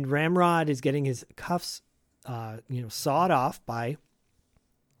 And Ramrod is getting his cuffs, sawed off by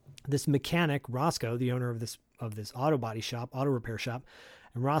this mechanic, Roscoe, the owner of this auto repair shop.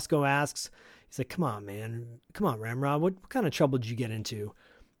 And Roscoe asks, he's like, "Come on, man, come on, Ramrod, what kind of trouble did you get into?"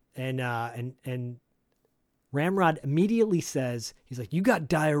 And Ramrod immediately says, he's like, "You got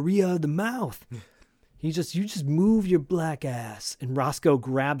diarrhea of the mouth." You just move your black ass. And Roscoe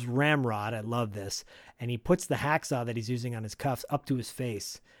grabs Ramrod. I love this. And he puts the hacksaw that he's using on his cuffs up to his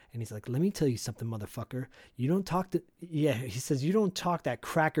face. And he's like, "Let me tell you something, motherfucker. You don't talk he says, "You don't talk that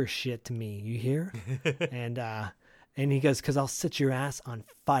cracker shit to me. You hear?" And he goes, "'Cause I'll set your ass on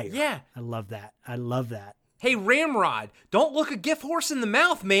fire." Yeah. I love that. I love that. Hey, Ramrod, don't look a gift horse in the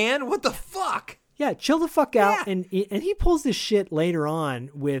mouth, man. What the fuck? Yeah, chill the fuck out. Yeah. And he pulls this shit later on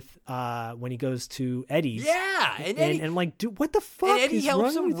with when he goes to Eddie's. Yeah, and Eddie, and I'm like, dude, what the fuck? And Eddie is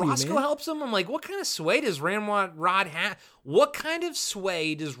helps wrong him. with Roscoe you, man? helps him. I'm like, what kind of sway does Ramrod have? What kind of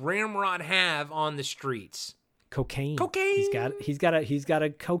sway does Ramrod have on the streets? Cocaine. Cocaine. He's got a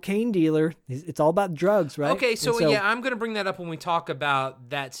cocaine dealer. It's all about drugs, right? Okay, so yeah, I'm gonna bring that up when we talk about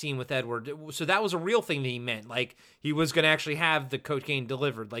that scene with Edward. So that was a real thing that he meant. Like he was gonna actually have the cocaine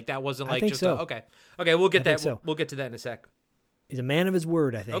delivered. Like that wasn't like just okay. We'll get that. So. We'll get to that in a sec. He's a man of his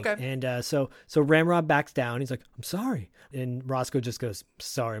word, I think. Okay. And so Ramrod backs down. He's like, "I'm sorry," and Roscoe just goes,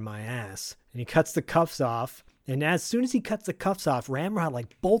 "Sorry, my ass," and he cuts the cuffs off. And as soon as he cuts the cuffs off, Ramrod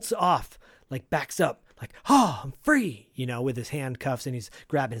like bolts off, like backs up. Like, "Oh, I'm free," with his handcuffs, and he's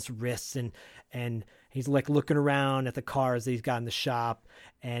grabbing his wrists and he's like looking around at the cars that he's got in the shop.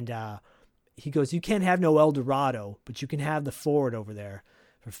 And he goes, "You can't have no Eldorado, but you can have the Ford over there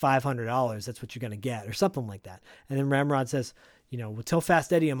for $500. That's what you're going to get," or something like that. And then Ramrod says, "Well, tell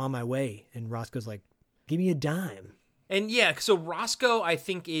Fast Eddie I'm on my way." And Roscoe's like, "Give me a dime." And yeah, so Roscoe, I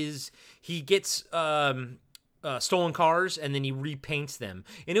think he gets, stolen cars and then he repaints them.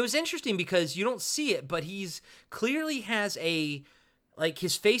 And it was interesting because you don't see it, but he's clearly has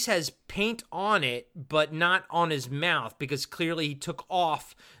his face has paint on it, but not on his mouth, because clearly he took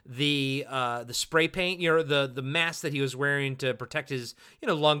off the spray paint, the mask that he was wearing to protect his,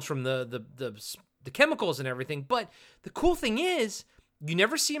 lungs from the chemicals and everything. But the cool thing is, you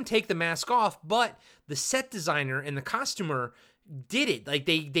never see him take the mask off, but the set designer and the costumer did it. Like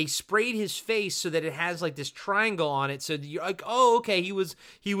they sprayed his face so that it has like this triangle on it, so that you're like, oh, okay, he was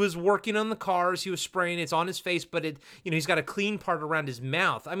working on the cars, he was spraying, it's on his face, but it, he's got a clean part around his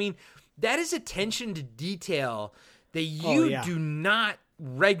mouth. I mean, that is attention to detail that you do not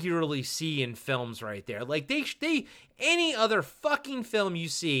regularly see in films right there. Like they any other fucking film you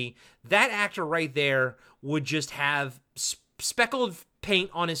see, that actor right there would just have speckled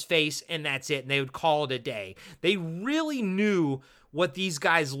paint on his face and that's it, and they would call it a day. They really knew what these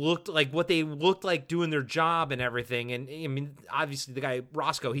guys looked like, what they looked like doing their job and everything. And I mean, obviously the guy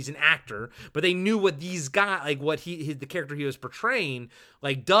Roscoe, he's an actor, but they knew what these guys, like what the character he was portraying,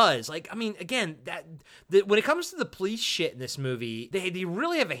 like does. Like, I mean, again, that when it comes to the police shit in this movie, they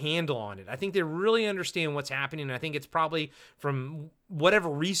really have a handle on it. I think they really understand what's happening, and I think it's probably from whatever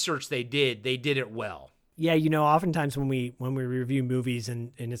research they did it well. Yeah, oftentimes when we review movies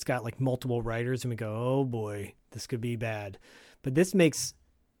and it's got like multiple writers and we go, "Oh boy, this could be bad," but this makes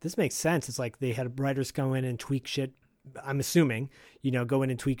sense. It's like they had writers go in and tweak shit I'm assuming, go in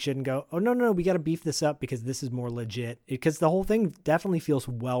and tweak shit and go, oh, no, we got to beef this up because this is more legit. Because the whole thing definitely feels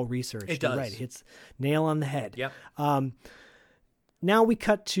well researched. It does. You're right. It hits nail on the head. Yep. Now we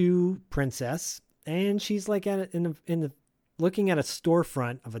cut to Princess, and she's like looking at a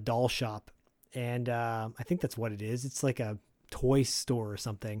storefront of a doll shop. And I think that's what it is. It's like a toy store or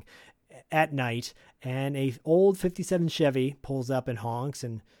something at night. And a old 57 Chevy pulls up and honks,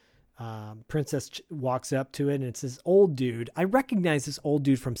 and Princess walks up to it, and it's this old dude. I recognize this old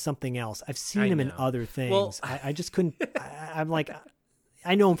dude from something else. I've seen him in other things. Well, I just couldn't. I'm like,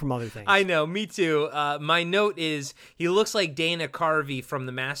 I know him from other things. I know, me too. My note is he looks like Dana Carvey from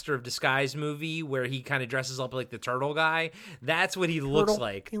the Master of Disguise movie, where he kind of dresses up like the turtle guy. That's what he looks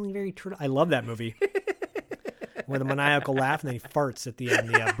like. Feeling very turtle. I love that movie. With a maniacal laugh, and then he farts at the end.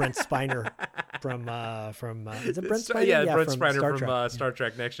 The Brent Spiner from is it Brent Spiner? Yeah, Brent from Spiner Star from Trek. Star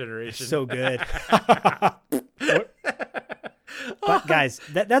Trek Next Generation. So good. But guys,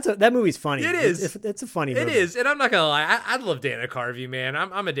 that movie's funny. It is. It's a funny movie. It is, and I'm not gonna lie. I love Dana Carvey, man.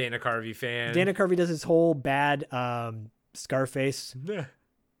 I'm a Dana Carvey fan. Dana Carvey does his whole bad Scarface. You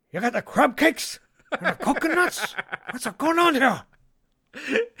got the crab cakes and the coconuts. What's going on here?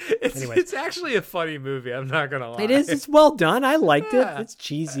 It's actually a funny movie. I'm not gonna lie. It is. It's well done. I liked Yeah. it. It's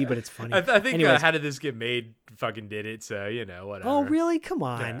cheesy, but it's funny. I think Anyways. How Did This Get Made fucking did it. So whatever. Oh, really? Come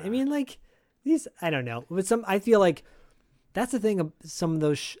on. Yeah. I mean, like these. I don't know. But I feel like that's the thing. Of some of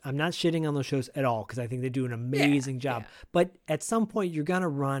those. I'm not shitting on those shows at all because I think they do an amazing job. yeah. But at some point, you're gonna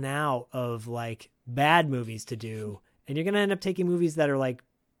run out of like bad movies to do, and you're gonna end up taking movies that are like.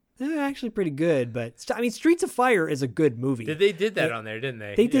 They're actually pretty good, but I mean, Streets of Fire is a good movie. They did that on there, didn't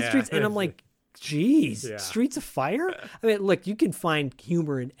they? They did Yeah. Streets, and I'm like, geez, Yeah. Streets of Fire? I mean, look, you can find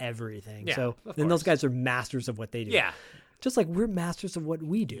humor in everything. Yeah, So of then those course. guys are masters of what they do. Yeah. Just like we're masters of what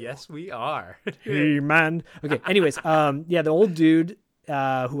we do. Yes, we are. Hey, man. Okay. Anyways, the old dude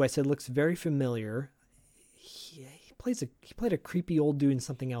who I said looks very familiar. He played a creepy old dude in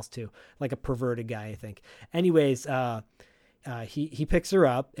something else too, like a perverted guy, I think. Anyways, he picks her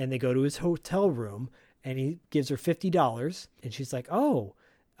up and they go to his hotel room and he gives her $50 and she's like, oh,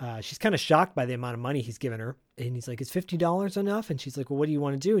 she's kind of shocked by the amount of money he's given her. And he's like, is $50 enough? And she's like, well, what do you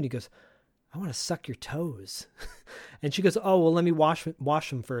want to do? And he goes, I want to suck your toes. And she goes, oh, well, let me wash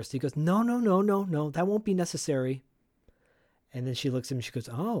them first. He goes, no, that won't be necessary. And then she looks at him and she goes,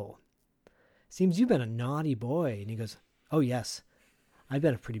 oh, seems you've been a naughty boy. And he goes, oh, yes, I've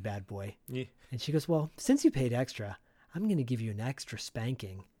been a pretty bad boy. Yeah. And she goes, well, since you paid extra, I'm going to give you an extra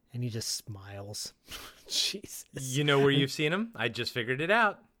spanking. And he just smiles. Jesus. You know where you've seen him? I just figured it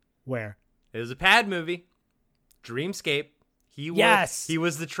out. Where? It was a Pad movie. Dreamscape. He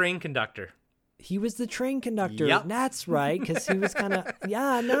was the train conductor. He was the train conductor. Yep. That's right, because he was kind of,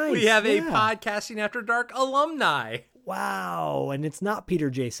 nice. We have a yeah. Podcasting After Dark alumni. Wow, and it's not Peter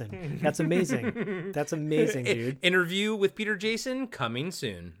Jason. That's amazing. That's amazing, dude. Interview with Peter Jason coming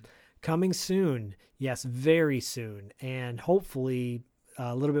soon. Coming soon. Yes, very soon. And hopefully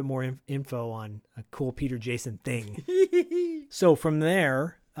a little bit more info on a cool Peter Jason thing. So from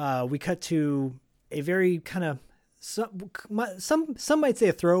there, we cut to a very kind of, some might say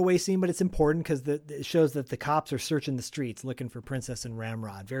a throwaway scene, but it's important because it shows that the cops are searching the streets looking for Princess and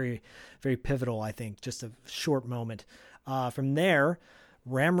Ramrod. Very, very pivotal, I think. Just a short moment. From there,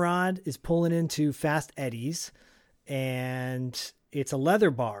 Ramrod is pulling into Fast Eddie's, and it's a leather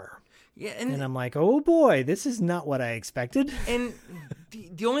bar. Yeah, and I'm like, oh boy, this is not what I expected. And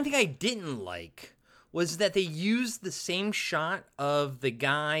the only thing I didn't like was that they used the same shot of the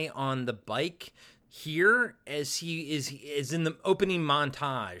guy on the bike here as he is in the opening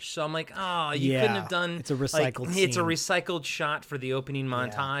montage. So I'm like, oh, you couldn't have done. It's a recycled It's a scene. recycled shot for the opening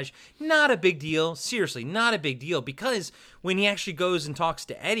montage. Not a big deal. Seriously, not a big deal, because when he actually goes and talks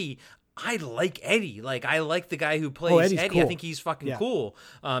to Eddie, I like Eddie. Like, I like the guy who plays Eddie's Eddie. I cool. think he's fucking Yeah. cool.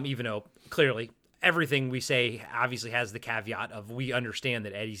 Even though clearly everything we say obviously has the caveat of we understand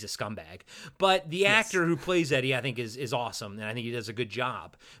that Eddie's a scumbag. But the actor who plays Eddie, I think, is awesome, and I think he does a good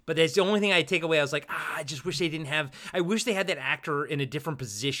job. But that's the only thing I take away. I was like, I just wish they didn't have. I wish they had that actor in a different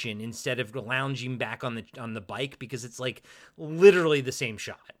position instead of lounging back on the bike, because it's like literally the same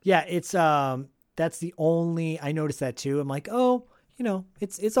shot. Yeah, it's that's the only, I noticed that too. I'm like, oh,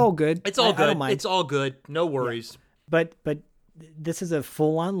 it's all good. It's all I good. don't mind. It's all good. No worries. But this is a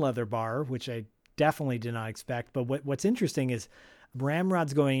full-on leather bar, which I definitely did not expect. But what's interesting is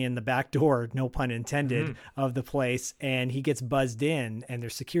Ramrod's going in the back door, no pun intended, of the place, and he gets buzzed in, and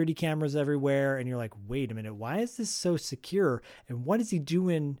there's security cameras everywhere, and you're like, wait a minute, why is this so secure? And what is he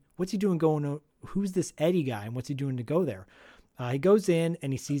doing? What's he doing going? Who's this Eddie guy, and what's he doing to go there? He goes in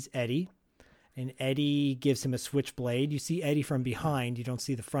and he sees Eddie, and Eddie gives him a switchblade. You see Eddie from behind. You don't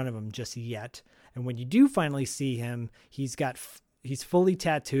see the front of him just yet. And when you do finally see him, he's fully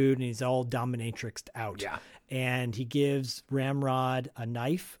tattooed and he's all dominatrixed out. Yeah. And he gives Ramrod a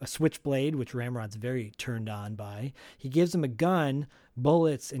knife, a switchblade, which Ramrod's very turned on by. He gives him a gun,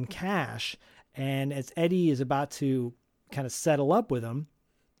 bullets, and cash. And as Eddie is about to kind of settle up with him,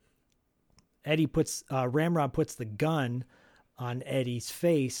 Ramrod puts the gun on Eddie's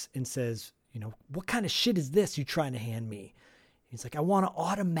face and says, what kind of shit is this you trying to hand me? He's like, I want an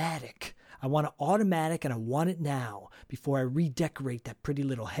automatic. I want an automatic and I want it now before I redecorate that pretty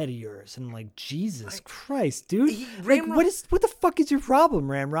little head of yours. And I'm like, Jesus Christ, dude. What the fuck is your problem,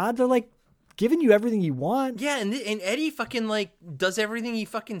 Ramrod? They're like giving you everything you want. Yeah, and Eddie fucking does everything he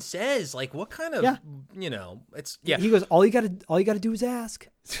fucking says. Like, what kind of it's He goes, all you gotta do is ask.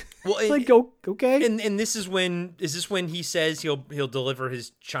 Well, okay. And this is when he says he'll deliver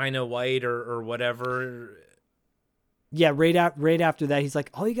his China White or whatever. Yeah, right after that, he's like,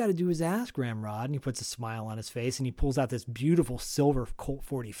 all you got to do is ask, Ramrod. And he puts a smile on his face and he pulls out this beautiful silver Colt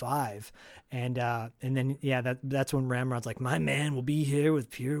 45. And then, that's when Ramrod's like, my man will be here with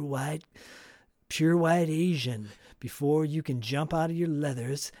pure white Asian before you can jump out of your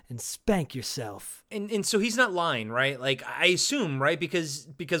leathers and spank yourself. And so he's not lying, right? Like, I assume, right? Because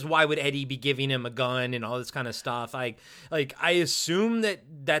why would Eddie be giving him a gun and all this kind of stuff? I assume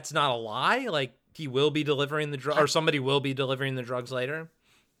that's not a lie. Like, he will be delivering the drug, or somebody will be delivering the drugs later.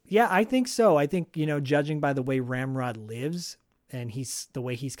 Yeah, I think so. I think, judging by the way Ramrod lives and the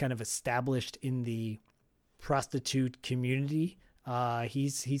way he's kind of established in the prostitute community,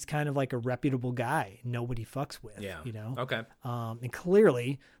 he's kind of like a reputable guy nobody fucks with. Yeah. Okay. And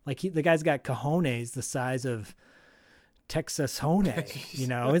clearly, like the guy's got cojones the size of Texas Hone.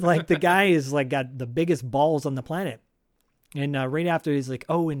 Like the guy is like got the biggest balls on the planet. And right after, he's like,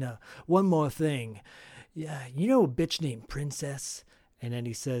 oh, and one more thing. Yeah, a bitch named Princess? And then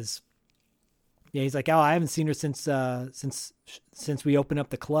he says, yeah, he's like, oh, I haven't seen her since we opened up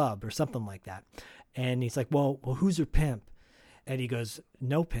the club or something like that. And he's like, well, who's her pimp? And he goes,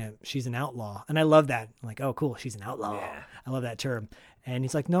 no pimp. She's an outlaw. And I love that. I'm like, oh, cool. She's an outlaw. Yeah. I love that term. And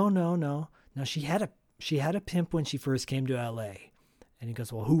he's like, no. No, she had a pimp when she first came to L.A. And he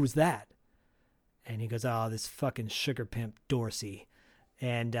goes, well, who was that? And he goes, oh, this fucking sugar pimp Dorsey.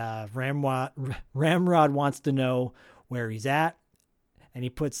 And Ramrod wants to know where he's at. And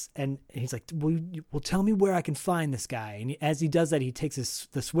he's like, well, tell me where I can find this guy. And as he does that, he takes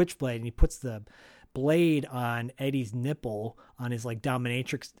the switchblade and he puts the blade on Eddie's nipple, on his like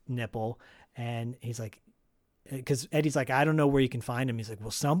dominatrix nipple. And he's like, because Eddie's like, I don't know where you can find him. He's like, well,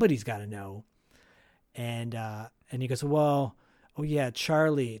 somebody's got to know. And he goes, well, oh yeah,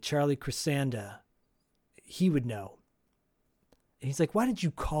 Charlie Crescenda. He would know. And he's like, why did you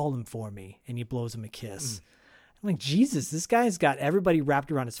call him for me? And he blows him a kiss. I'm like, Jesus, this guy's got everybody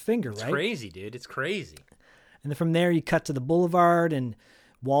wrapped around his finger, right? It's crazy, dude. It's crazy. And then from there, you cut to the boulevard, and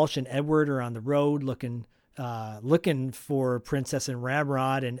Walsh and Edward are on the road looking for Princess and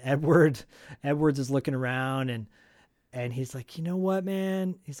Ramrod. And Edwards is looking around, and he's like, you know what,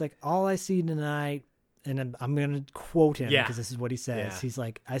 man? He's like, all I see tonight, and I'm going to quote him because this is what he says. Yeah. He's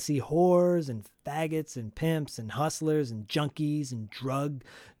like, I see whores and faggots and pimps and hustlers and junkies and drug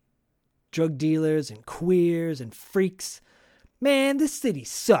dealers and queers and freaks. Man, this city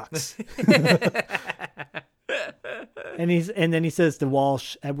sucks. And then he says to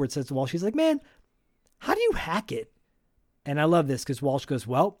Walsh, Edward says to Walsh, he's like, man, how do you hack it? And I love this because Walsh goes,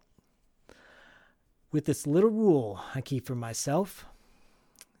 well, with this little rule I keep for myself,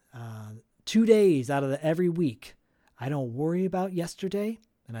 2 days out of every week, I don't worry about yesterday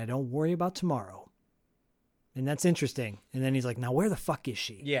and I don't worry about tomorrow. And that's interesting. And then he's like, now where the fuck is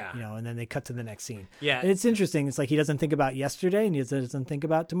she? Yeah. And then they cut to the next scene. Yeah. And it's interesting. It's like he doesn't think about yesterday and he doesn't think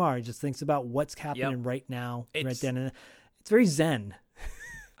about tomorrow. He just thinks about what's happening right now, right then. And it's very zen.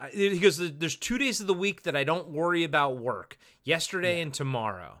 He goes, there's 2 days of the week that I don't worry about work, yesterday and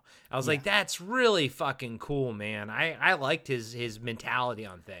tomorrow. I was like, that's really fucking cool, man. I liked his mentality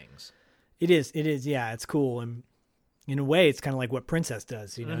on things. It is. Yeah, it's cool. And in a way, it's kind of like what Princess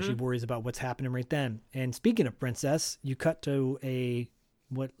does. She worries about what's happening right then. And speaking of Princess, you cut to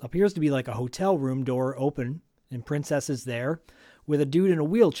what appears to be like a hotel room door open, and Princess is there with a dude in a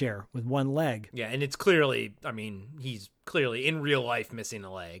wheelchair with one leg. Yeah, and it's clearly, he's clearly in real life missing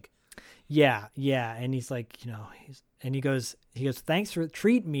a leg. Yeah, and he's like, he goes, thanks for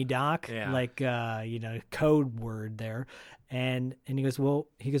treating me, Doc. Yeah. Like, code word there. And he goes,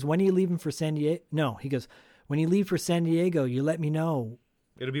 when are you leaving for San Diego? No, he goes, when you leave for San Diego, you let me know.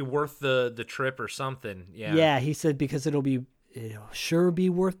 It'll be worth the trip or something. Yeah. Yeah, he said, because it'll be it'll sure be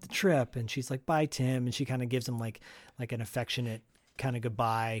worth the trip. And she's like, bye, Tim. And she kind of gives him like an affectionate kind of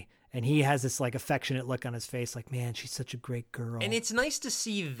goodbye. And he has this like affectionate look on his face, like, man, she's such a great girl. And it's nice to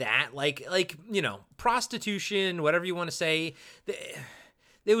see that, like prostitution, whatever you want to say.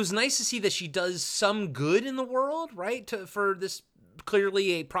 It was nice to see that she does some good in the world, right? For this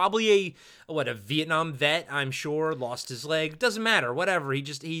clearly probably a Vietnam vet, I'm sure, lost his leg. Doesn't matter, whatever.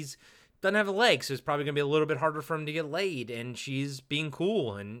 He's doesn't have a leg, so it's probably gonna be a little bit harder for him to get laid. And she's being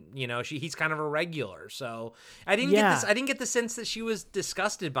cool, and he's kind of a regular. So I didn't get the sense that she was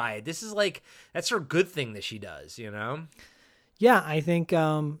disgusted by it. This is like that's her good thing that she does, Yeah, I think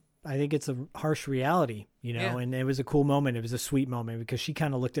it's a harsh reality, and it was a cool moment. It was a sweet moment because she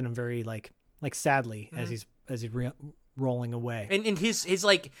kind of looked at him very like sadly as he's rolling away. And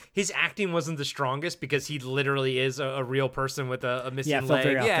his acting wasn't the strongest because he literally is a real person with a missing leg.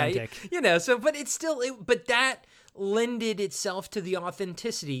 Very authentic. So but it's still but that lended itself to the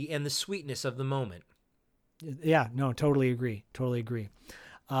authenticity and the sweetness of the moment. Yeah, no, totally agree.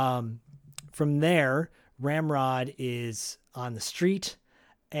 From there, Ramrod is on the street,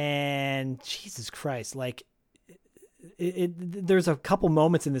 and Jesus Christ, like there's a couple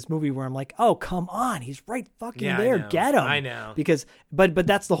moments in this movie where I'm like, oh, come on, he's right fucking there. Get him. I know. Because, but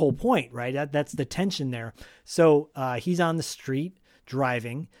that's the whole point, right? That's the tension there. So he's on the street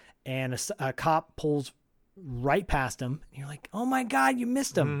driving, and a cop pulls right past him. And you're like, oh my God, you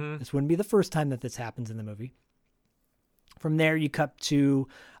missed him. Mm-hmm. This wouldn't be the first time that this happens in the movie. From there, you cut to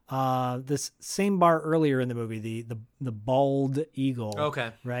this same bar earlier in the movie, the Bald Eagle.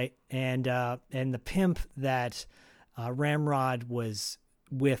 Okay. Right. And the pimp that Ramrod was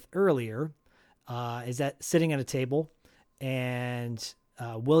with earlier is sitting at a table, and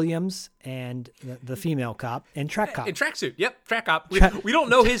Williams and the female cop and track cop in tracksuit. Yep, track cop. We don't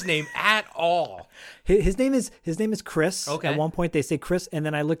know his name at all. His name is Chris. Okay. At one point they say Chris, and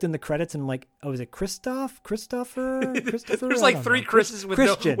then I looked in the credits and I'm like, oh, is it Christopher? There's like three Chris's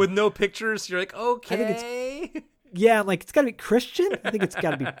with no pictures. You're like, okay. I think it's, yeah, I'm like, it's got to be Christian. I think it's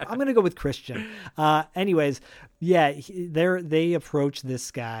got to be. I'm gonna go with Christian. Anyways, yeah, they approach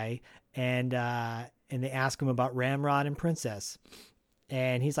this guy and they ask him about Ramrod and Princess.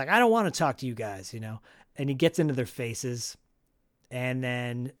 And he's like, I don't want to talk to you guys, and he gets into their faces. And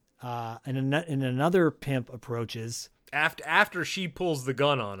then and another pimp approaches. After she pulls the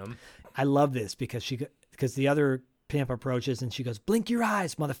gun on him. I love this because the other pimp approaches and she goes, blink your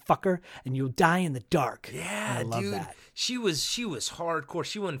eyes, motherfucker, and you'll die in the dark. Yeah, I love dude. that. She was hardcore.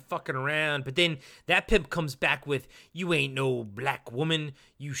 She wasn't fucking around. But then that pimp comes back with, you ain't no black woman,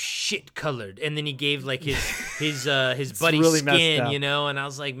 you shit colored. And then he gave like his buddy really skin, and I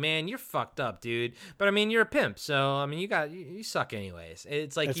was like, man, you're fucked up, dude. But I mean, you're a pimp, so I mean, you suck anyways.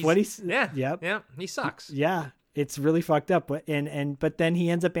 It's like that's what he's. Yeah, yep. Yeah, he sucks. Yeah. It's really fucked up, but then he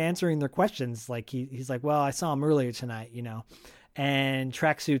ends up answering their questions. Like he's like, well, I saw him earlier tonight, and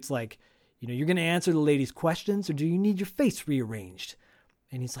Tracksuit's like, you're going to answer the lady's questions, or do you need your face rearranged?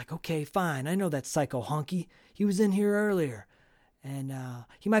 And he's like, okay, fine. I know that psycho honky. He was in here earlier, and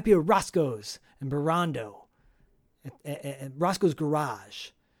he might be at Roscoe's and Barando, at Roscoe's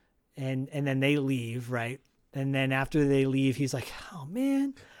garage, and then they leave, right? And then after they leave, he's like, oh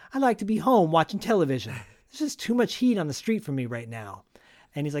man, I'd like to be home watching television. There's just too much heat on the street for me right now.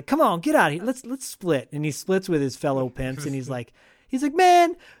 And he's like, come on, get out of here. Let's split. And he splits with his fellow pimps. And he's like,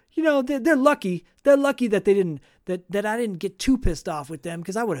 man, they're lucky. They're lucky that they didn't, that I didn't get too pissed off with them.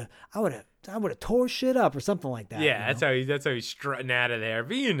 Cause I would have tore shit up or something like that. Yeah. That's how he's strutting out of there.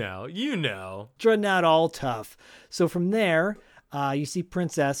 But strutting out all tough. So from there, you see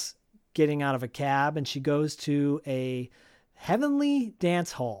Princess getting out of a cab, and she goes to a Heavenly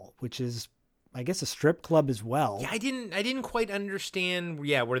Dance Hall, which is, I guess, a strip club as well. Yeah, I didn't quite understand.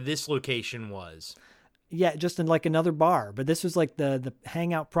 Yeah, where this location was. Yeah, just in like another bar, but this was like the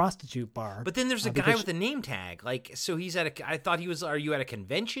hangout prostitute bar. But then there's a guy with a name tag. Like, so he's at I thought he was. Are you at a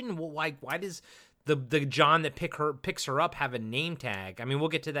convention? Well, why does the John that picks her up have a name tag? I mean, we'll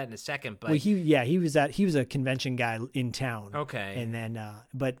get to that in a second. But he was a convention guy in town. Okay, and then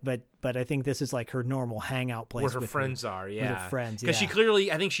but I think this is like her normal hangout place where her friends are. Yeah, with her friends. Because she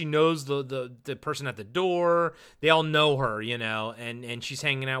clearly, I think she knows the person at the door. They all know her, and she's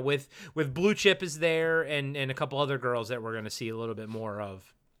hanging out with Blue Chip is there, and a couple other girls that we're gonna see a little bit more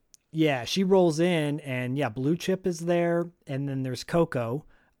of. Yeah, she rolls in, and Blue Chip is there, and then there's Coco,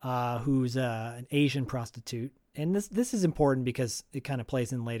 who's an Asian prostitute. And this is important because it kind of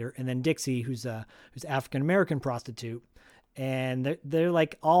plays in later. And then Dixie, who's African-American prostitute. And they're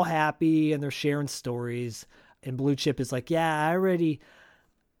like all happy and they're sharing stories. And Blue Chip is like, yeah, I already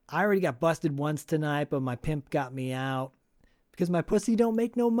got busted once tonight, but my pimp got me out. because my pussy don't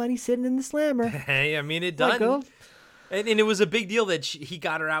make no money sitting in the slammer. Hey, I mean, it Let done. go. And it was a big deal that he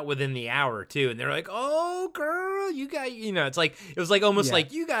got her out within the hour too. And they're like, "Oh, girl, you got, it's like it was like almost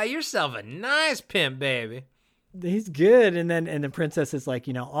like you got yourself a nice pimp, baby." He's good. And the princess is like,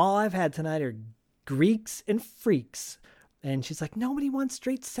 all I've had tonight are Greeks and freaks. And she's like, nobody wants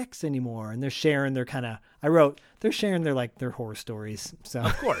straight sex anymore. And they're sharing their they're sharing their horror stories. So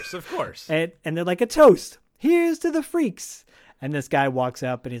Of course. and they're like, a toast. Here's to the freaks. And this guy walks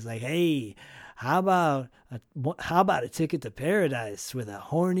up and he's like, hey, how about a ticket to paradise with a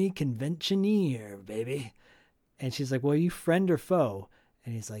horny conventioneer, baby? And she's like, well, are you friend or foe?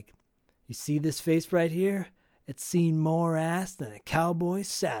 And he's like, you see this face right here? It's seen more ass than a cowboy's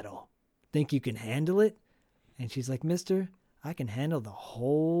saddle. Think you can handle it? And she's like, mister, I can handle the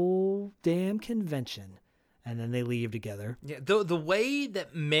whole damn convention. And then they leave together. Yeah, the way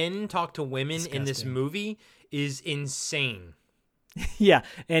that men talk to women in this Disgusting. movie is insane. Yeah,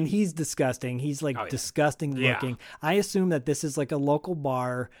 and he's disgusting. He's like Oh, yeah. disgusting Yeah. looking. I assume that this is like a local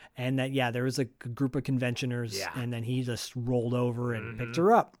bar and that, there was a group of conventioners Yeah. and then he just rolled over and picked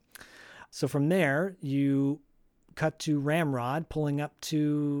her up. So from there, you cut to Ramrod pulling up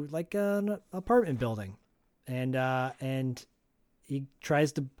to like an apartment building. And he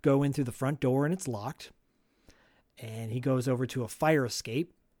tries to go in through the front door and it's locked. And he goes over to a fire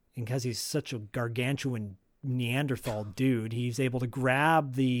escape. And because he's such a gargantuan Neanderthal dude, he's able to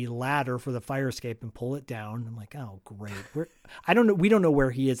grab the ladder for the fire escape and pull it down. I'm like, oh great. We don't know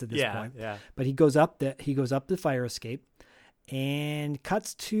where he is at this point. Yeah. But he goes up the fire escape and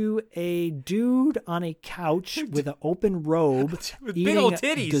cuts to a dude on a couch with an open robe With big eating old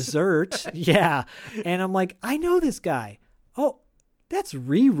titties. dessert. Yeah. And I'm like, I know this guy. Oh, that's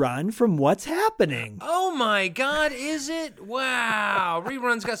Rerun from What's Happening. Oh my God, is it? Wow,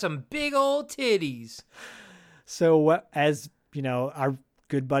 Rerun's got some big old titties. So as our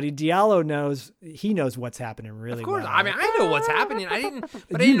good buddy Diallo knows, he knows what's happening really Of course, well. I mean, I know what's happening. I didn't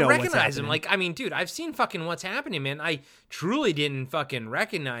know what's recognize him. happening. Like, I mean, dude, I've seen fucking What's Happening, man. I truly didn't fucking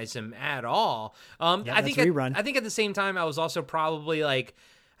recognize him at all. I that's think Rerun. I think at the same time, I was also probably like,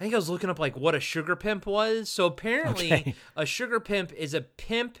 I think I was looking up like what a sugar pimp was. So apparently, Okay. a sugar pimp is a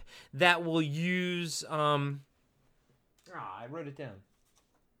pimp that will use. I wrote it down.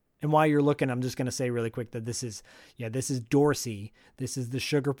 And while you're looking, I'm just going to say really quick that this is Dorsey. This is the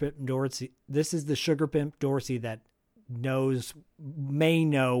sugar pimp Dorsey. This is the sugar pimp Dorsey that may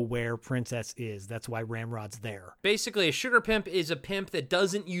know where Princess is. That's why Ramrod's there. Basically, a sugar pimp is a pimp that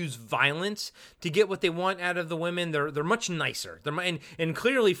doesn't use violence to get what they want out of the women. They're much nicer. And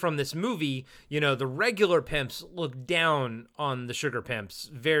clearly from this movie, the regular pimps look down on the sugar pimps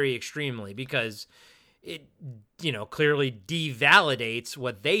very extremely because it clearly devalidates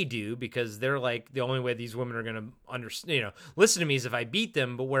what they do, because they're like, the only way these women are going to understand, listen to me is if I beat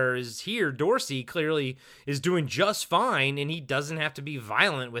them. But whereas here, Dorsey clearly is doing just fine and he doesn't have to be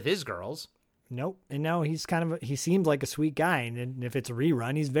violent with his girls. Nope. And now he seems like a sweet guy. And if it's a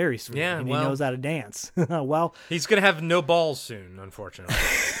Rerun, he's very sweet. Yeah, and well- he knows how to dance. Well, He's going to have no balls soon, unfortunately.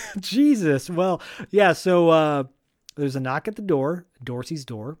 Jesus. Well, yeah. So, there's a knock at the door, Dorsey's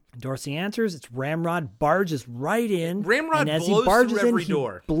door. Dorsey answers. It's Ramrod, barges right in. Ramrod and as blows he barges through in, every he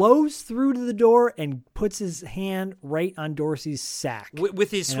door. blows through to the door and puts his hand right on Dorsey's sack.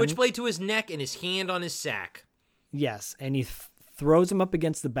 With his And switchblade to his neck and his hand on his sack. Yes, and he throws him up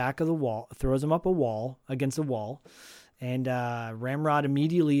against the back of the wall, throws him up against a wall. And Ramrod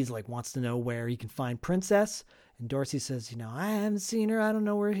immediately wants to know where he can find Princess. And Dorsey says, I haven't seen her. I don't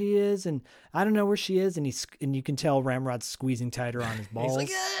know where he is, and I don't know where she is. And you can tell Ramrod's squeezing tighter on his balls.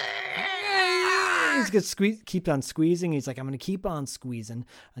 He's like, He's gonna keep on squeezing. He's like, I'm gonna keep on squeezing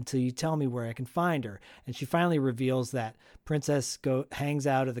until you tell me where I can find her. And she finally reveals that Princess hangs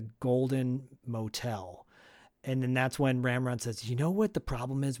out at the Golden Motel. And then that's when Ramrod says, you know what the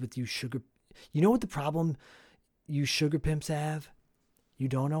problem is with you sugar pimps have? You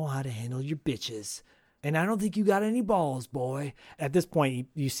don't know how to handle your bitches. And I don't think you got any balls, boy. At this point,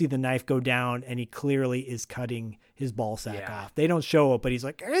 you see the knife go down, and he clearly is cutting his ball sack off. They don't show it, but he's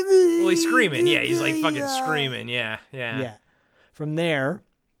like... well, he's screaming. Yeah, he's like fucking screaming. Yeah. From there,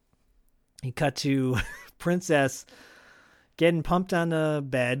 he cut to Princess getting pumped on the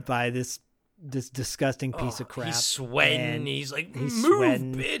bed by this disgusting piece of crap. He's sweating. And He's like, he's move,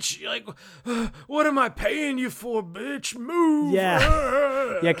 sweating. bitch. You're like, what am I paying you for, bitch? Move.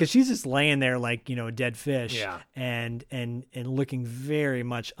 Yeah, because she's just laying there like a dead fish. Yeah. and looking very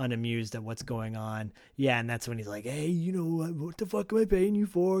much unamused at what's going on. Yeah, and that's when he's like, "Hey, what the fuck am I paying you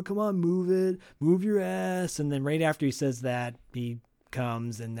for? Come on, move it, move your ass." And then right after he says that, he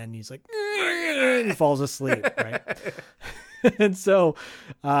comes, and then he's like, and he falls asleep. Right. And so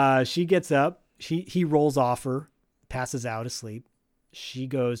she gets up. He rolls off her, passes out asleep. She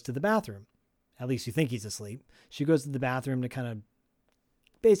goes to the bathroom. At least you think he's asleep. She goes to the bathroom to kind of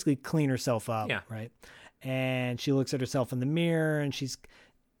basically clean herself up, right? And she looks at herself in the mirror, and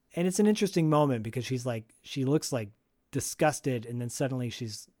it's an interesting moment because she looks like disgusted, and then suddenly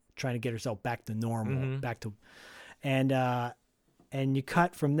she's trying to get herself back to normal, and you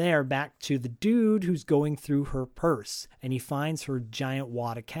cut from there back to the dude who's going through her purse, and he finds her giant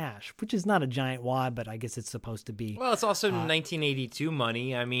wad of cash, which is not a giant wad, but I guess it's supposed to be. Well, it's also 1982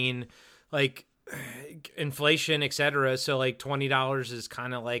 money. I mean, like inflation, etc. So like $20 is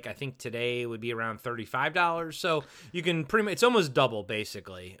kind of like, I think today would be around $35. So you can pretty much, it's almost double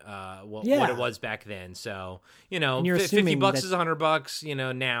basically what it was back then. So, you know, $50 is $100, you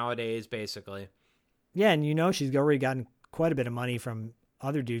know, nowadays basically. Yeah. And you know, she's already gotten quite a bit of money from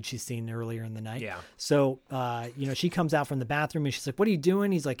other dudes she's seen earlier in the night. Yeah. So, you know, she comes out from the bathroom and she's like, "What are you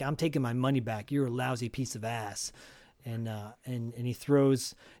doing?" He's like, "I'm taking my money back. You're a lousy piece of ass." And he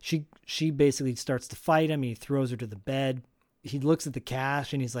throws, she basically starts to fight him. He throws her to the bed. He looks at the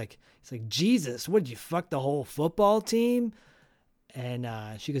cash and he's like, "Jesus, what, did you fuck the whole football team?" And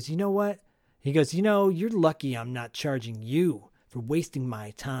she goes, "You know what?" He goes, "You know, you're lucky I'm not charging you for wasting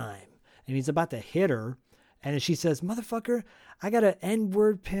my time." And he's about to hit her. And then she says, "Motherfucker, I got an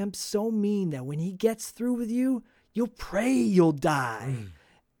N-word pimp so mean that when he gets through with you, you'll pray you'll die."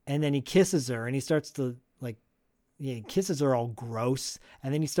 And then he kisses her and he starts to he kisses her all gross.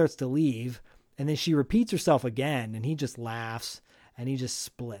 And then he starts to leave. And then she repeats herself again. And he just laughs and he just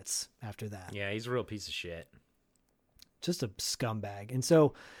splits after that. Yeah, he's a real piece of shit. Just a scumbag. And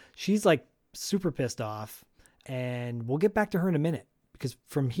so she's like super pissed off. And we'll get back to her in a minute. Because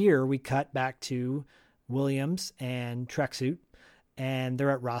from here, we cut back to Williams and Tracksuit, and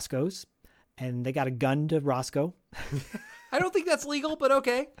they're at Roscoe's, and they got a gun to Roscoe. I don't think that's legal, but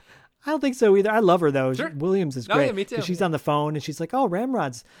okay. I don't think so either. I love her though. Sure. Williams is great. Yeah, me too. She's on the phone and she's like, "Oh,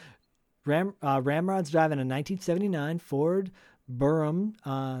 Ramrod's driving a 1979 Ford Burham,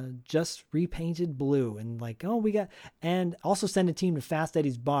 just repainted blue." And like, "Oh, we got," and also send a team to Fast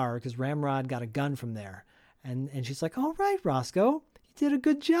Eddie's bar because Ramrod got a gun from there. And she's like, "All right, Roscoe, you did a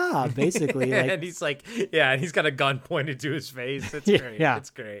good job," basically. And he's like, and he's got a gun pointed to his face. It's great. Yeah.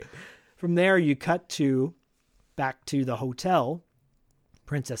 It's great. From there, you cut back to the hotel,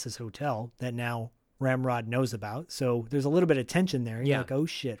 Princess's Hotel, that now Ramrod knows about. So there's a little bit of tension there. You're like, "Oh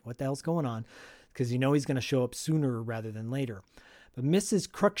shit, what the hell's going on?" Because you know he's going to show up sooner rather than later. But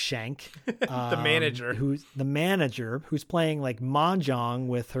Mrs. Crookshank, the manager who's playing like mahjong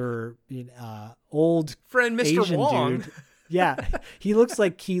with her old friend, Mr. Asian Wong. dude. Yeah, he looks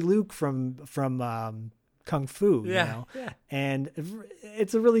like Key Luke from Kung Fu. You know? And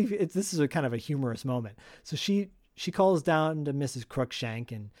this is a kind of a humorous moment. So she calls down to Mrs.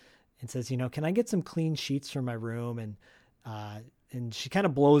 Crookshank and says, "You know, can I get some clean sheets for my room?" And she kind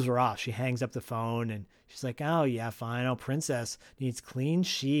of blows her off. She hangs up the phone and she's like, "Oh yeah, fine. Oh, Princess needs clean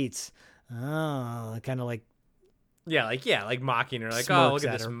sheets." Oh, kind of like. Yeah, like mocking her, like, "Oh, look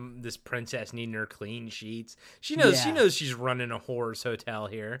at this princess needing her clean sheets." She knows she's running a whore's hotel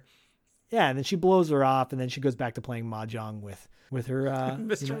here. Yeah, and then she blows her off, and then she goes back to playing mahjong with her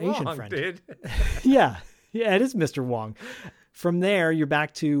Mr. Asian Wong, friend. Dude. Yeah, it is Mr. Wong. From there, you're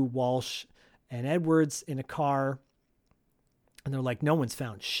back to Walsh and Edwards in a car, and they're like, "No one's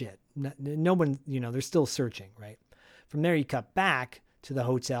found shit. No one, they're still searching, right?" From there, you cut back to the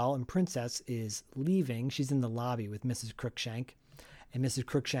hotel, and Princess is leaving. She's in the lobby with Mrs. Crookshank, and Mrs.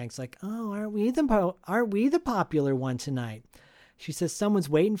 Crookshank's like, "Oh, aren't we the popular one tonight?" She says, "Someone's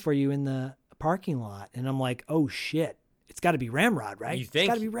waiting for you in the parking lot." And I'm like, "Oh shit, it's got to be Ramrod, right?" You think?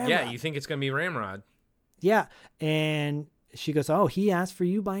 It's got to be Ramrod. Yeah, you think it's gonna be Ramrod? Yeah, and she goes, "Oh, he asked for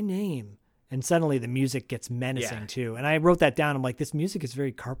you by name." And suddenly the music gets menacing too. And I wrote that down. I'm like, this music is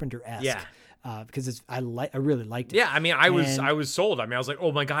very Carpenter-esque. Yeah. Because I really liked it. Yeah, I mean, I was sold. I mean, I was like,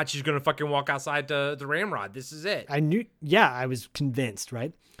 "Oh my god, she's gonna fucking walk outside the Ramrod. This is it." I was convinced,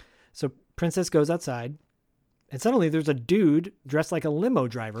 right? So Princess goes outside, and suddenly there's a dude dressed like a limo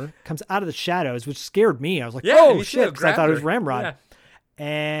driver comes out of the shadows, which scared me. I was like, "Oh shit!" Because I thought it was Ramrod,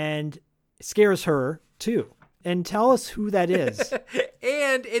 and scares her too. And tell us who that is.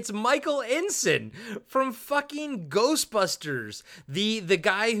 And it's Michael Ensign from fucking Ghostbusters. The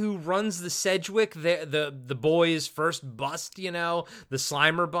guy who runs the Sedgwick, the boys' first bust, the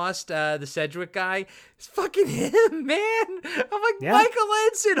Slimer bust, the Sedgwick guy. It's fucking him, man. I'm like, Michael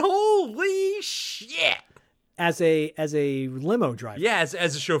Ensign, holy shit. As a limo driver. Yeah, as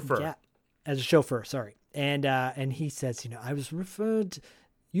a chauffeur. Yeah, as a chauffeur, sorry. And he says,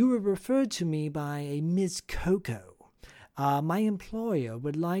 "You were referred to me by a Ms. Coco. my employer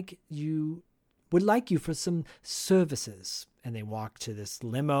would like you for some services. And they walk to this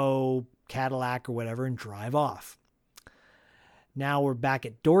limo, Cadillac or whatever, and drive off. Now we're back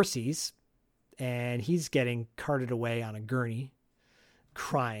at Dorsey's, and he's getting carted away on a gurney,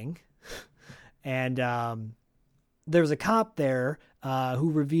 crying. And there's a cop there who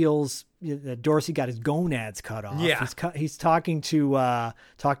reveals that Dorsey got his gonads cut off. Yeah. He's talking to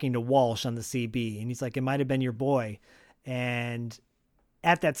Walsh on the CB, and he's like, "It might have been your boy." And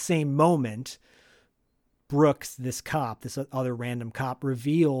at that same moment, Brooks, this other random cop,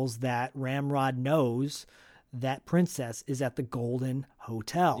 reveals that Ramrod knows that Princess is at the Golden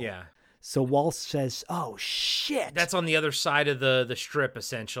Hotel. Yeah. So Walsh says, "Oh shit!" That's on the other side of the strip,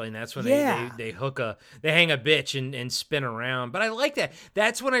 essentially, and that's when they hang a bitch and spin around. But I like that.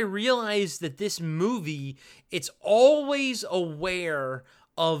 That's when I realized that this movie, it's always aware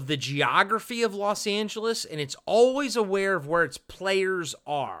of the geography of Los Angeles, and it's always aware of where its players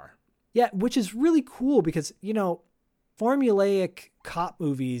are. Yeah, which is really cool because, formulaic cop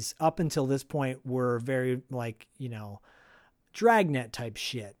movies up until this point were very Dragnet type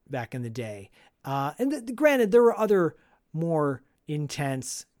shit back in the day. And granted, there were other more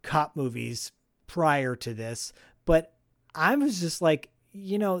intense cop movies prior to this, but I was just like,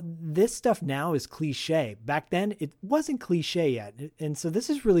 this stuff now is cliche. Back then, it wasn't cliche yet. And so this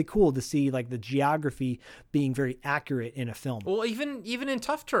is really cool to see the geography being very accurate in a film. Well, even in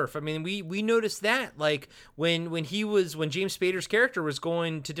Tough Turf, I mean, we noticed that when James Spader's character was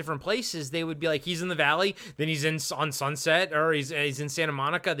going to different places, they would be like, he's in the valley, then he's on Sunset, or he's in Santa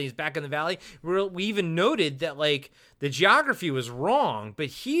Monica, then he's back in the valley. We even noted that the geography was wrong, but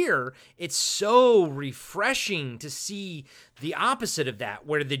here it's so refreshing to see the opposite of that,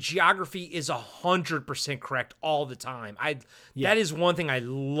 where the geography is 100% correct all the time. That is one thing I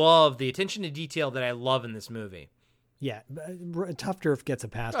love, the attention to detail that I love in this movie. Yeah, Tough Turf gets a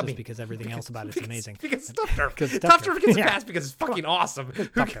pass because everything else about it's amazing. Because Tough Turf gets a pass because it's fucking awesome.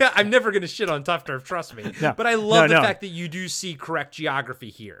 I'm never going to shit on Tough Turf, trust me. No, but I love the fact that you do see correct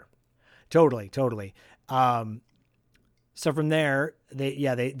geography here. Totally. So from there,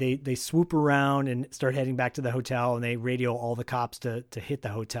 they swoop around and start heading back to the hotel, and they radio all the cops to hit the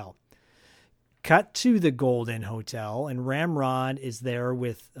hotel. Cut to the Golden Hotel, and Ramrod is there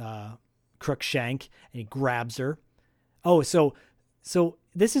with Crookshank, and he grabs her. Oh, so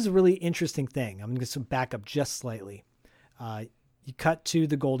this is a really interesting thing. I'm going to back up just slightly. You cut to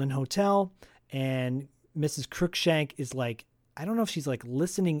the Golden Hotel, and Mrs. Crookshank is I don't know if she's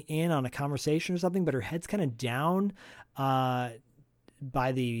listening in on a conversation or something, but her head's kind of down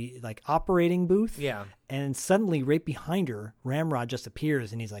by the operating booth. Yeah. And suddenly right behind her, Ramrod just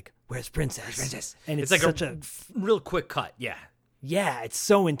appears and he's like, "Where's Princess?" And it's such a real quick cut. Yeah. Yeah. It's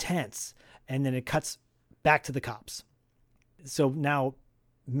so intense. And then it cuts back to the cops. So now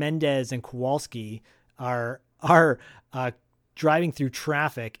Mendez and Kowalski are driving through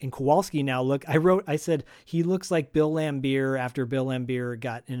traffic, and Kowalski now I said he looks like Bill Lambier after Bill Lambier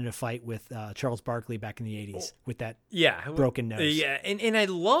got in a fight with Charles Barkley back in the 80s with that broken nose. Yeah, and I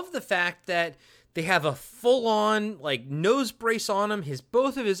love the fact that they have a full-on nose brace on him.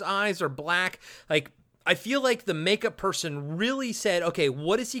 Both of his eyes are black. I feel like the makeup person really said, okay,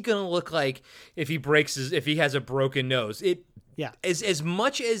 what is he going to look like if he has a broken nose? As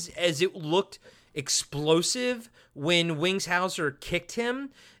much as it looked explosive when Wingshauser kicked him,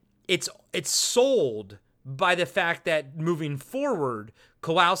 it's sold by the fact that moving forward,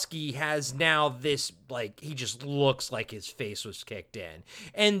 Kowalski has now this he just looks like his face was kicked in.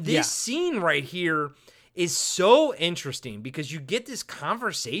 And this scene right here is so interesting because you get this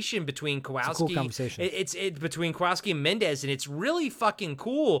conversation between Kowalski. It's a cool conversation. It's between Kowalski and Mendez, and it's really fucking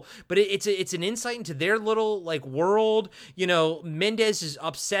cool. But it's an insight into their little world. Mendez is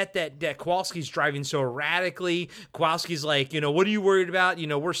upset that Kowalski's driving so erratically. Kowalski's like, what are you worried about?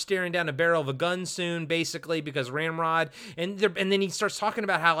 We're staring down a barrel of a gun soon, basically, because Ramrod. And then he starts talking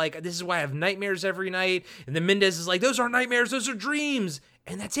about how this is why I have nightmares every night. And then Mendez is like, those aren't nightmares, those are dreams.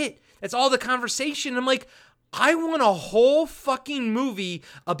 And that's it. That's all the conversation. I'm like, I want a whole fucking movie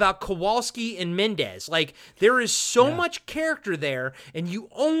about Kowalski and Mendez. There is so much character there, and you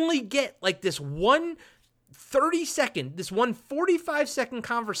only get this one 30-second, this one 45-second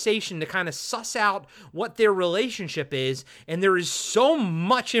conversation to kind of suss out what their relationship is. And there is so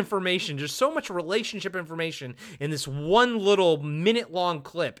much information. There's so much relationship information in this one little minute-long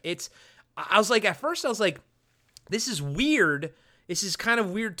clip. At first I was like, this is weird. this is kind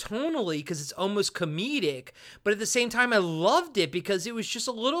of weird tonally because it's almost comedic, but at the same time I loved it because it was just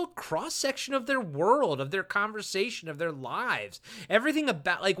a little cross section of their world, of their conversation, of their lives. Everything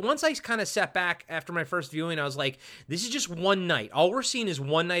about, like, once I kind of sat back after my first viewing, I was like, this is just one night. All we're seeing is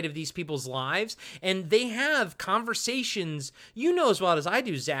one night of these people's lives, and they have conversations, you know as well as I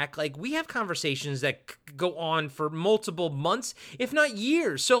do, Zach, like, we have conversations that go on for multiple months, if not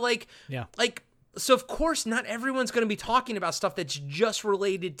years. So, like, so of course not everyone's going to be talking about stuff that's just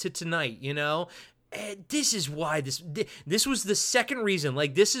related to tonight, you know? And this is why this was the second reason.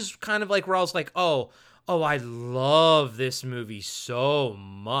 Like, this is kind of like where I was like, oh, I love this movie so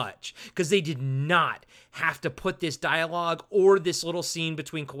much, because they did not have to put this dialogue or this little scene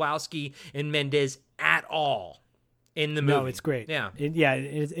between Kowalski and Mendez at all in the movie. No, it's great. Yeah.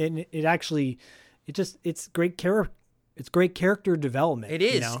 It actually, it's great character. It's great character development. It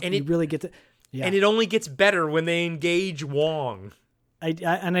is. You know? And you really get to, and it only gets better when they engage Wong. I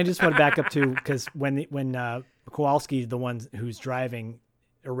just want to back up to, because when Kowalski, the one who's driving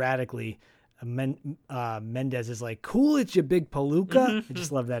erratically, Mendez is like, "Cool, it's your big palooka." I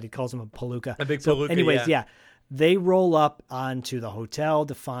just love that he calls him a palooka. A big palooka. Anyways, they roll up onto the hotel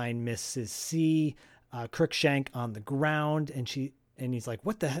to find Mrs. C, Crookshank on the ground, and he's like,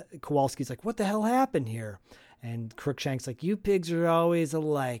 "What the hell?" Kowalski's like, "What the hell happened here?" And Crookshank's like, "You pigs are always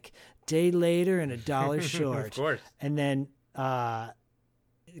alike. Day later and $1 short." Of course. And then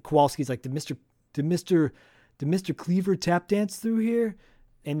Kowalski's like, Did Mr. Cleaver tap dance through here?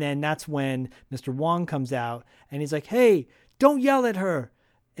 And then that's when Mr. Wong comes out and he's like, "Hey, don't yell at her."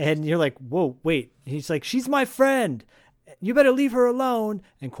 And you're like, "Whoa, wait." He's like, "She's my friend. You better leave her alone."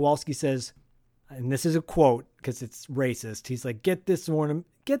 And Kowalski says, and this is a quote because it's racist, he's like, get this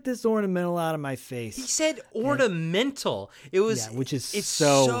ornamental out of my face." He said ornamental. It was, which is it's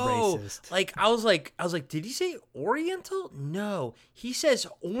so racist. Like, I was like, did he say oriental? No, he says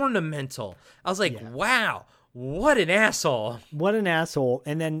ornamental. I was like, wow, what an asshole. What an asshole.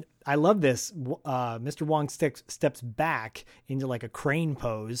 And then I love this. Mr. Wong steps back into like a crane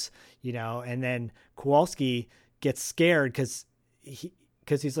pose, you know, and then Kowalski gets scared because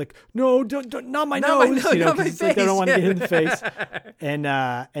he's like, "No, don't, not my nose," you know, not my face. Like, they don't want to get in the face.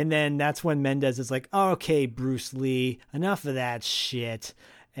 Yeah. And then that's when Mendez is like, "Okay, Bruce Lee, enough of that shit."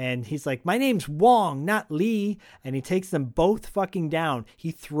 And he's like, "My name's Wong, not Lee." And he takes them both fucking down.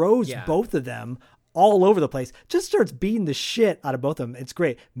 He throws both of them all over the place, just starts beating the shit out of both of them. It's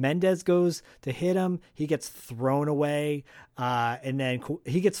great. Mendez goes to hit him. He gets thrown away. And then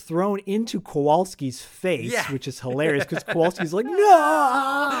he gets thrown into Kowalski's face, which is hilarious because Kowalski's like, "No,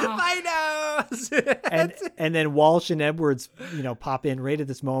 my nose." and then Walsh and Edwards, you know, pop in right at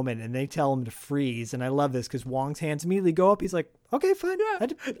this moment and they tell him to freeze. And I love this because Wong's hands immediately go up. He's like, "Okay, fine." I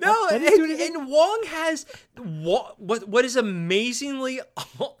didn't do anything. And Wong has what is amazingly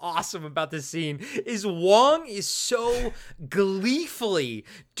awesome about this scene is Wong is so gleefully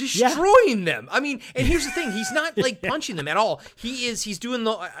destroying them. I mean, and here's the thing, he's not like punching them at all. He's doing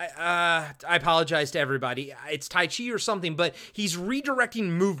the I apologize to everybody, it's Tai Chi or something, but he's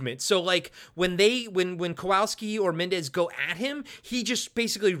redirecting movement. So like when Kowalski or Mendez go at him, he just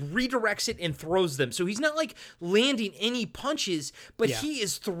basically redirects it and throws them. So he's not like landing any punches, but he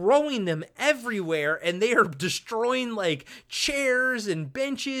is throwing them everywhere, and they are destroying like chairs and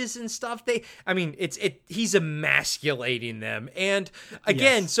benches and stuff. He's emasculating them. And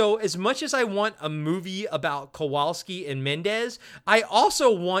again, so as much as I want a movie about Kowalski and Mendez, I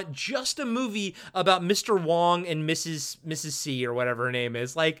also want just a movie about Mr. Wong and Mrs. C or whatever her name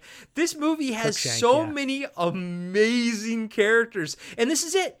is. Like, this movie has so many amazing characters, and this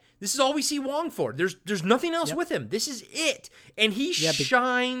is it. This is all we see Wong for. There's nothing else with him. This is it. And he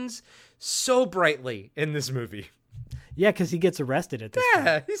shines so brightly in this movie. Yeah, because he gets arrested at this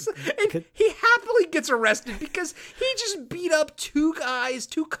point. He happily gets arrested because he just beat up two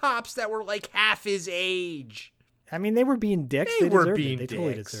cops that were like half his age. I mean, they were being dicks. They were being dicks. They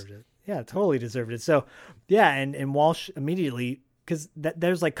totally deserved it. Yeah, totally deserved it. So, yeah, and Walsh immediately, because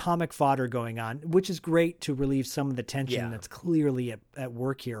there's like comic fodder going on, which is great to relieve some of the tension that's clearly at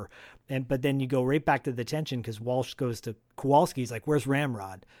work here. But then you go right back to the tension because Walsh goes to Kowalski. He's like, "Where's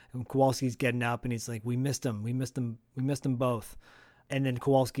Ramrod?" And Kowalski's getting up and he's like, "We missed him. We missed them both." And then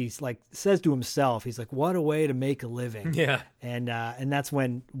Kowalski's like says to himself, he's like, "What a way to make a living." Yeah. And that's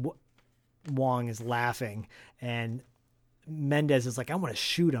when Wong is laughing and Mendez is like, "I want to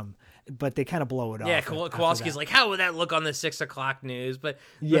shoot him," but they kind of blow it off. Yeah, Kowalski's like, "How would that look on the 6 o'clock news?" But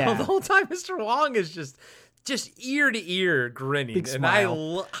the whole time Mr. Wong is just ear to ear grinning. Big smile.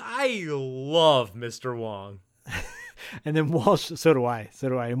 And I love Mr. Wong. And then Walsh, so do I.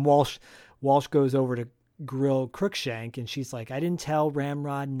 And Walsh goes over to grill Crookshank, and she's like, I didn't tell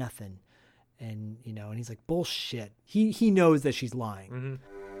Ramrod nothing. And, you know, and he's like, bullshit. He knows that she's lying.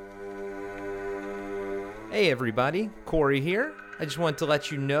 Hey everybody, Corey here. I just wanted to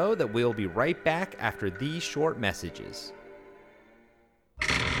let you know that we'll be right back after these short messages.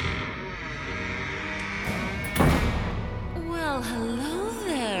 Well, hello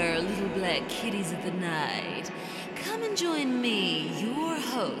there, little black kitties of the night. Come and join me, your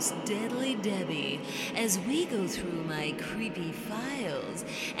host, Deadly Debbie, as we go through my creepy files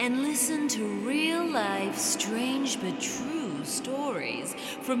and listen to real-life, strange but true stories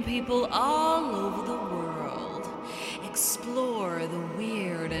from people all over the world. Explore the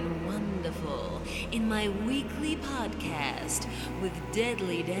weird and wonderful in my weekly podcast with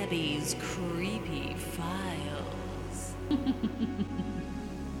Deadly Debbie's Creepy Files.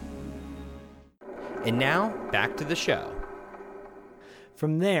 And now, back to the show.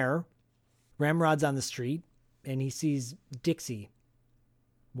 From there, Ramrod's on the street, and he sees Dixie,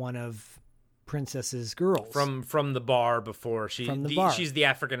 one of Princess's girls. From the bar before. She's the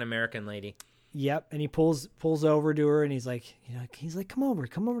African-American lady. Yep, and he pulls over to her, and he's like, come over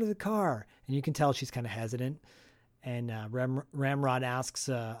to the car. And you can tell she's kind of hesitant. And Ramrod asks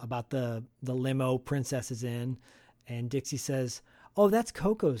about the limo Princess is in, and Dixie says, "Oh, that's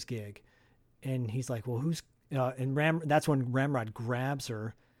Coco's gig." And he's like, "Well, who's?" That's when Ramrod grabs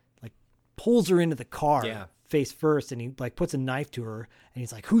her, like pulls her into the car, face first, and he like puts a knife to her, and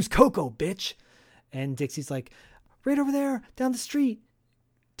he's like, "Who's Coco, bitch?" And Dixie's like, "Right over there, down the street,"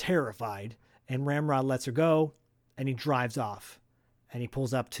 terrified. And Ramrod lets her go, and he drives off, and he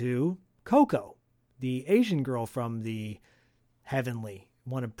pulls up to Coco, the Asian girl from the Heavenly,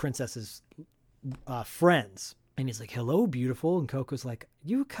 one of Princess's friends. And he's like, "Hello, beautiful." And Coco's like,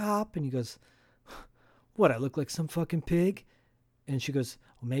 "You a cop?" And he goes, "What, I look like some fucking pig?" And she goes,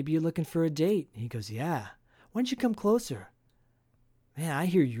 "Well, maybe you're looking for a date." And he goes, "Yeah. Why don't you come closer? Man, I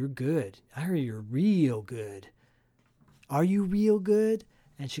hear you're good. I hear you're real good. Are you real good?"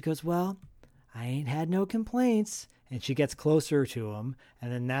 And she goes, "Well, I ain't had no complaints." And she gets closer to him.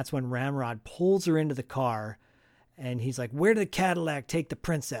 And then that's when Ramrod pulls her into the car. And he's like, "Where did the Cadillac take the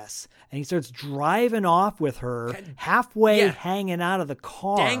princess?" And he starts driving off with her, halfway hanging out of the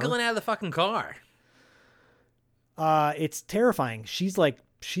car. Dangling out of the fucking car. It's terrifying. She's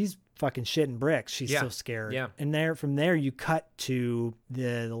fucking shitting bricks. She's so scared. Yeah. And from there, you cut to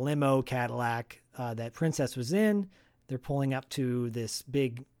the limo Cadillac that Princess was in. They're pulling up to this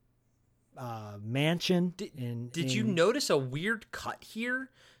big mansion. Did you notice a weird cut here?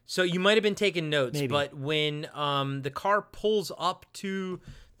 So you might have been taking notes, Maybe. But when the car pulls up to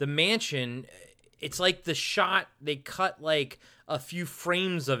the mansion, it's like the shot, they cut like a few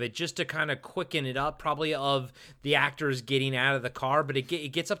frames of it just to kind of quicken it up, probably of the actors getting out of the car. But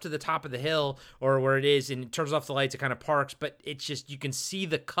it gets up to the top of the hill or where it is, and it turns off the lights, it kind of parks, but it's just, you can see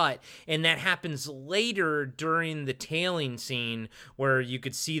the cut. And that happens later during the tailing scene where you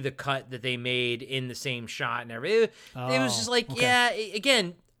could see the cut that they made in the same shot and everything. It was just like,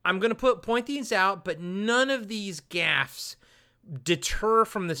 again, I'm going to point these out, but none of these gaffes deter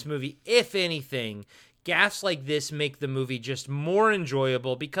from this movie. If anything, gaffes like this make the movie just more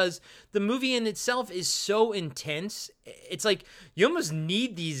enjoyable because the movie in itself is so intense. It's like you almost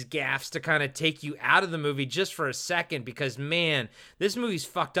need these gaffes to kind of take you out of the movie just for a second because, man, this movie's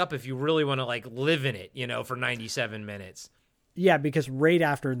fucked up if you really want to like live in it, for 97 minutes. Yeah, because right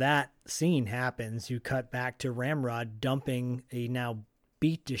after that scene happens, you cut back to Ramrod dumping a now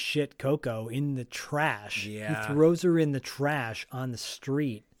beat to shit Coco in the trash. Yeah. He throws her in the trash on the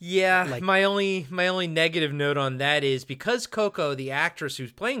street. Yeah, my only negative note on that is because Coco, the actress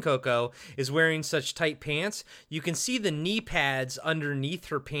who's playing Coco, is wearing such tight pants, you can see the knee pads underneath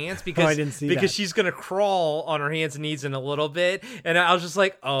her pants because I didn't see because that. she's gonna crawl on her hands and knees in a little bit, and I was just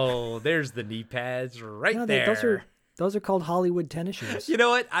like, oh, there's the knee pads right there. Those are called Hollywood tennis shoes. You know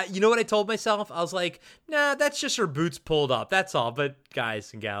what? I told myself? I was like, nah, that's just her boots pulled up. That's all. But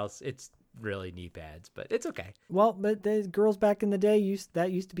guys and gals, it's really knee pads, but it's okay. Well, but the girls back in the day used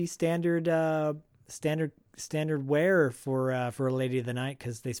to be standard wear for a lady of the night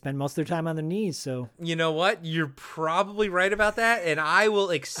because they spend most of their time on their knees. So you know what? You're probably right about that, and I will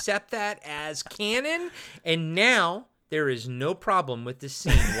accept that as canon. And now there is no problem with this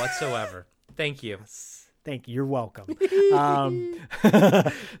scene whatsoever. Thank you. Thank you. You're welcome.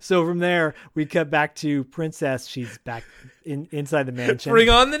 So from there, we cut back to Princess. She's back inside the mansion. Bring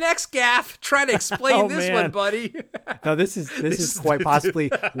on the next gaff. Try to explain this one, buddy. No, this is quite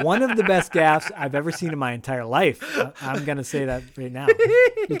possibly one of the best gaffes I've ever seen in my entire life. I'm going to say that right now.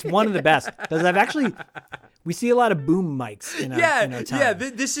 It's one of the best. Because we see a lot of boom mics in our town. Yeah,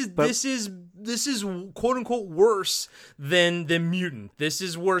 this is quote unquote worse than Mutant. This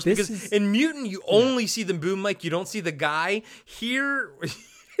is worse because in Mutant you only see the boom mic, you don't see the guy. Here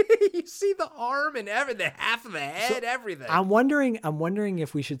you see the arm and the half of the head, everything. I'm wondering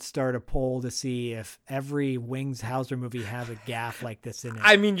if we should start a poll to see if every Wings Hauser movie has a gaff like this in it.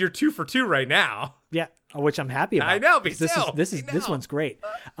 I mean, you're 2 for 2 right now. Yeah, which I'm happy about. I know, but this one's great.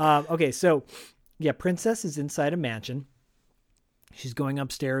 Okay, so yeah, Princess is inside a mansion. She's going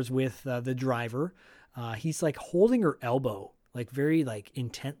upstairs with the driver. He's like holding her elbow, like very like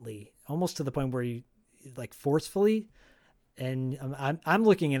intently, almost to the point where he like forcefully. And I'm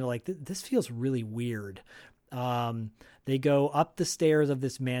looking at it like this feels really weird. They go up the stairs of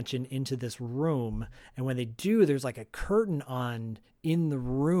this mansion into this room, and when they do, there's like a curtain on in the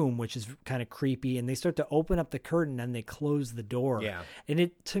room, which is kind of creepy. And they start to open up the curtain and they close the door. Yeah. And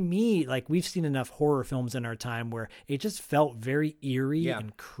it, to me, like we've seen enough horror films in our time where it just felt very eerie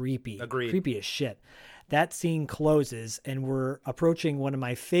and creepy. Agreed. Creepy as shit. That scene closes, and we're approaching one of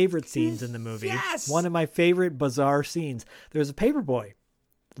my favorite scenes in the movie. Yes! One of my favorite bizarre scenes. There's a paperboy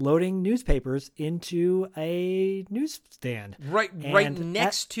loading newspapers into a newsstand. Right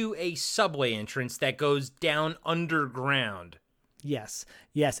next to a subway entrance that goes down underground. Yes.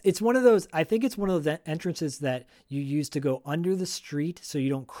 It's one of those, I think it's one of those entrances that you use to go under the street so you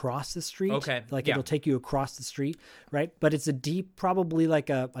don't cross the street. Okay. Like it'll take you across the street, right? But it's a deep, probably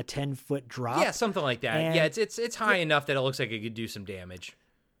like a 10-foot drop. Yeah, something like that. And yeah, it's high enough that it looks like it could do some damage.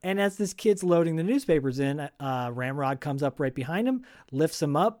 And as this kid's loading the newspapers in, Ramrod comes up right behind him, lifts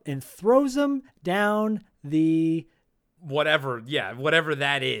him up, and throws him down the... whatever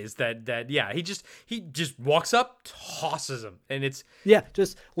that is, he just walks up, tosses him, and it's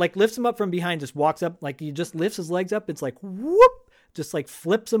just like lifts him up from behind, just walks up, like he just lifts his legs up, it's like whoop, just like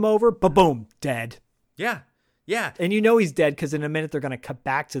flips him over, boom, dead. Yeah. And you know he's dead because in a minute they're gonna cut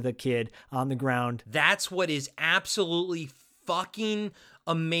back to the kid on the ground. That's what is absolutely fucking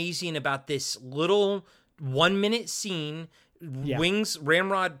amazing about this little 1-minute scene.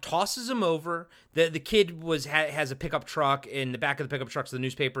 Ramrod tosses him over. The kid has a pickup truck. In the back of the pickup truck's the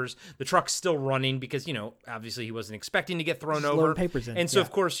newspapers. The truck's still running because, obviously he wasn't expecting to get thrown over. Papers in. And so,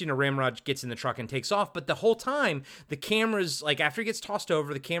 of course, Ramrod gets in the truck and takes off. But the whole time, the camera's, like, after he gets tossed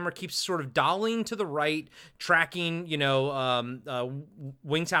over, the camera keeps sort of dollying to the right, tracking,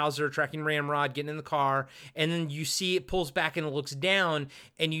 Wings Hauser, tracking Ramrod, getting in the car. And then you see it pulls back and it looks down,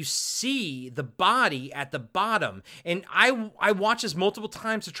 and you see the body at the bottom. And I watched this multiple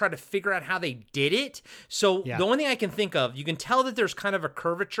times to try to figure out how they did it. So the only thing I can think of, you can tell that there's kind of a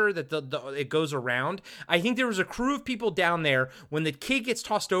curvature that it goes around. I think there was a crew of people down there. When the kid gets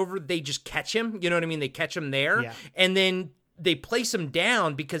tossed over, they just catch him. You know what I mean? They catch him there. Yeah. And then they place him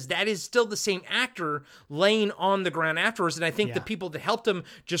down because that is still the same actor laying on the ground afterwards. And I think the people that helped him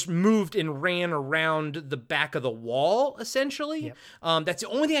just moved and ran around the back of the wall, essentially. Yep. That's the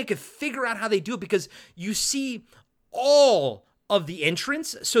only thing I could figure out how they do it, because you see all of the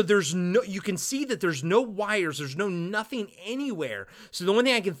entrance, so you can see that there's no wires, there's nothing anywhere. So the only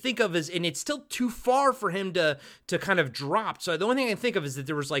thing I can think of is, and it's still too far for him to kind of drop. So the only thing I can think of is that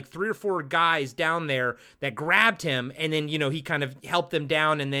there was like 3 or 4 guys down there that grabbed him, and then he kind of helped them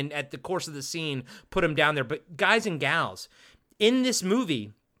down, and then at the course of the scene put him down there. But guys and gals, in this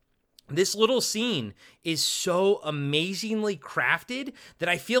movie, this little scene is so amazingly crafted that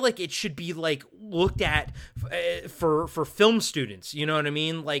I feel like it should be like looked at for film students. You know what I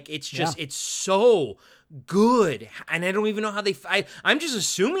mean? Like it's just it's so good, and I don't even know how I'm just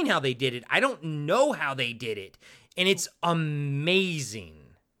assuming how they did it. I don't know how they did it, and it's amazing.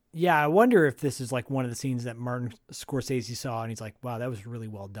 Yeah, I wonder if this is like one of the scenes that Martin Scorsese saw, and he's like, "Wow, that was really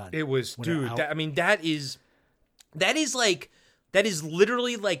well done." It was, dude. That is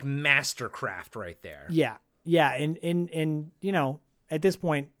literally like mastercraft right there. Yeah. And at this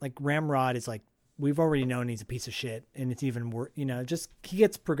point, like Ramrod is like, we've already known he's a piece of shit, and it's even worse. He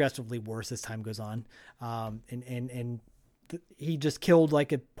gets progressively worse as time goes on. He just killed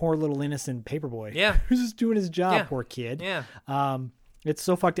like a poor little innocent paperboy. Yeah, who's just doing his job. Poor kid. Yeah. It's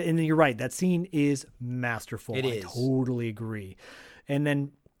so fucked up. And you're right. That scene is masterful. It I is. Totally agree. And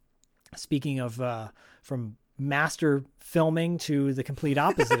then, speaking of from master filming to the complete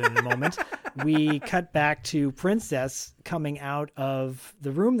opposite in a moment, we cut back to Princess coming out of the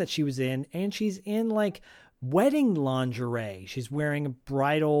room that she was in, and she's in like wedding lingerie. She's wearing a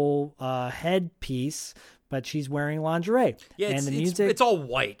bridal headpiece, but she's wearing lingerie. Yeah, and the music, it's all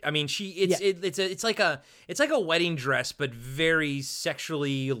white. I mean, it's like a wedding dress, but very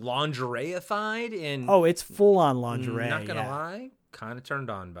sexually lingereified. And it's full on lingerie. Not gonna lie, kind of turned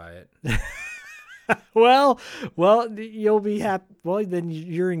on by it. Well, you'll be happy. Well, then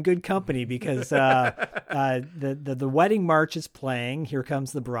you're in good company because the wedding march is playing. Here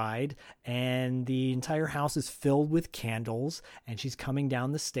Comes the Bride, and the entire house is filled with candles. And she's coming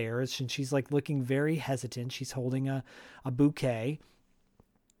down the stairs, and she's like looking very hesitant. She's holding a bouquet,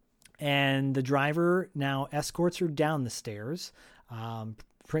 and the driver now escorts her down the stairs.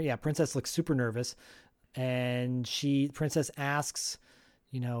 Princess looks super nervous, and Princess asks,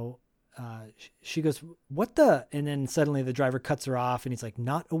 she goes, "What the?" And then suddenly the driver cuts her off, and he's like,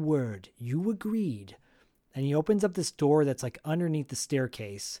 "Not a word. You agreed." And he opens up this door that's like underneath the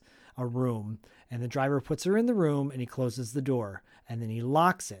staircase, a room, and the driver puts her in the room, and he closes the door, and then he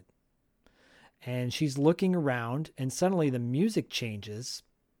locks it. And she's looking around, and suddenly the music changes,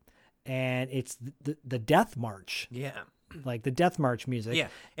 and it's the death march. Yeah. Like the death march music. Yeah.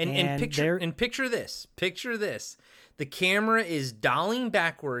 And picture this. Picture this. The camera is dollying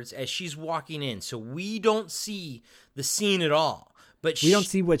backwards as she's walking in, so we don't see the scene at all. But we don't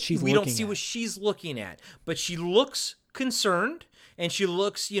see what she's looking at. We don't see what she's looking at. But she looks concerned, and she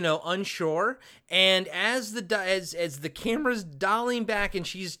looks, unsure. And as the camera's dollying back, and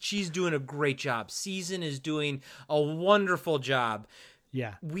she's doing a great job. Season is doing a wonderful job.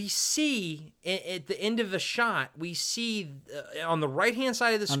 Yeah. We see at the end of the shot, we see on the right-hand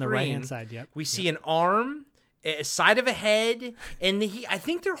side of the screen. On the right-hand side, yep. We see an arm, a side of a head, and I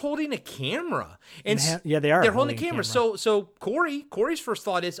think they're holding a camera. And they are. They're holding a camera. So Corey's first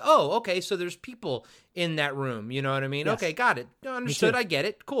thought is, oh, okay, so there's people in that room. You know what I mean? Yes. Okay, got it. Understood. I get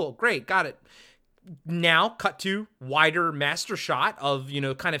it. Cool. Great. Got it. Now cut to wider master shot of,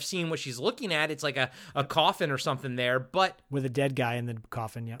 kind of seeing what she's looking at. It's like a coffin or something there, but with a dead guy in the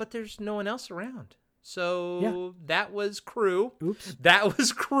coffin. Yeah. But there's no one else around. So that was crew. Oops. That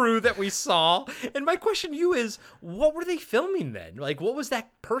was crew that we saw. And my question to you is, what were they filming then? Like, what was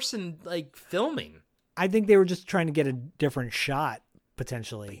that person filming? I think they were just trying to get a different shot.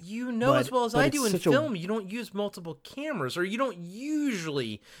 Potentially. As well as I do in film, you don't use multiple cameras, or you don't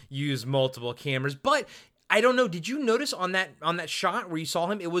usually use multiple cameras. But I don't know, did you notice on that shot where you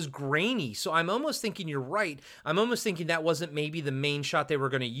saw him, it was grainy. So I'm almost thinking you're right. I'm almost thinking that wasn't maybe the main shot they were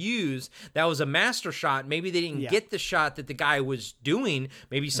going to use. That was a master shot. Maybe they didn't get the shot that the guy was doing.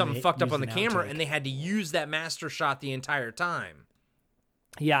 Maybe something fucked up on the camera, and they had to use that master shot the entire time.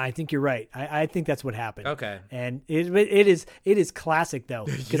 Yeah, I think you're right. I think that's what happened. Okay. And it is classic though,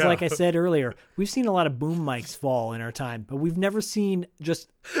 because like I said earlier, we've seen a lot of boom mics fall in our time, but we've never seen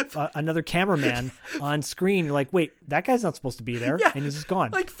just another cameraman on screen. You're like, wait, that guy's not supposed to be there, and he's just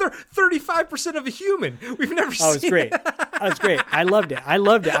gone. Like 35% of a human. We've never seen. Oh, it's great. That was great. I loved it. I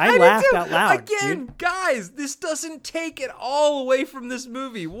laughed out loud. Again, dude. Guys, this doesn't take it all away from this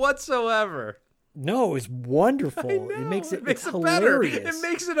movie whatsoever. No, it's wonderful. It makes it hilarious. Better. It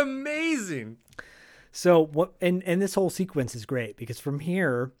makes it amazing. So what? And this whole sequence is great because from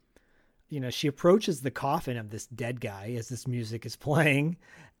here, she approaches the coffin of this dead guy as this music is playing,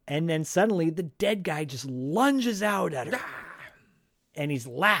 and then suddenly the dead guy just lunges out at her, and he's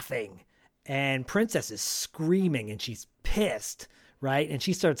laughing, and Princess is screaming, and she's pissed, right? And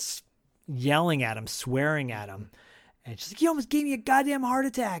she starts yelling at him, swearing at him, and she's like, "You almost gave me a goddamn heart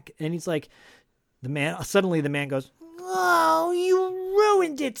attack," and he's like. Suddenly the man goes, "Oh, you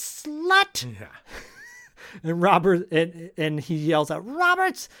ruined it, slut!" Yeah. And Robert and he yells out,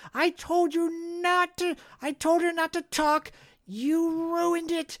 "Roberts, I told her not to talk. You ruined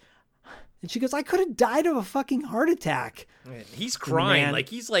it." And she goes, "I could have died of a fucking heart attack." He's crying,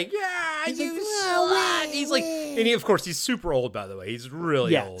 he's like, "Yeah, you slut!" He's like, and of course he's super old, by the way. He's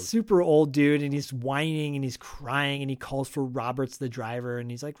really old, super old dude, and he's whining and he's crying, and he calls for Roberts, the driver,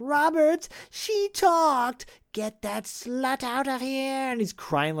 and he's like, "Roberts, she talked. Get that slut out of here!" And he's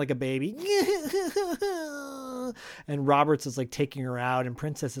crying like a baby. And Roberts is like taking her out, and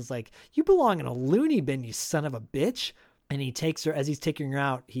Princess is like, "You belong in a loony bin, you son of a bitch." And he takes her as he's taking her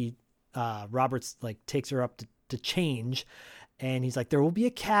out. Roberts takes her up to change, and he's like, "There will be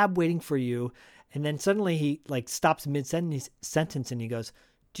a cab waiting for you." And then suddenly he stops mid-sentence and he goes,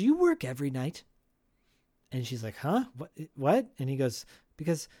 "Do you work every night?" And she's like, "Huh? What?" And he goes,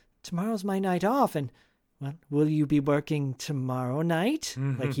 "Because tomorrow's my night off, and well, will you be working tomorrow night?"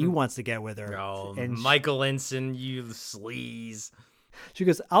 Like he wants to get with her. Oh, and Michael Ensign, you sleaze. She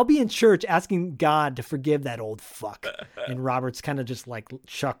goes, "I'll be in church asking God to forgive that old fuck." And Roberts kind of just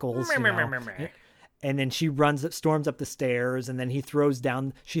chuckles. And then she storms up the stairs, and then she throws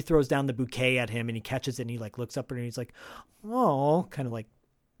down the bouquet at him, and he catches it, and he looks up at her, and he's like, "Oh," kind of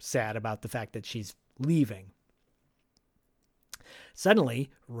sad about the fact that she's leaving.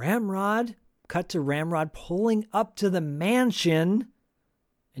 Suddenly, cut to Ramrod pulling up to the mansion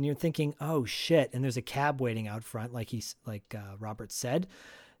and you're thinking, oh shit. And there's a cab waiting out front, like Robert said.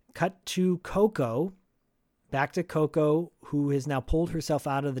 Cut to Coco, back to Coco, who has now pulled herself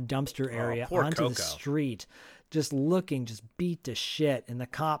out of the dumpster area onto Coco. the street, just looking, just beat to shit. And the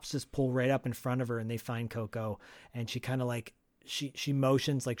cops just pull right up in front of her and they find Coco. And she kind of like, she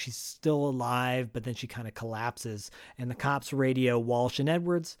motions like she's still alive, but then she kind of collapses. And the cops radio Walsh and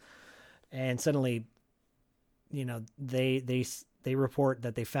Edwards. And suddenly, you know, they report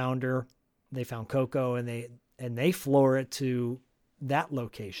that they found her. They found Coco, and they floor it to that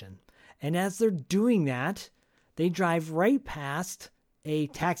location. And as they're doing that, they drive right past a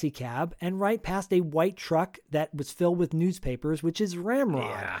taxi cab and right past a white truck that was filled with newspapers, which is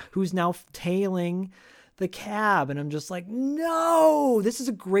Ramrod, who's now tailing the cab. And I'm just like, no, this is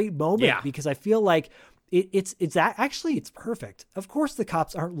a great moment because I feel like it's perfect. Of course, the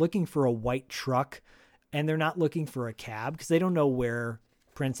cops aren't looking for a white truck and they're not looking for a cab because they don't know where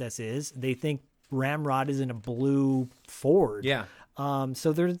Princess is. They think Ramrod is in a blue Ford. Yeah.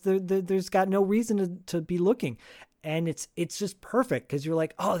 So there's got no reason to be looking. And it's just perfect because you're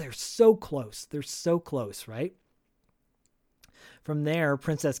like, oh, they're so close. They're so close, right? From there,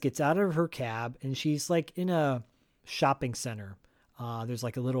 Princess gets out of her cab and she's like in a shopping center. There's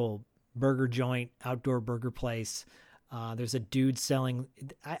like a little burger joint, outdoor burger place. There's a dude selling.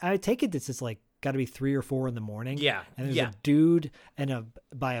 I take it this is like got to be 3 or 4 in the morning. Yeah. And there's a dude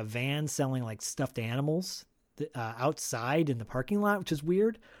by a van selling like stuffed animals outside in the parking lot, which is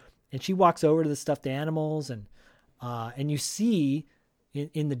weird. And she walks over to the stuffed animals and you see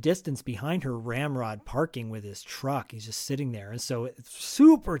in the distance behind her Ramrod parking with his truck. He's just sitting there. And so it's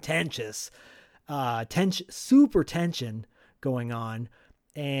super tension going on.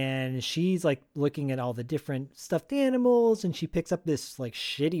 And she's like looking at all the different stuffed animals and she picks up this like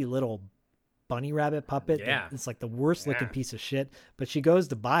shitty little bunny rabbit puppet. Yeah. It's like the worst looking piece of shit, but she goes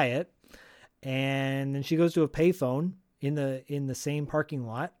to buy it. And then she goes to a payphone in the same parking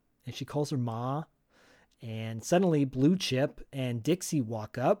lot and she calls her ma. And suddenly Blue Chip and Dixie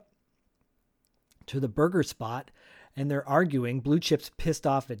walk up to the burger spot and they're arguing. Blue Chip's pissed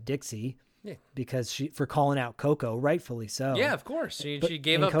off at Dixie because for calling out Coco, rightfully so. Yeah, of course. She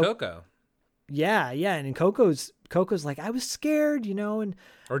gave up Coco. Yeah. And then Coco's like, I was scared, you know,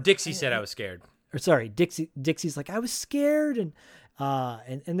 or Dixie said I was scared. Or sorry, Dixie's like, I was scared, and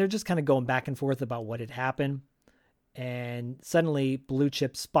they're just kind of going back and forth about what had happened. And suddenly Blue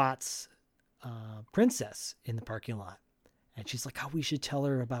Chip spots Princess in the parking lot. And she's like, oh, we should tell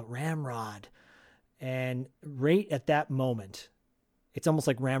her about Ramrod. And right at that moment, it's almost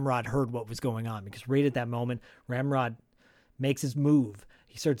like Ramrod heard what was going on because right at that moment, Ramrod makes his move.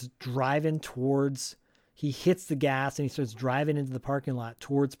 He starts driving he hits the gas and he starts driving into the parking lot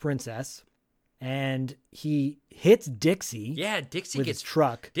towards Princess. And he hits Dixie. Yeah, Dixie with gets his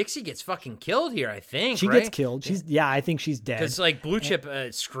truck. Dixie gets fucking killed here, I think. She right? gets killed. I think she's dead. Because like Blue Chip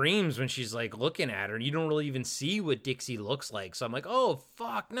screams when she's like looking at her, and you don't really even see what Dixie looks like. So I'm like, oh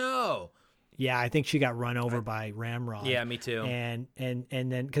fuck no. Yeah, I think she got run over by Ramrod. Yeah, me too. And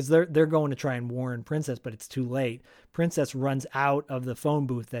then because they're going to try and warn Princess, but it's too late. Princess runs out of the phone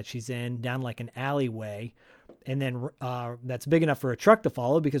booth that she's in down like an alleyway. And then that's big enough for a truck to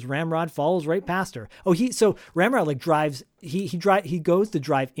follow because Ramrod follows right past her. So Ramrod like drives. He goes to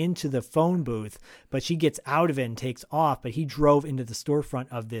drive into the phone booth, but she gets out of it and takes off. But he drove into the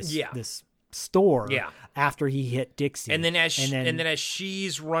storefront of this store after he hit Dixie. And then as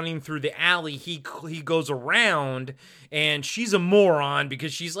she's running through the alley, he goes around, and she's a moron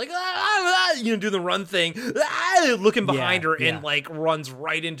because she's like do the run thing, looking behind her and like runs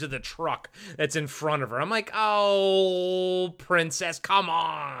right into the truck that's in front of her. I'm like, oh, Princess, come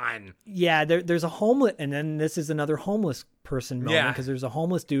on. Yeah, there's a homeless, and then this is another homeless person moment because there's a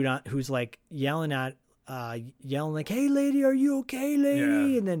homeless dude who's like yelling like, hey lady, are you okay,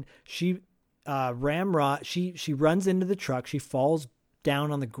 lady? And then she Ramrod, she runs into the truck, she falls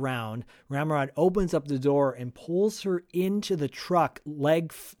down on the ground. Ramrod opens up the door and pulls her into the truck,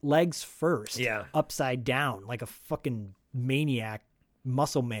 legs first, upside down like a fucking maniac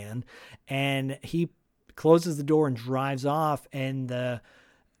muscle man. And he closes the door and drives off. And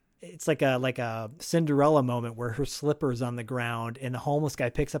it's like a Cinderella moment where her slipper's on the ground and the homeless guy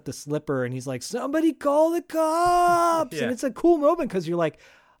picks up the slipper and he's like, somebody call the cops. And it's a cool moment because you're like,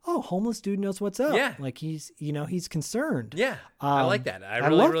 oh, homeless dude knows what's up. Yeah. Like he's concerned. Yeah. I like that. I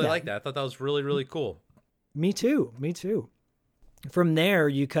really like that. I thought that was really, really cool. Me too. From there,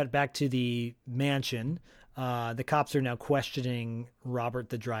 you cut back to the mansion. The cops are now questioning Robert,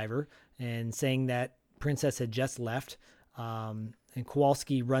 the driver, and saying that Princess had just left. And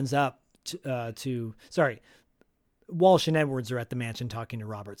Kowalski runs up Walsh and Edwards are at the mansion talking to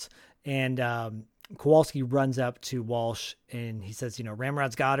Roberts, and Kowalski runs up to Walsh and he says,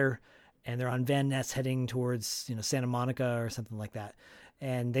 Ramrod's got her, and they're on Van Ness heading towards, Santa Monica or something like that.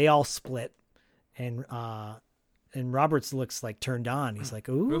 And they all split, and Roberts looks like turned on. He's like,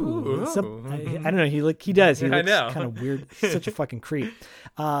 ooh. I don't know. He does. He looks kind of weird. He's such a fucking creep.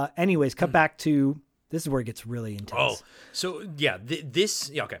 Anyways, cut back to, this is where it gets really intense. Oh, so yeah,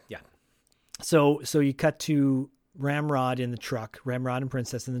 okay, yeah. So you cut to Ramrod in the truck, Ramrod and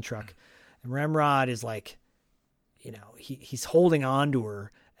Princess in the truck. And Ramrod is like, he's holding on to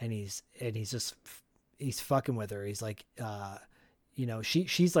her, and he's fucking with her. He's like,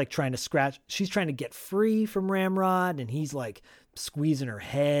 she's like trying to scratch. She's trying to get free from Ramrod, and he's like squeezing her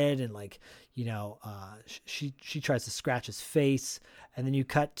head, and like, she tries to scratch his face. And then you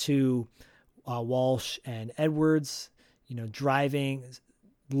cut to Walsh and Edwards, driving,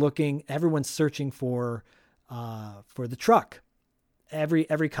 looking. Everyone's searching for the truck.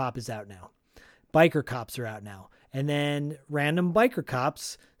 Every cop is out now. Biker cops are out now. And then random biker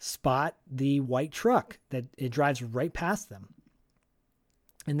cops spot the white truck that it drives right past them.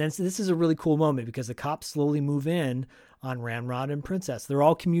 And then so this is a really cool moment because the cops slowly move in on Ramrod and Princess. They're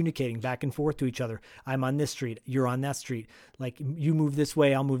all communicating back and forth to each other. I'm on this street. You're on that street. Like, you move this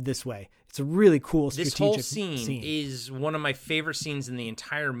way, I'll move this way. It's a really cool strategic scene. This whole scene is one of my favorite scenes in the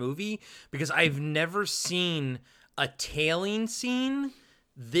entire movie because I've never seen a tailing scene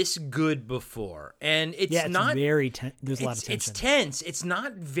this good before. And it's not very tense. There's a lot of tension. It's tense. It's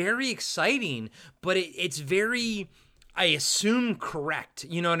not very exciting, but it's very, I assume, correct.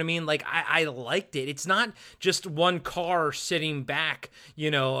 You know what I mean? Like, I liked it. It's not just one car sitting back,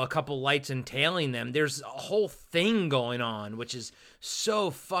 a couple lights and tailing them. There's a whole thing going on, which is so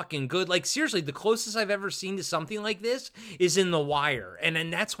fucking good. Like, seriously, the closest I've ever seen to something like this is in The Wire.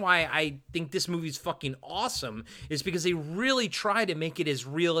 And that's why I think this movie's fucking awesome, is because they really try to make it as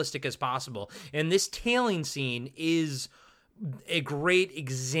realistic as possible. And this tailing scene is a great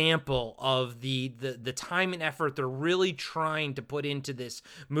example of the time and effort they're really trying to put into this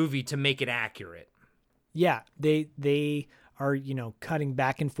movie to make it accurate. Yeah, they are, cutting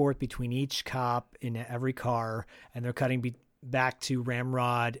back and forth between each cop in every car, and they're cutting back to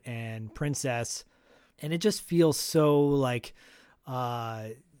Ramrod and Princess, and it just feels so like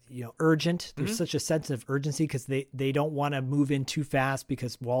urgent. There's such a sense of urgency because they don't want to move in too fast,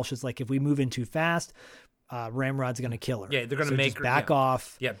 because Walsh is like, if we move in too fast, Ramrod's going to kill her. Yeah, they're going to make her back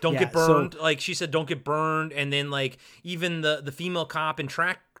off. Yeah, don't get burned. Like she said, don't get burned. And then like even the female cop and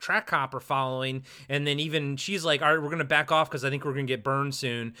track cop are following, and then even she's like, all right, we're going to back off because I think we're going to get burned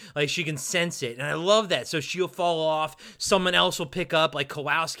soon. Like she can sense it, and I love that. So she'll fall off. Someone else will pick up. Like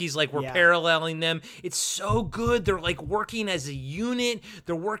Kowalski's like, we're paralleling them. It's so good. They're like working as a unit.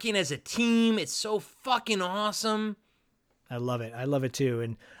 They're working as a team. It's so fucking awesome. I love it. I love it too.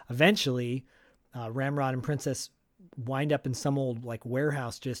 And eventually, Ramrod and Princess wind up in some old like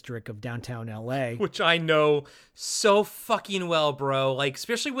warehouse district of downtown LA, which I know so fucking well, bro. Like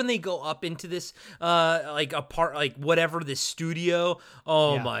especially when they go up into this like apart, like whatever, this studio.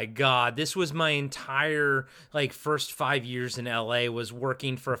 Oh my god, this was my entire like first 5 years in LA, was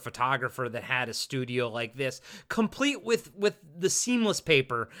working for a photographer that had a studio like this, complete with the seamless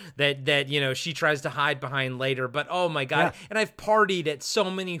paper that she tries to hide behind later. But oh my god, and I've partied at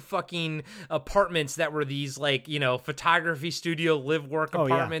so many fucking apartments that were these like photography studio live work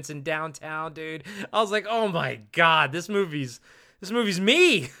apartments in downtown, dude. I was like, oh my god, this movie's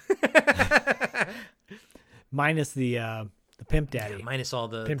me. Minus the pimp daddy, minus all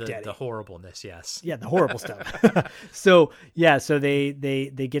the horribleness. Yes, the horrible stuff. So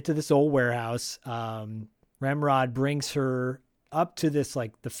they get to this old warehouse. Ramrod brings her up to this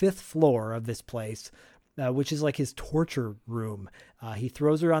like the 5th floor of this place, which is like his torture room. He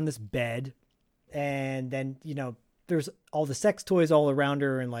throws her on this bed, and then there's all the sex toys all around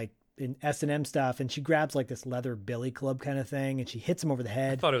her and like in S&M stuff. And she grabs like this leather billy club kind of thing, and she hits him over the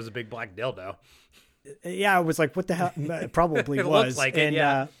head. I thought it was a big black dildo. Yeah. I was like, what the hell? It probably it was. Looks like and, it,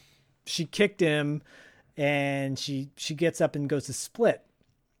 yeah. She kicked him, and she gets up and goes to split.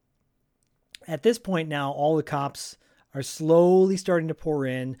 At this point now, all the cops are slowly starting to pour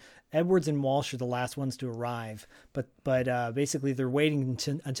in. Edwards and Walsh are the last ones to arrive, but basically they're waiting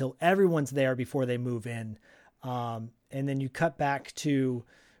until everyone's there before they move in. And then you cut back to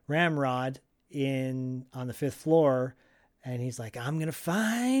Ramrod on the 5th floor, and he's like, I'm going to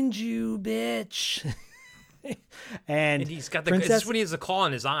find you, bitch. and he's got the, this is when he has the claw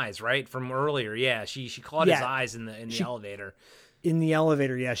in his eyes, right? From earlier. Yeah. She clawed his eyes in the elevator. In the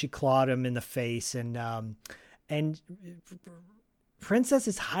elevator. Yeah. She clawed him in the face, and Princess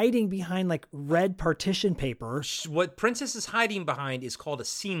is hiding behind like red partition paper. What Princess is hiding behind is called a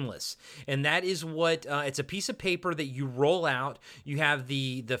seamless, and that is what it's a piece of paper that you roll out. You have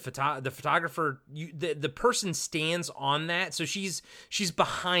the photographer, the person stands on that, so she's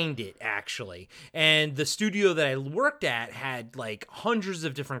behind it actually. And the studio that I worked at had like hundreds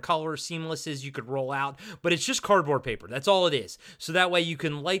of different color seamlesses you could roll out, but it's just cardboard paper. That's all it is. So that way you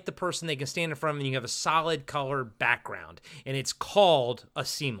can light the person, they can stand in front of them, and you have a solid color background, and it's called a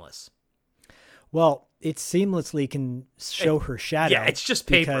seamless. Well, it seamlessly can show her shadow. Yeah, it's just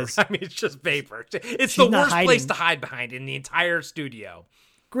paper. Because I mean, it's just paper. It's the worst place to hide behind in the entire studio.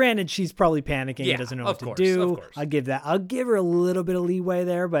 Granted, she's probably panicking and doesn't know what to do. I'll give her a little bit of leeway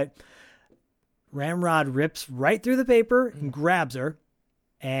there, but Ramrod rips right through the paper and grabs her,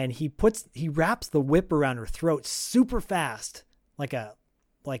 and he wraps the whip around her throat super fast, like a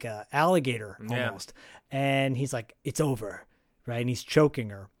alligator almost. And he's like, "It's over," right? And he's choking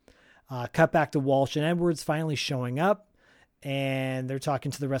her. Cut back to Walsh and Edwards finally showing up, and they're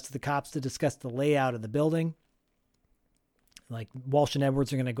talking to the rest of the cops to discuss the layout of the building. Like Walsh and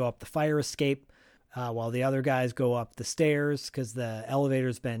Edwards are going to go up the fire escape while the other guys go up the stairs because the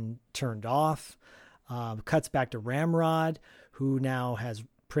elevator's been turned off. Cuts back to Ramrod, who now has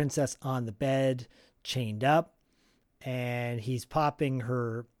Princess on the bed, chained up, and he's popping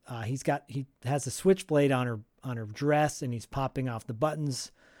her. He has a switchblade on her dress, and he's popping off the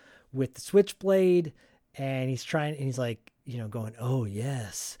buttons with the switchblade, and he's like, going, "Oh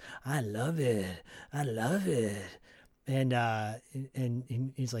yes, I love it. And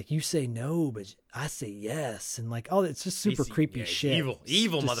he's like, "You say no, but I say yes." And like, oh, it's just super creepy shit.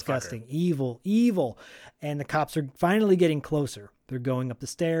 Evil disgusting, motherfucker. Evil. And the cops are finally getting closer. They're going up the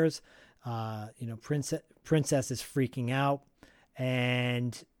stairs. Princess is freaking out,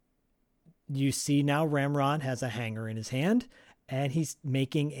 and you see now Ramrod has a hanger in his hand, and he's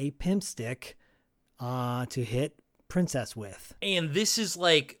making a pimp stick to hit Princess with. And this is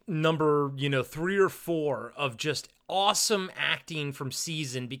like number 3 or 4 of just awesome acting from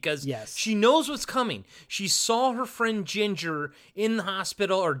Season, because she knows what's coming. She saw her friend Ginger in the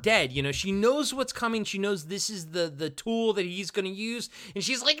hospital or dead. She knows what's coming. She knows this is the tool that he's going to use, and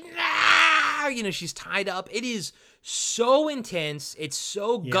she's like, "Nah!" She's tied up. It is so intense. It's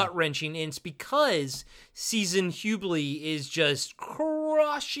so gut-wrenching, and it's because Season Hubley is just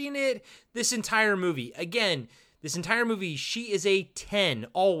crushing it this entire movie. Again, this entire movie, she is a 10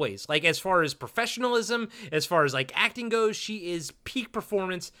 always. Like, as far as professionalism, as far as like acting goes, she is peak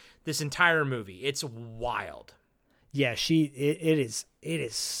performance this entire movie. It's wild. Yeah, it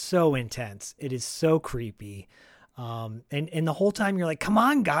is so intense. It is so creepy. And the whole time you're like, "Come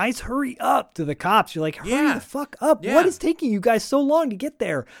on, guys, hurry up," to the cops. You're like, "Hurry the fuck up. What is taking you guys so long to get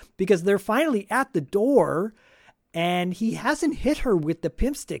there?" Because they're finally at the door, and he hasn't hit her with the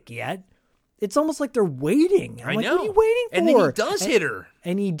pimp stick yet. It's almost like they're waiting. I'm like, know. "What are you waiting for?" And then he does hit her.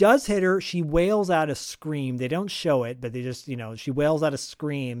 And he does hit her. She wails out a scream. They don't show it, but they just, she wails out a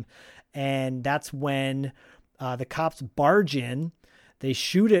scream. And that's when the cops barge in. They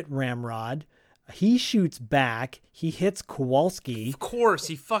shoot at Ramrod. He shoots back. He hits Kowalski. Of course,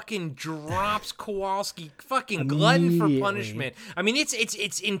 he fucking drops Kowalski. Fucking glutton for punishment. I mean, it's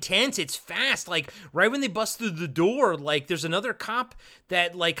intense. It's fast. Like, right when they bust through the door, like, there's another cop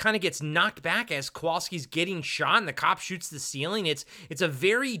that, like, kind of gets knocked back as Kowalski's getting shot, and the cop shoots the ceiling. It's a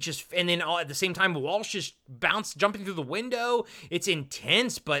very just, and then at the same time, Walsh is jumping through the window. It's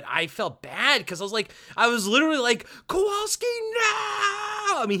intense, but I felt bad because I was literally like, "Kowalski,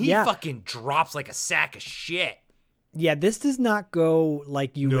 no!" I mean, he fucking drops like a sack of shit. Yeah, this does not go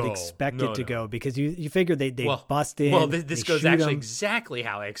like you would expect it to go, because you figure they bust in. Well, this goes actually exactly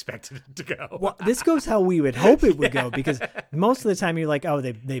how I expected it to go. Well, this goes how we would hope it would go, because most of the time you're like, "Oh,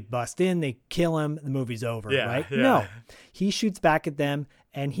 they bust in, they kill him, the movie's over," right? Yeah. No, he shoots back at them,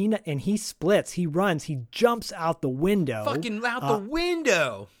 and he splits, he runs, he jumps out the window, fucking out the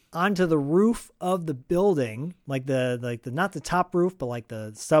window. Onto the roof of the building, like the not the top roof, but like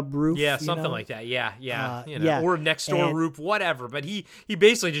the sub roof. Yeah, something like that. Yeah. Or next door roof, whatever. But he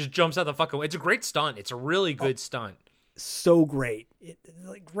basically just jumps out the fucking way. It's a great stunt. It's a really good stunt. So great.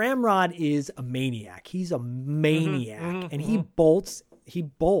 Ramrod is a maniac. He's a maniac, and he bolts,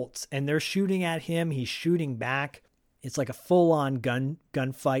 and they're shooting at him. He's shooting back. It's like a full on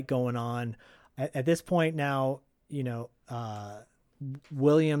gunfight going on. At this point now,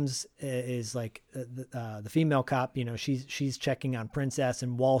 Williams is like the female cop, she's checking on Princess,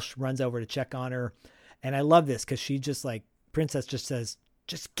 and Walsh runs over to check on her. And I love this because she just like, Princess just says,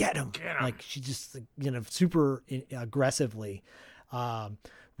 "Just get him." Like she just, super aggressively.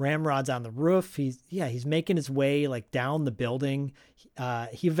 Ramrod's on the roof. He's making his way like down the building.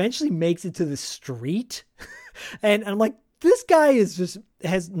 He eventually makes it to the street. And I'm like, this guy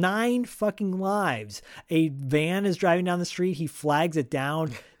has 9 fucking lives. A van is driving down the street. He flags it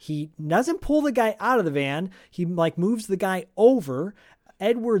down. He doesn't pull the guy out of the van. He like moves the guy over.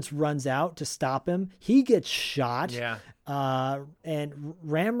 Edwards runs out to stop him. He gets shot. Yeah. And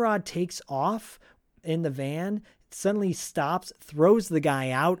Ramrod takes off in the van, suddenly stops, throws the guy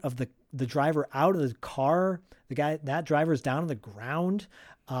out of the driver out of the car. That driver's down on the ground.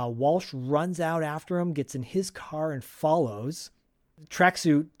 Walsh runs out after him, gets in his car and follows.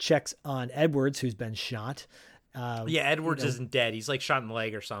 Tracksuit checks on Edwards, who's been shot. Edwards isn't dead. He's like shot in the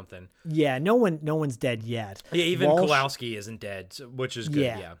leg or something. Yeah, no one's dead yet. Yeah, even Kowalski isn't dead, which is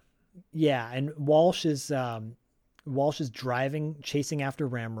good. Yeah, and Walsh is driving, chasing after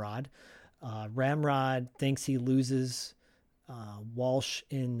Ramrod. Ramrod thinks he loses Walsh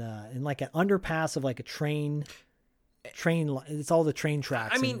in like an underpass of like a train. It's all the train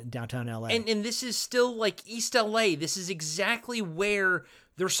tracks in downtown LA. And this is still like East LA. This is exactly where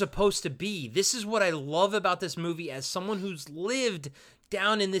they're supposed to be. This is what I love about this movie as someone who's lived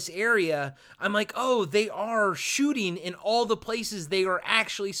down in this area. I'm like, oh, they are shooting in all the places they are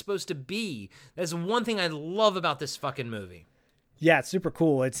actually supposed to be. That's one thing I love about this fucking movie. Yeah, it's super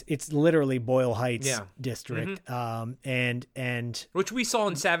cool. It's literally Boyle Heights district, Mm-hmm. and which we saw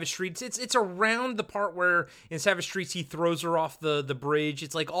in Savage Streets. It's around the part where in Savage Streets he throws her off the bridge.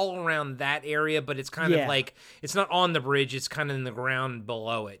 It's like all around that area, but it's kind of like it's not on the bridge. It's kind of in the ground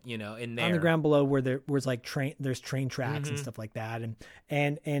below it, in there on the ground below where there's like there's train tracks and stuff like that,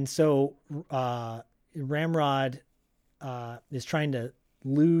 and so Ramrod is trying to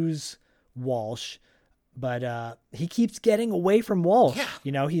lose Walsh. But he keeps getting away from Walsh.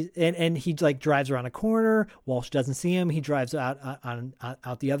 Yeah. He like drives around a corner. Walsh doesn't see him. He drives out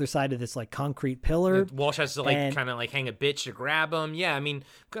the other side of this like concrete pillar. Walsh has to kind of like hang a bitch to grab him. Yeah, I mean,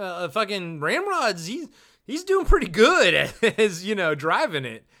 fucking Ramrod's he's doing pretty good as driving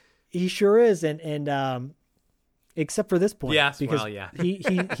it. He sure is, and except for this point, because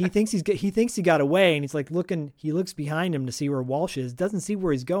he thinks he got away, and he's like he looks behind him to see where Walsh is, doesn't see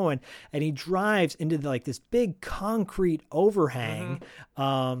where he's going, and he drives into like this big concrete overhang,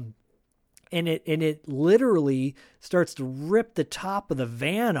 and it literally starts to rip the top of the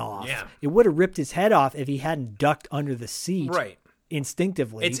van off. Yeah. It would have ripped his head off if he hadn't ducked under the seat, right?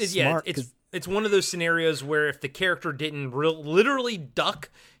 Instinctively, it's one of those scenarios where if the character didn't literally duck,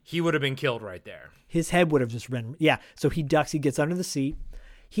 he would have been killed right there. His head would have just been, so he ducks, he gets under the seat.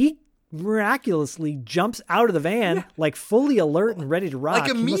 He miraculously jumps out of the van, like fully alert and ready to rock.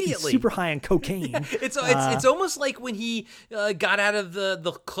 Like immediately. He must be super high on cocaine. Yeah, it's almost like when he got out of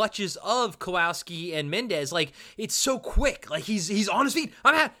the clutches of Kowalski and Mendez. Like, it's so quick. Like, he's on his feet.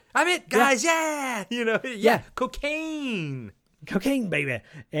 I'm it, guys. Yeah. Cocaine. Cocaine, baby.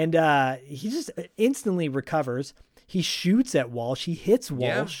 And he just instantly recovers. He shoots at Walsh. He hits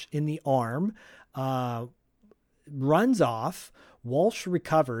Walsh in the arm. Runs off. Walsh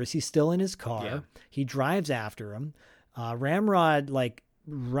recovers. He's still in his car. Yeah. He drives after him. Ramrod like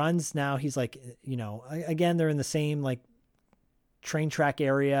runs now. He's like, again, they're in the same like train track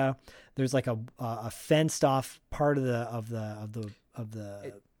area. There's like a fenced off part of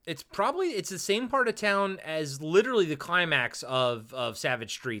the. It's the same part of town as literally the climax of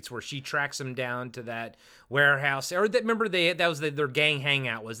Savage Streets, where she tracks him down to that warehouse. Or remember that was their gang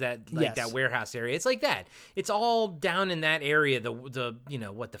hangout, was that that warehouse area. It's like that. It's all down in that area.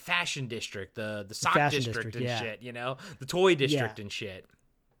 The fashion district, the sock district and shit. The toy district and shit.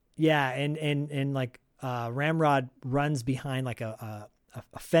 Yeah, and like Ramrod runs behind like a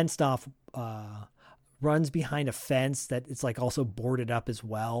fenced off. Runs behind a fence that it's like also boarded up as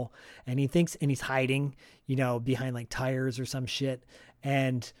well. And he's hiding, behind like tires or some shit.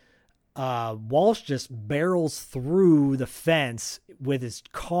 And Walsh just barrels through the fence with his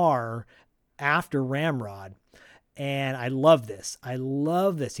car after Ramrod. And I love this.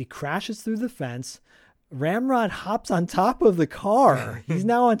 He crashes through the fence. Ramrod hops on top of the car. He's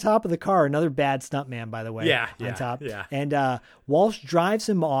now on top of the car. Another bad stuntman, by the way. On top. Yeah. And Walsh drives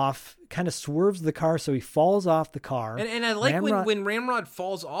him off, kind of swerves the car so he falls off the car. And I like when Ramrod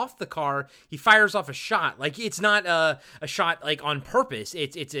falls off the car, he fires off a shot. Like, it's not a shot like on purpose.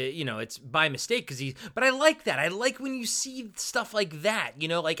 It's it's by mistake but I like that. I like when you see stuff like that,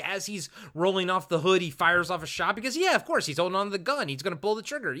 like as he's rolling off the hood, he fires off a shot because of course he's holding on to the gun. He's going to pull the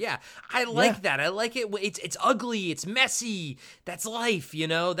trigger. Yeah. I like that. I like it. It's ugly. It's messy. That's life,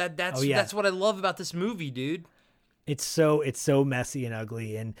 That's what I love about this movie, dude. It's so messy and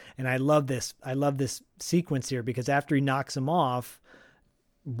ugly, and I love this. I love this sequence here because after he knocks him off,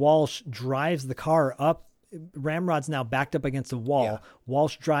 Walsh drives the car up. Ramrod's now backed up against a wall. Yeah.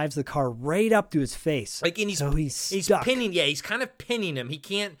 Walsh drives the car right up to his face. Like, and he's stuck. pinning. Yeah, he's kind of pinning him. He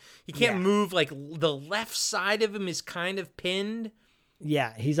can't move. Like the left side of him is kind of pinned.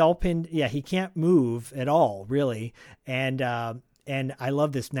 Yeah, he's all pinned. Yeah, he can't move at all, really. And I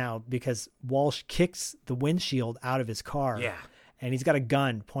love this now because Walsh kicks the windshield out of his car. Yeah. And he's got a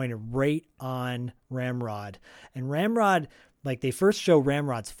gun pointed right on Ramrod. And Ramrod, like, they first show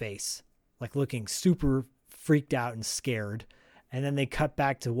Ramrod's face, like looking super freaked out and scared. And then they cut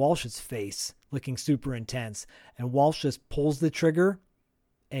back to Walsh's face looking super intense. And Walsh just pulls the trigger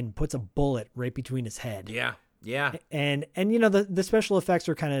and puts a bullet right between his head. Yeah. Yeah. And you know, the special effects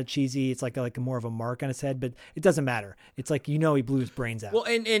are kind of cheesy. It's like more of a mark on his head, but it doesn't matter. It's like, you know, he blew his brains out. Well,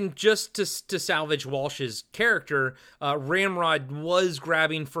 and just to salvage Walsh's character, Ramrod was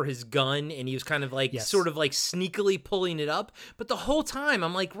grabbing for his gun and he was kind of like sort of like sneakily pulling it up. But the whole time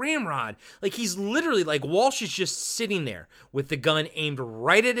I'm like, Ramrod, like he's literally like Walsh is just sitting there with the gun aimed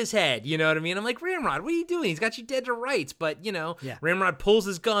right at his head. You know what I mean? I'm like, Ramrod, what are you doing? He's got you dead to rights. But, you know, Ramrod pulls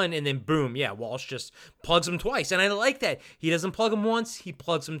his gun and then boom, Walsh just plugs him twice. And I like that. He doesn't plug him once, he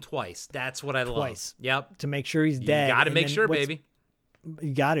plugs him twice. That's what I love. Yep. To make sure he's dead. You got to make sure, baby.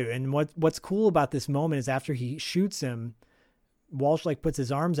 You got to. And what's cool about this moment is after he shoots him, Walsh like puts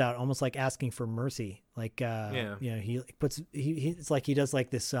his arms out almost like asking for mercy. Like you know, he puts it's like he does like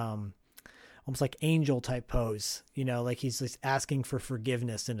this almost like angel type pose, you know, like he's just asking for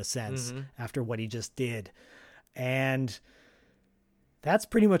forgiveness in a sense after what he just did. And that's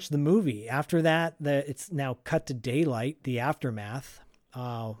pretty much the movie. After that, it's now cut to daylight, the aftermath.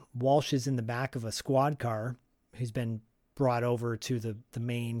 Walsh is in the back of a squad car. He's been brought over to the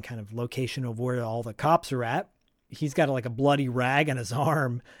main kind of location of where all the cops are at. He's got like a bloody rag on his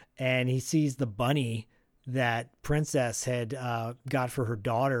arm, and he sees the bunny that Princess had got for her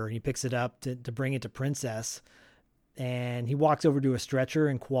daughter. He picks it up to bring it to Princess, and he walks over to a stretcher,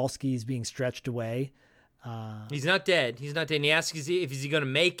 and Kowalski is being stretched away. He's not dead. And he asks if he's going to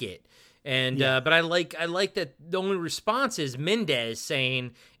make it. And but I like that the only response is Mendez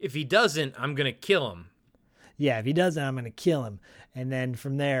saying, if he doesn't, I'm going to kill him. Yeah, if he doesn't, I'm going to kill him. And then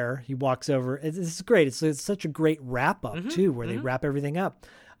from there, he walks over. This is great. It's such a great wrap up too, where they wrap everything up.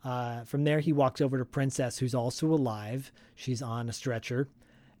 From there, he walks over to Princess, who's also alive. She's on a stretcher,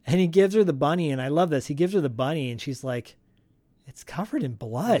 and he gives her the bunny. And I love this. He gives her the bunny, and she's like, it's covered in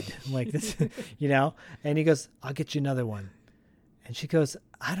blood, like this, you know? And he goes, I'll get you another one. And she goes,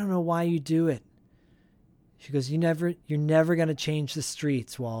 I don't know why you do it. She goes, you're never going to change the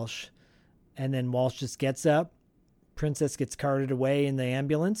streets, Walsh. And then Walsh just gets up. Princess gets carted away in the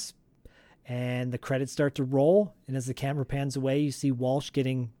ambulance, and the credits start to roll. And as the camera pans away, you see Walsh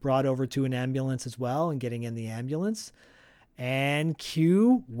getting brought over to an ambulance as well and getting in the ambulance. And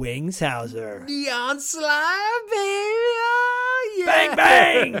cue Wings Hauser. The onslaught, baby. Yeah. Bang,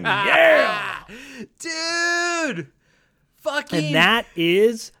 bang. Yeah. Dude. Fucking. And that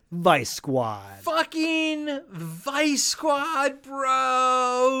is Vice Squad. Fucking Vice Squad,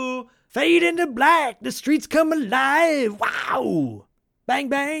 bro. Fade into black. The streets come alive. Wow. Bang,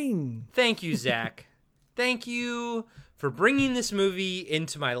 bang. Thank you, Zach. Thank you for bringing this movie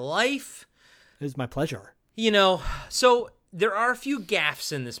into my life. It was my pleasure. You know, so there are a few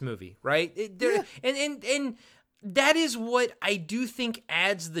gaffes in this movie, right? And that is what I do think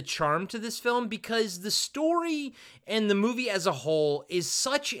adds the charm to this film, because the story and the movie as a whole is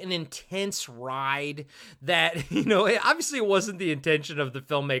such an intense ride that, you know, obviously it wasn't the intention of the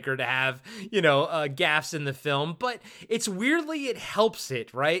filmmaker to have, you know, gaffes in the film, but it's weirdly, it helps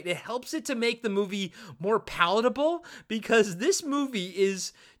it, right? It helps it to make the movie more palatable, because this movie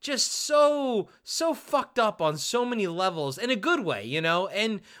is just so fucked up on so many levels in a good way, you know?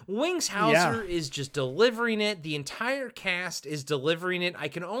 And Wings Hauser is just delivering it. The entire cast is delivering it. I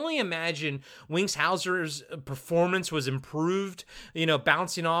can only imagine Wings Hauser's performance was improved, you know,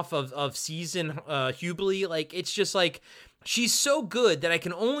 bouncing off of Season Hubley. Like, it's just like, she's so good that I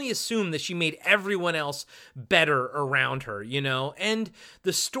can only assume that she made everyone else better around her, you know? And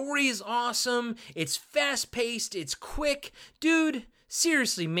the story is awesome. It's fast-paced. It's quick. Dude,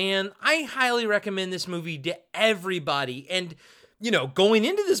 seriously, man, I highly recommend this movie to everybody. And, you know, going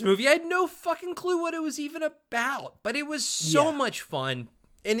into this movie, I had no fucking clue what it was even about, but it was so much fun.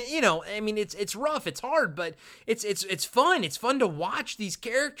 And I mean, it's rough, it's hard, but it's fun. It's fun to watch these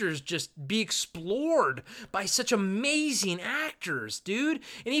characters just be explored by such amazing actors, dude.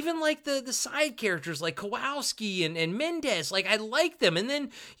 And even like the side characters like Kowalski and Mendez, like I like them. And then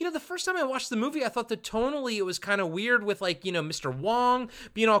the first time I watched the movie, I thought that tonally it was kind of weird with like Mr. Wong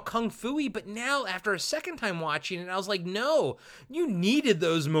being all kung fu-y. But now after a second time watching it, I was like, no, you needed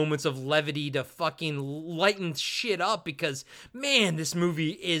those moments of levity to fucking lighten shit up because man, this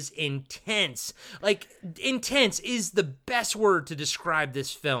movie is intense. Like, intense is the best word to describe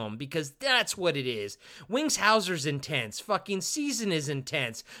this film because that's what it is. Wings Hauser's intense. Fucking Season is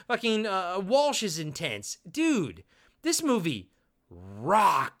intense. Fucking Walsh is intense. Dude, this movie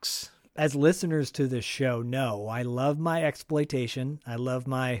rocks. As listeners to this show know, I love my exploitation. I love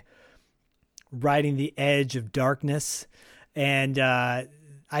my riding the edge of darkness. And I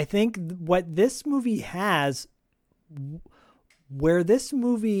think what this movie has, where this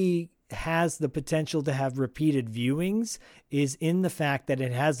movie has the potential to have repeated viewings, is in the fact that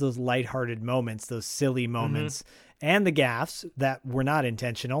it has those lighthearted moments, those silly moments, and the gaffes that were not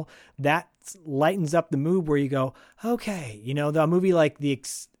intentional. That lightens up the mood where you go, okay, the movie like the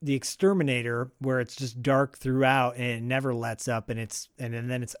Exterminator, where it's just dark throughout and it never lets up, and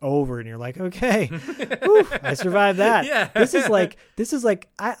then it's over, and you're like, okay, whew, I survived that. Yeah. This is like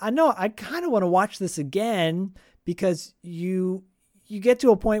I know I kind of want to watch this again. Because you get to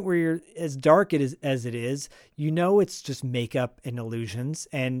a point where you're as dark as it is, it's just makeup and illusions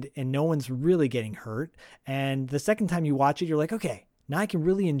and no one's really getting hurt. And the second time you watch it, you're like, okay, now I can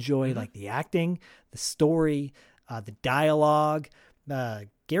really enjoy like the acting, the story, the dialogue,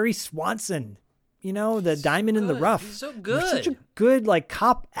 Gary Swanson, the diamond in the rough. He's so good. Such a good like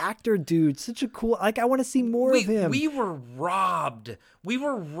cop actor, dude. Such a cool, like I want to see more of him. We were robbed. We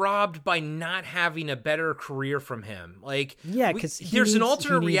were robbed by not having a better career from him. Like, yeah, because there's an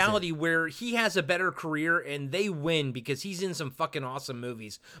alternate reality where he has a better career and they win because he's in some fucking awesome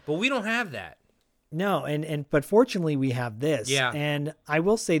movies. But we don't have that. No, but fortunately we have this. Yeah. And I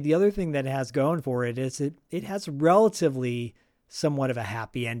will say the other thing that it has going for it is it has relatively somewhat of a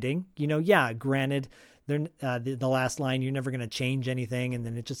happy ending. Yeah, granted, the last line, you're never going to change anything, and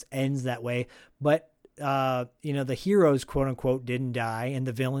then it just ends that way. But the heroes, quote unquote, didn't die, and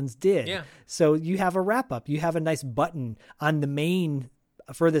the villains did. Yeah. So you have a wrap up. You have a nice button on the main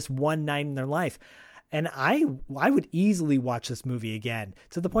for this one night in their life. And I would easily watch this movie again,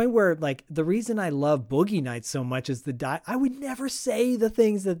 to the point where, like, the reason I love Boogie Nights so much is I would never say the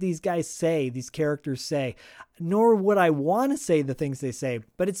things that these guys say, these characters say, nor would I want to say the things they say.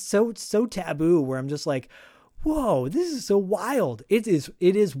 But it's so taboo where I'm just like, whoa, this is so wild. It is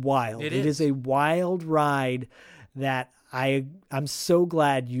wild. It is a wild ride that I'm so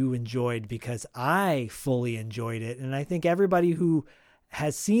glad you enjoyed, because I fully enjoyed it. And I think everybody who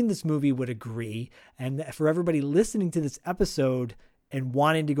has seen this movie would agree. And for everybody listening to this episode and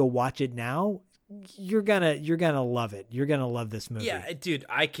wanting to go watch it now, you're gonna love it. You're gonna love this movie. Yeah, dude,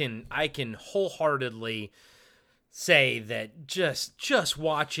 I can wholeheartedly say that just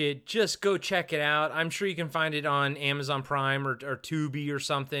watch it. Just go check it out. I'm sure you can find it on Amazon Prime or Tubi or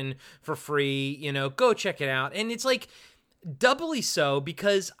something for free. Go check it out. And it's like doubly so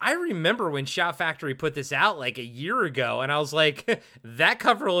because I remember when Shout Factory put this out like a year ago, and I was like, that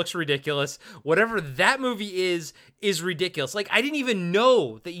cover looks ridiculous. Whatever that movie is ridiculous. Like, I didn't even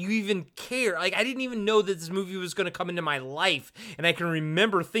know that you even care. Like, I didn't even know that this movie was going to come into my life, and I can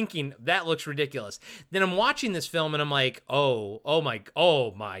remember thinking that looks ridiculous. Then I'm watching this film and I'm like, oh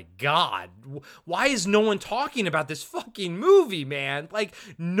my God. Why is no one talking about this fucking movie, man? Like,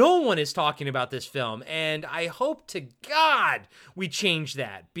 no one is talking about this film, and I hope to God we change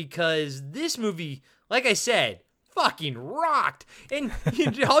that, because this movie, like I said, fucking rocked. And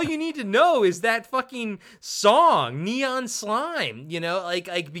all you need to know is that fucking song, Neon Slime,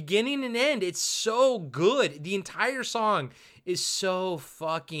 like beginning and end. It's so good. The entire song is so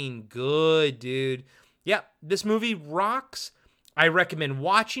fucking good, dude. Yep, this movie rocks. I recommend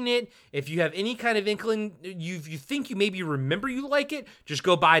watching it. If you have any kind of inkling, you think you maybe remember you like it, just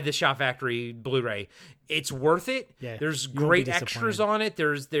go buy the Shout Factory Blu-ray. It's worth it. Yeah, there's great extras on it.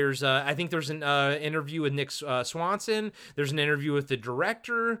 There's I think there's an interview with Nick Swanson. There's an interview with the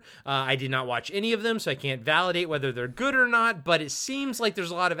director. I did not watch any of them, so I can't validate whether they're good or not, but it seems like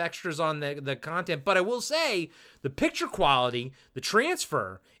there's a lot of extras on the content. But I will say, the picture quality, the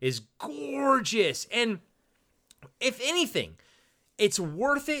transfer is gorgeous. And if anything, it's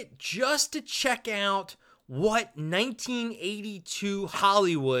worth it just to check out what 1982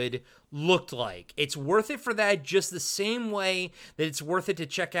 Hollywood looked like. It's worth it for that, just the same way that it's worth it to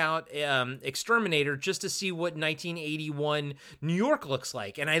check out Exterminator just to see what 1981 New York looks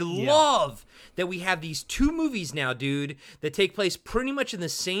like. And I love that we have these two movies now, dude, that take place pretty much in the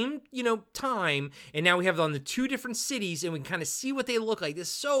same, time, and now we have it on the two different cities, and we can kind of see what they look like. This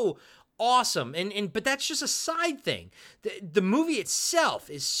is so awesome. But that's just a side thing. The movie itself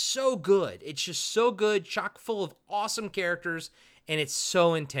is so good. It's just so good, chock full of awesome characters, and it's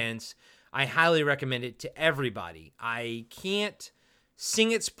so intense. I highly recommend it to everybody. I can't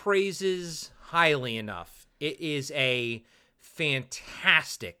sing its praises highly enough. It is a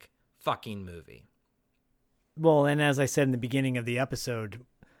fantastic fucking movie. Well, and as I said in the beginning of the episode,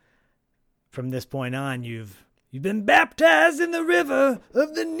 from this point on, you've been baptized in the river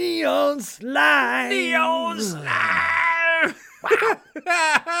of the neon slime. Neon slime!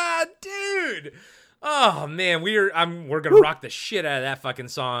 Dude! Oh man, we're gonna rock the shit out of that fucking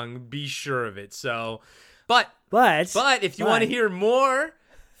song. Be sure of it. So, but if you want to hear more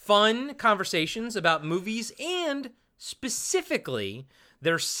fun conversations about movies and specifically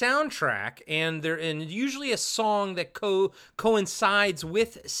their soundtrack and usually a song that coincides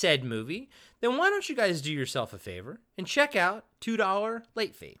with said movie, then why don't you guys do yourself a favor and check out $2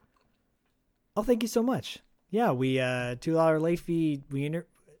 Late Fee? Oh, thank you so much. Yeah, we $2 Late Fee.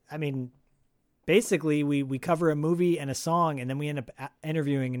 Basically, we cover a movie and a song, and then we end up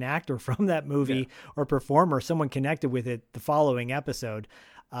interviewing an actor from that movie or performer, someone connected with it, the following episode.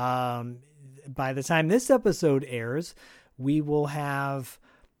 By the time this episode airs, we will have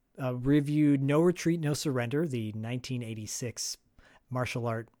reviewed No Retreat, No Surrender, the 1986 martial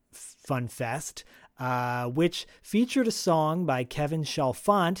art fun fest, which featured a song by Kevin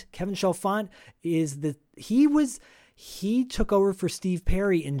Chalfant. Kevin Chalfant he took over for Steve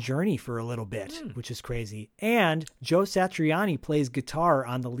Perry in Journey for a little bit, which is crazy. And Joe Satriani plays guitar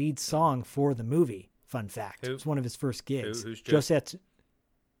on the lead song for the movie. Fun fact. It's one of his first gigs. Who's Joe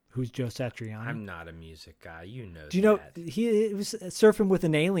Satriani? I'm not a music guy. You know. Do you know he was Surfing with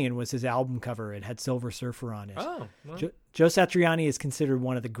an Alien was his album cover. It had Silver Surfer on it. Oh. Well. Joe Satriani is considered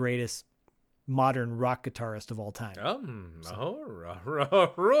one of the greatest modern rock guitarist of all time.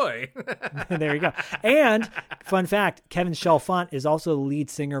 Roy. There you go. And fun fact, Kevin Chalfant is also the lead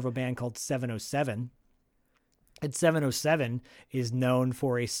singer of a band called 707. And 707 is known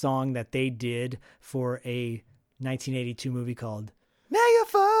for a song that they did for a 1982 movie called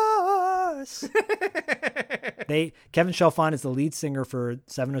Megaforce. Kevin Chalfant is the lead singer for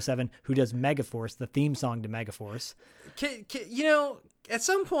 707, who does Megaforce, the theme song to Megaforce. At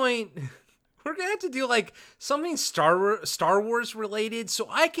some point, we're going to have to do like something Star Wars related so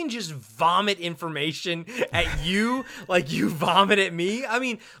I can just vomit information at you like you vomit at me. I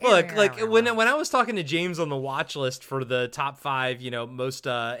mean, look, like when I was talking to James on the watch list for the top 5, most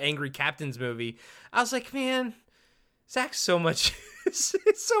angry captains movie, I was like, man, Zach's so much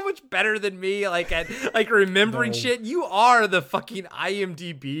better than me at remembering shit. You are the fucking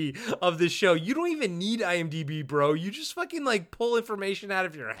IMDb of the show. You don't even need IMDb, bro. You just fucking pull information out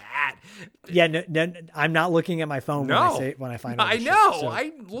of your hat. Yeah, no, I'm not looking at my phone when I find out. I know. So.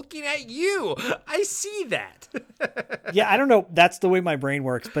 I'm looking at you. I see that. Yeah, I don't know. That's the way my brain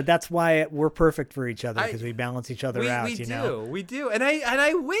works, but that's why we're perfect for each other, because we balance each other out. We do. And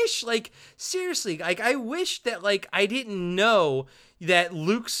I wish, seriously, I wish that I didn't know that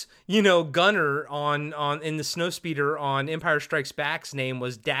Luke's, gunner in the Snowspeeder on Empire Strikes Back's name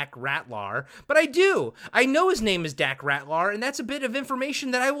was Dak Ratlar, but I do. I know his name is Dak Ratlar, and that's a bit of information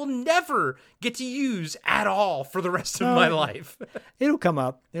that I will never get to use at all for the rest of my life. It'll come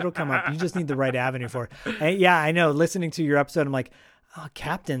up. You just need the right avenue for it. And yeah, I know. Listening to your episode, I'm like, oh,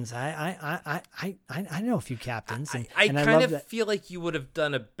 captains. I know a few captains. And I kind of feel like you would have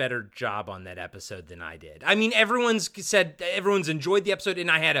done a better job on that episode than I did. I mean, everyone's enjoyed the episode,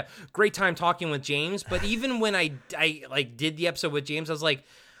 and I had a great time talking with James. But even when I did the episode with James, I was like,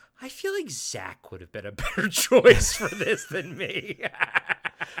 I feel like Zach would have been a better choice for this than me.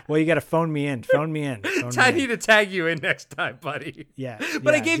 Well, you got to phone me in. I need to tag you in next time, buddy. Yeah.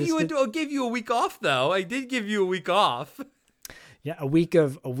 But I gave you a week off, though. I did give you a week off. Yeah, a week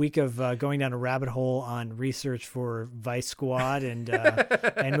of going down a rabbit hole on research for Vice Squad and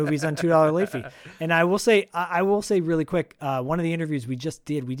movies on $2 Late Fee. And I will say really quick, one of the interviews we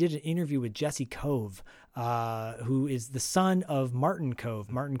did an interview with Jesse Cove, who is the son of Martin Cove.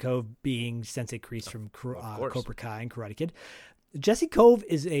 Martin Cove being Sensei Kreese from Cobra Kai and Karate Kid. Jesse Cove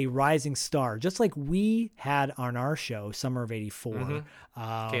is a rising star, just like we had on our show, Summer of '84.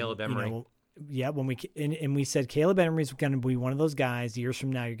 Caleb Emery. and we said Caleb Emery's going to be one of those guys years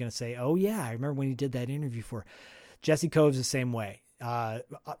from now. You're going to say, "Oh yeah, I remember when he did that interview for." Jesse Cove's the same way.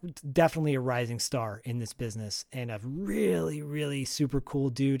 Definitely a rising star in this business and a really, really super cool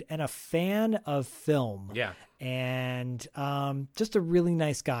dude and a fan of film. Yeah. And just a really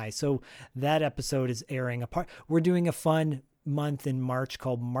nice guy. So that episode is airing apart. We're doing a fun month in March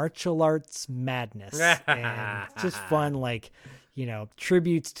called Martial Arts Madness. And just fun, like,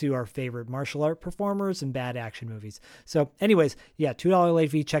 tributes to our favorite martial art performers and bad action movies. So anyways, yeah, $2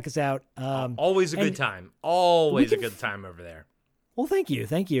 late fee. Check us out. Always a good time. Always a good time over there. Well, thank you.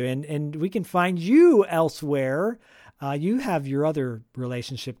 And we can find you elsewhere. You have your other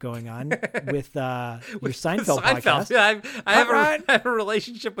relationship going on with your Seinfeld podcast. Yeah, I have a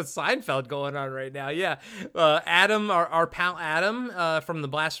relationship with Seinfeld going on right now. Yeah. Adam, our pal Adam from the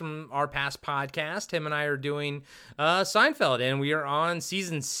Blast from Our Past podcast, him and I are doing Seinfeld, and we are on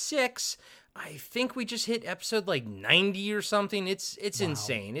season 6. I think we just hit episode like 90 or something. It's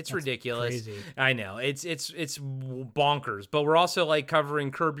insane. It's ridiculous. Crazy. I know. It's bonkers. But we're also like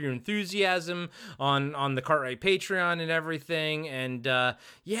covering Curb Your Enthusiasm on the Cartwright Patreon and everything. And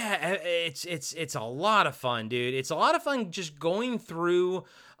it's a lot of fun, dude. It's a lot of fun just going through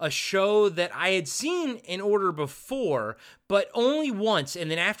a show that I had seen in order before, but only once.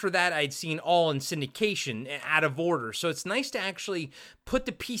 And then after that, I'd seen all in syndication out of order. So it's nice to actually put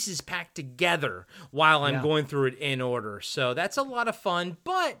the pieces back together while I'm going through it in order. So that's a lot of fun.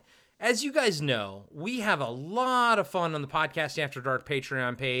 But as you guys know, we have a lot of fun on the Podcast After Dark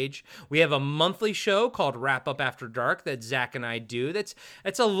Patreon page. We have a monthly show called Wrap Up After Dark that Zach and I do. It's a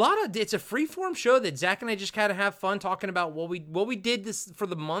freeform show that Zach and I just kind of have fun talking about what we did this for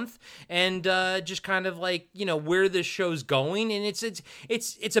the month and just kind of like, where this show's going. And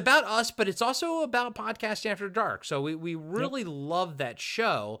it's about us, but it's also about Podcast After Dark. So we really love that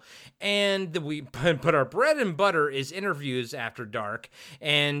show. And but our bread and butter is Interviews After Dark.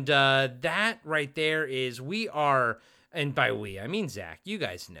 And that right there is and by we, I mean Zach. You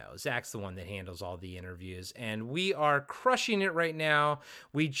guys know. Zach's the one that handles all the interviews, and we are crushing it right now.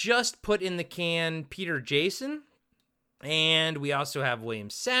 We just put in the can Peter Jason, and we also have William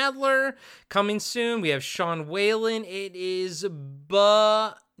Sadler coming soon. We have Sean Whalen. It is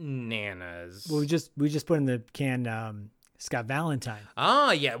bananas. Well, we just put in the can Scott Valentine.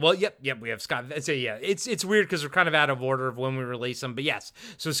 Ah, yeah. Well, yep. We have Scott. So yeah, it's weird because we're kind of out of order of when we release them. But yes,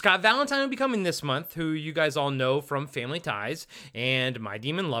 so Scott Valentine will be coming this month, who you guys all know from Family Ties and My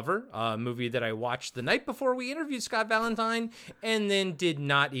Demon Lover, a movie that I watched the night before we interviewed Scott Valentine, and then did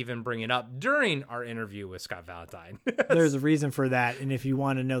not even bring it up during our interview with Scott Valentine. There's a reason for that, and if you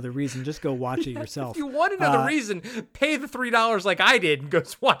want to know the reason, just go watch it yourself. If you want to know the reason, pay the $3 like I did and go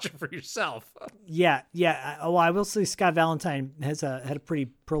watch it for yourself. Yeah. Well, I will say Scott Valentine has had a pretty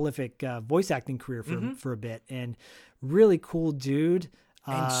prolific voice acting career for a bit, and really cool dude.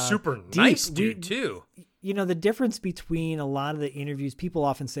 And super nice dude, too. The difference between a lot of the interviews, people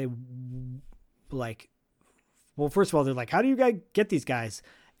often say, like, well, first of all, they're like, how do you guys get these guys?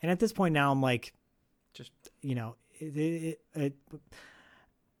 And at this point now, I'm like, just, it's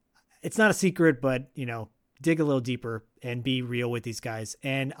not a secret, but, dig a little deeper and be real with these guys.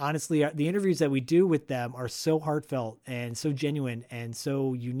 And honestly, the interviews that we do with them are so heartfelt and so genuine and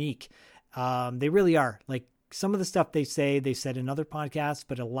so unique. They really are. Like, some of the stuff they've said in other podcasts,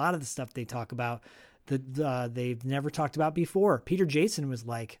 but a lot of the stuff they talk about they've never talked about before. Peter Jason was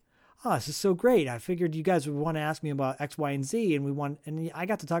like, oh, this is so great. I figured you guys would want to ask me about X, Y, and Z, and I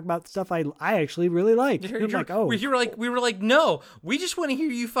got to talk about stuff I actually really liked. We were like, no, we just want to hear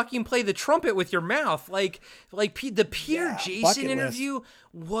you fucking play the trumpet with your mouth. The Peter Jason interview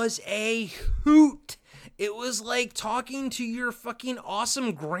was a hoot. It was like talking to your fucking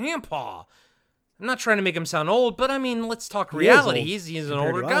awesome grandpa. I'm not trying to make him sound old, but I mean, let's talk reality. He's an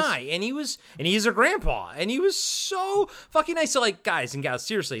older guy, and he's a grandpa, and he was so fucking nice. So, like, guys and gals,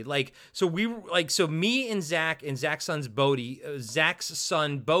 seriously, so me and Zach and Zach's son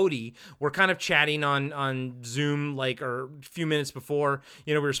Bodie were kind of chatting on Zoom, or a few minutes before,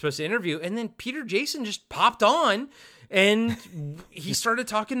 we were supposed to interview, and then Peter Jason just popped on, and he started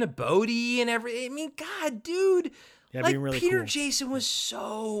talking to Bodie and everything. I mean, God, dude. Yeah, really Peter cool. Jason was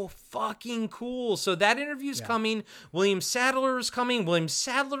so fucking cool. So that interview's coming. William Sadler is coming. William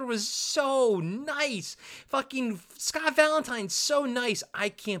Sadler was so nice. Fucking Scott Valentine's so nice. I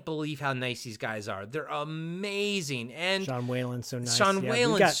can't believe how nice these guys are. They're amazing. And Sean Whalen's so nice.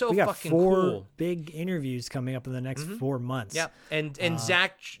 Whalen's so fucking cool. We got 4 big interviews coming up in the next 4 months. Yeah, and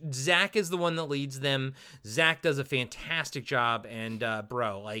Zach is the one that leads them. Zach does a fantastic job. And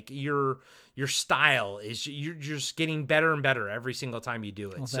bro, your style is you're just getting better and better every single time you do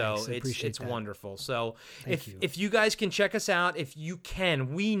it. Well, so thanks. I appreciate it's that. wonderful. So Thank you. if you guys can check us out, if you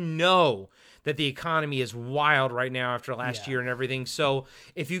can, we know that the economy is wild right now after last year and everything. So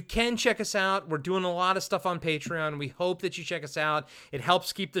if you can check us out, we're doing a lot of stuff on Patreon. We hope that you check us out. It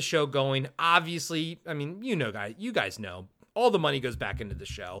helps keep the show going. Obviously, I mean, you guys know. All the money goes back into the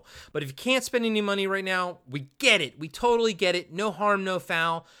show. But if you can't spend any money right now, we get it. We totally get it. No harm, no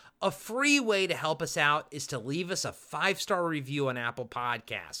foul. A free way to help us out is to leave us a 5-star review on Apple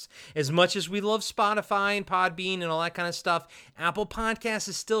Podcasts. As much as we love Spotify and Podbean and all that kind of stuff, Apple Podcasts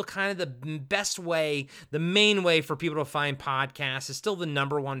is still kind of the best way, the main way for people to find podcasts. It's still the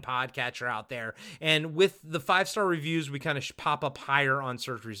 #1 podcatcher out there. And with the 5-star reviews, we kind of pop up higher on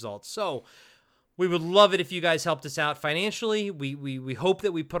search results. So we would love it if you guys helped us out financially. We hope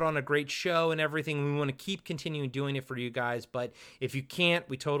that we put on a great show and everything. We want to keep continuing doing it for you guys. But if you can't,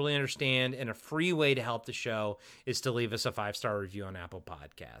 we totally understand. And a free way to help the show is to leave us a 5-star review on Apple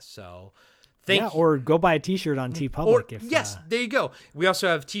Podcasts. So thank you. Or go buy a T-shirt on TeePublic. Yes, there you go. We also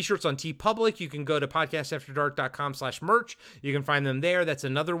have T-shirts on TeePublic. You can go to podcastafterdark.com/merch. You can find them there. That's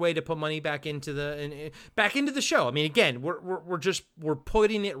another way to put money back into the show. I mean, again, we're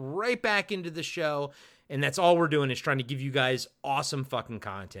putting it right back into the show, and that's all we're doing is trying to give you guys awesome fucking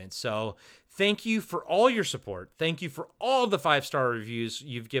content. So thank you for all your support. Thank you for all the 5-star reviews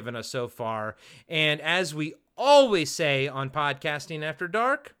you've given us so far. And as we always say on Podcasting After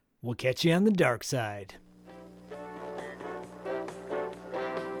Dark, we'll catch you on the dark side.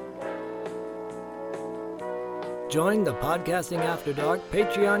 Join the Podcasting After Dark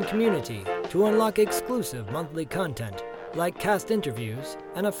Patreon community to unlock exclusive monthly content like cast interviews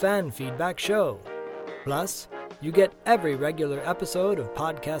and a fan feedback show. Plus, you get every regular episode of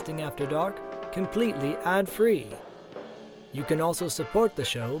Podcasting After Dark completely ad-free. You can also support the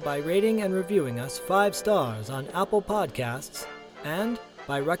show by rating and reviewing us 5 stars on Apple Podcasts and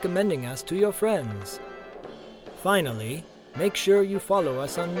by recommending us to your friends. Finally, make sure you follow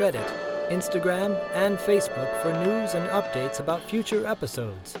us on Reddit, Instagram, and Facebook for news and updates about future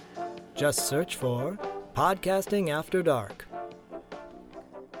episodes. Just search for Podcasting After Dark.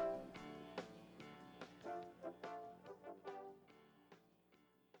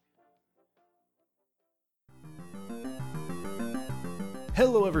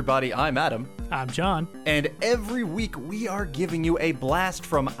 Hello everybody, I'm Adam. I'm John. And every week we are giving you a blast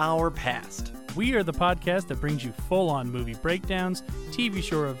from our past. We are the podcast that brings you full-on movie breakdowns, TV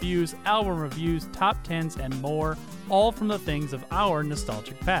show reviews, album reviews, top 10s, and more, all from the things of our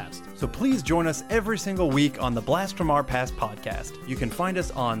nostalgic past. So please join us every single week on the Blast from Our Past podcast. You can find us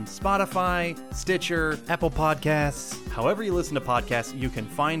on Spotify, Stitcher, Apple Podcasts. However you listen to podcasts, you can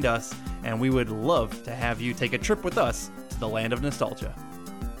find us, and we would love to have you take a trip with us to the land of nostalgia.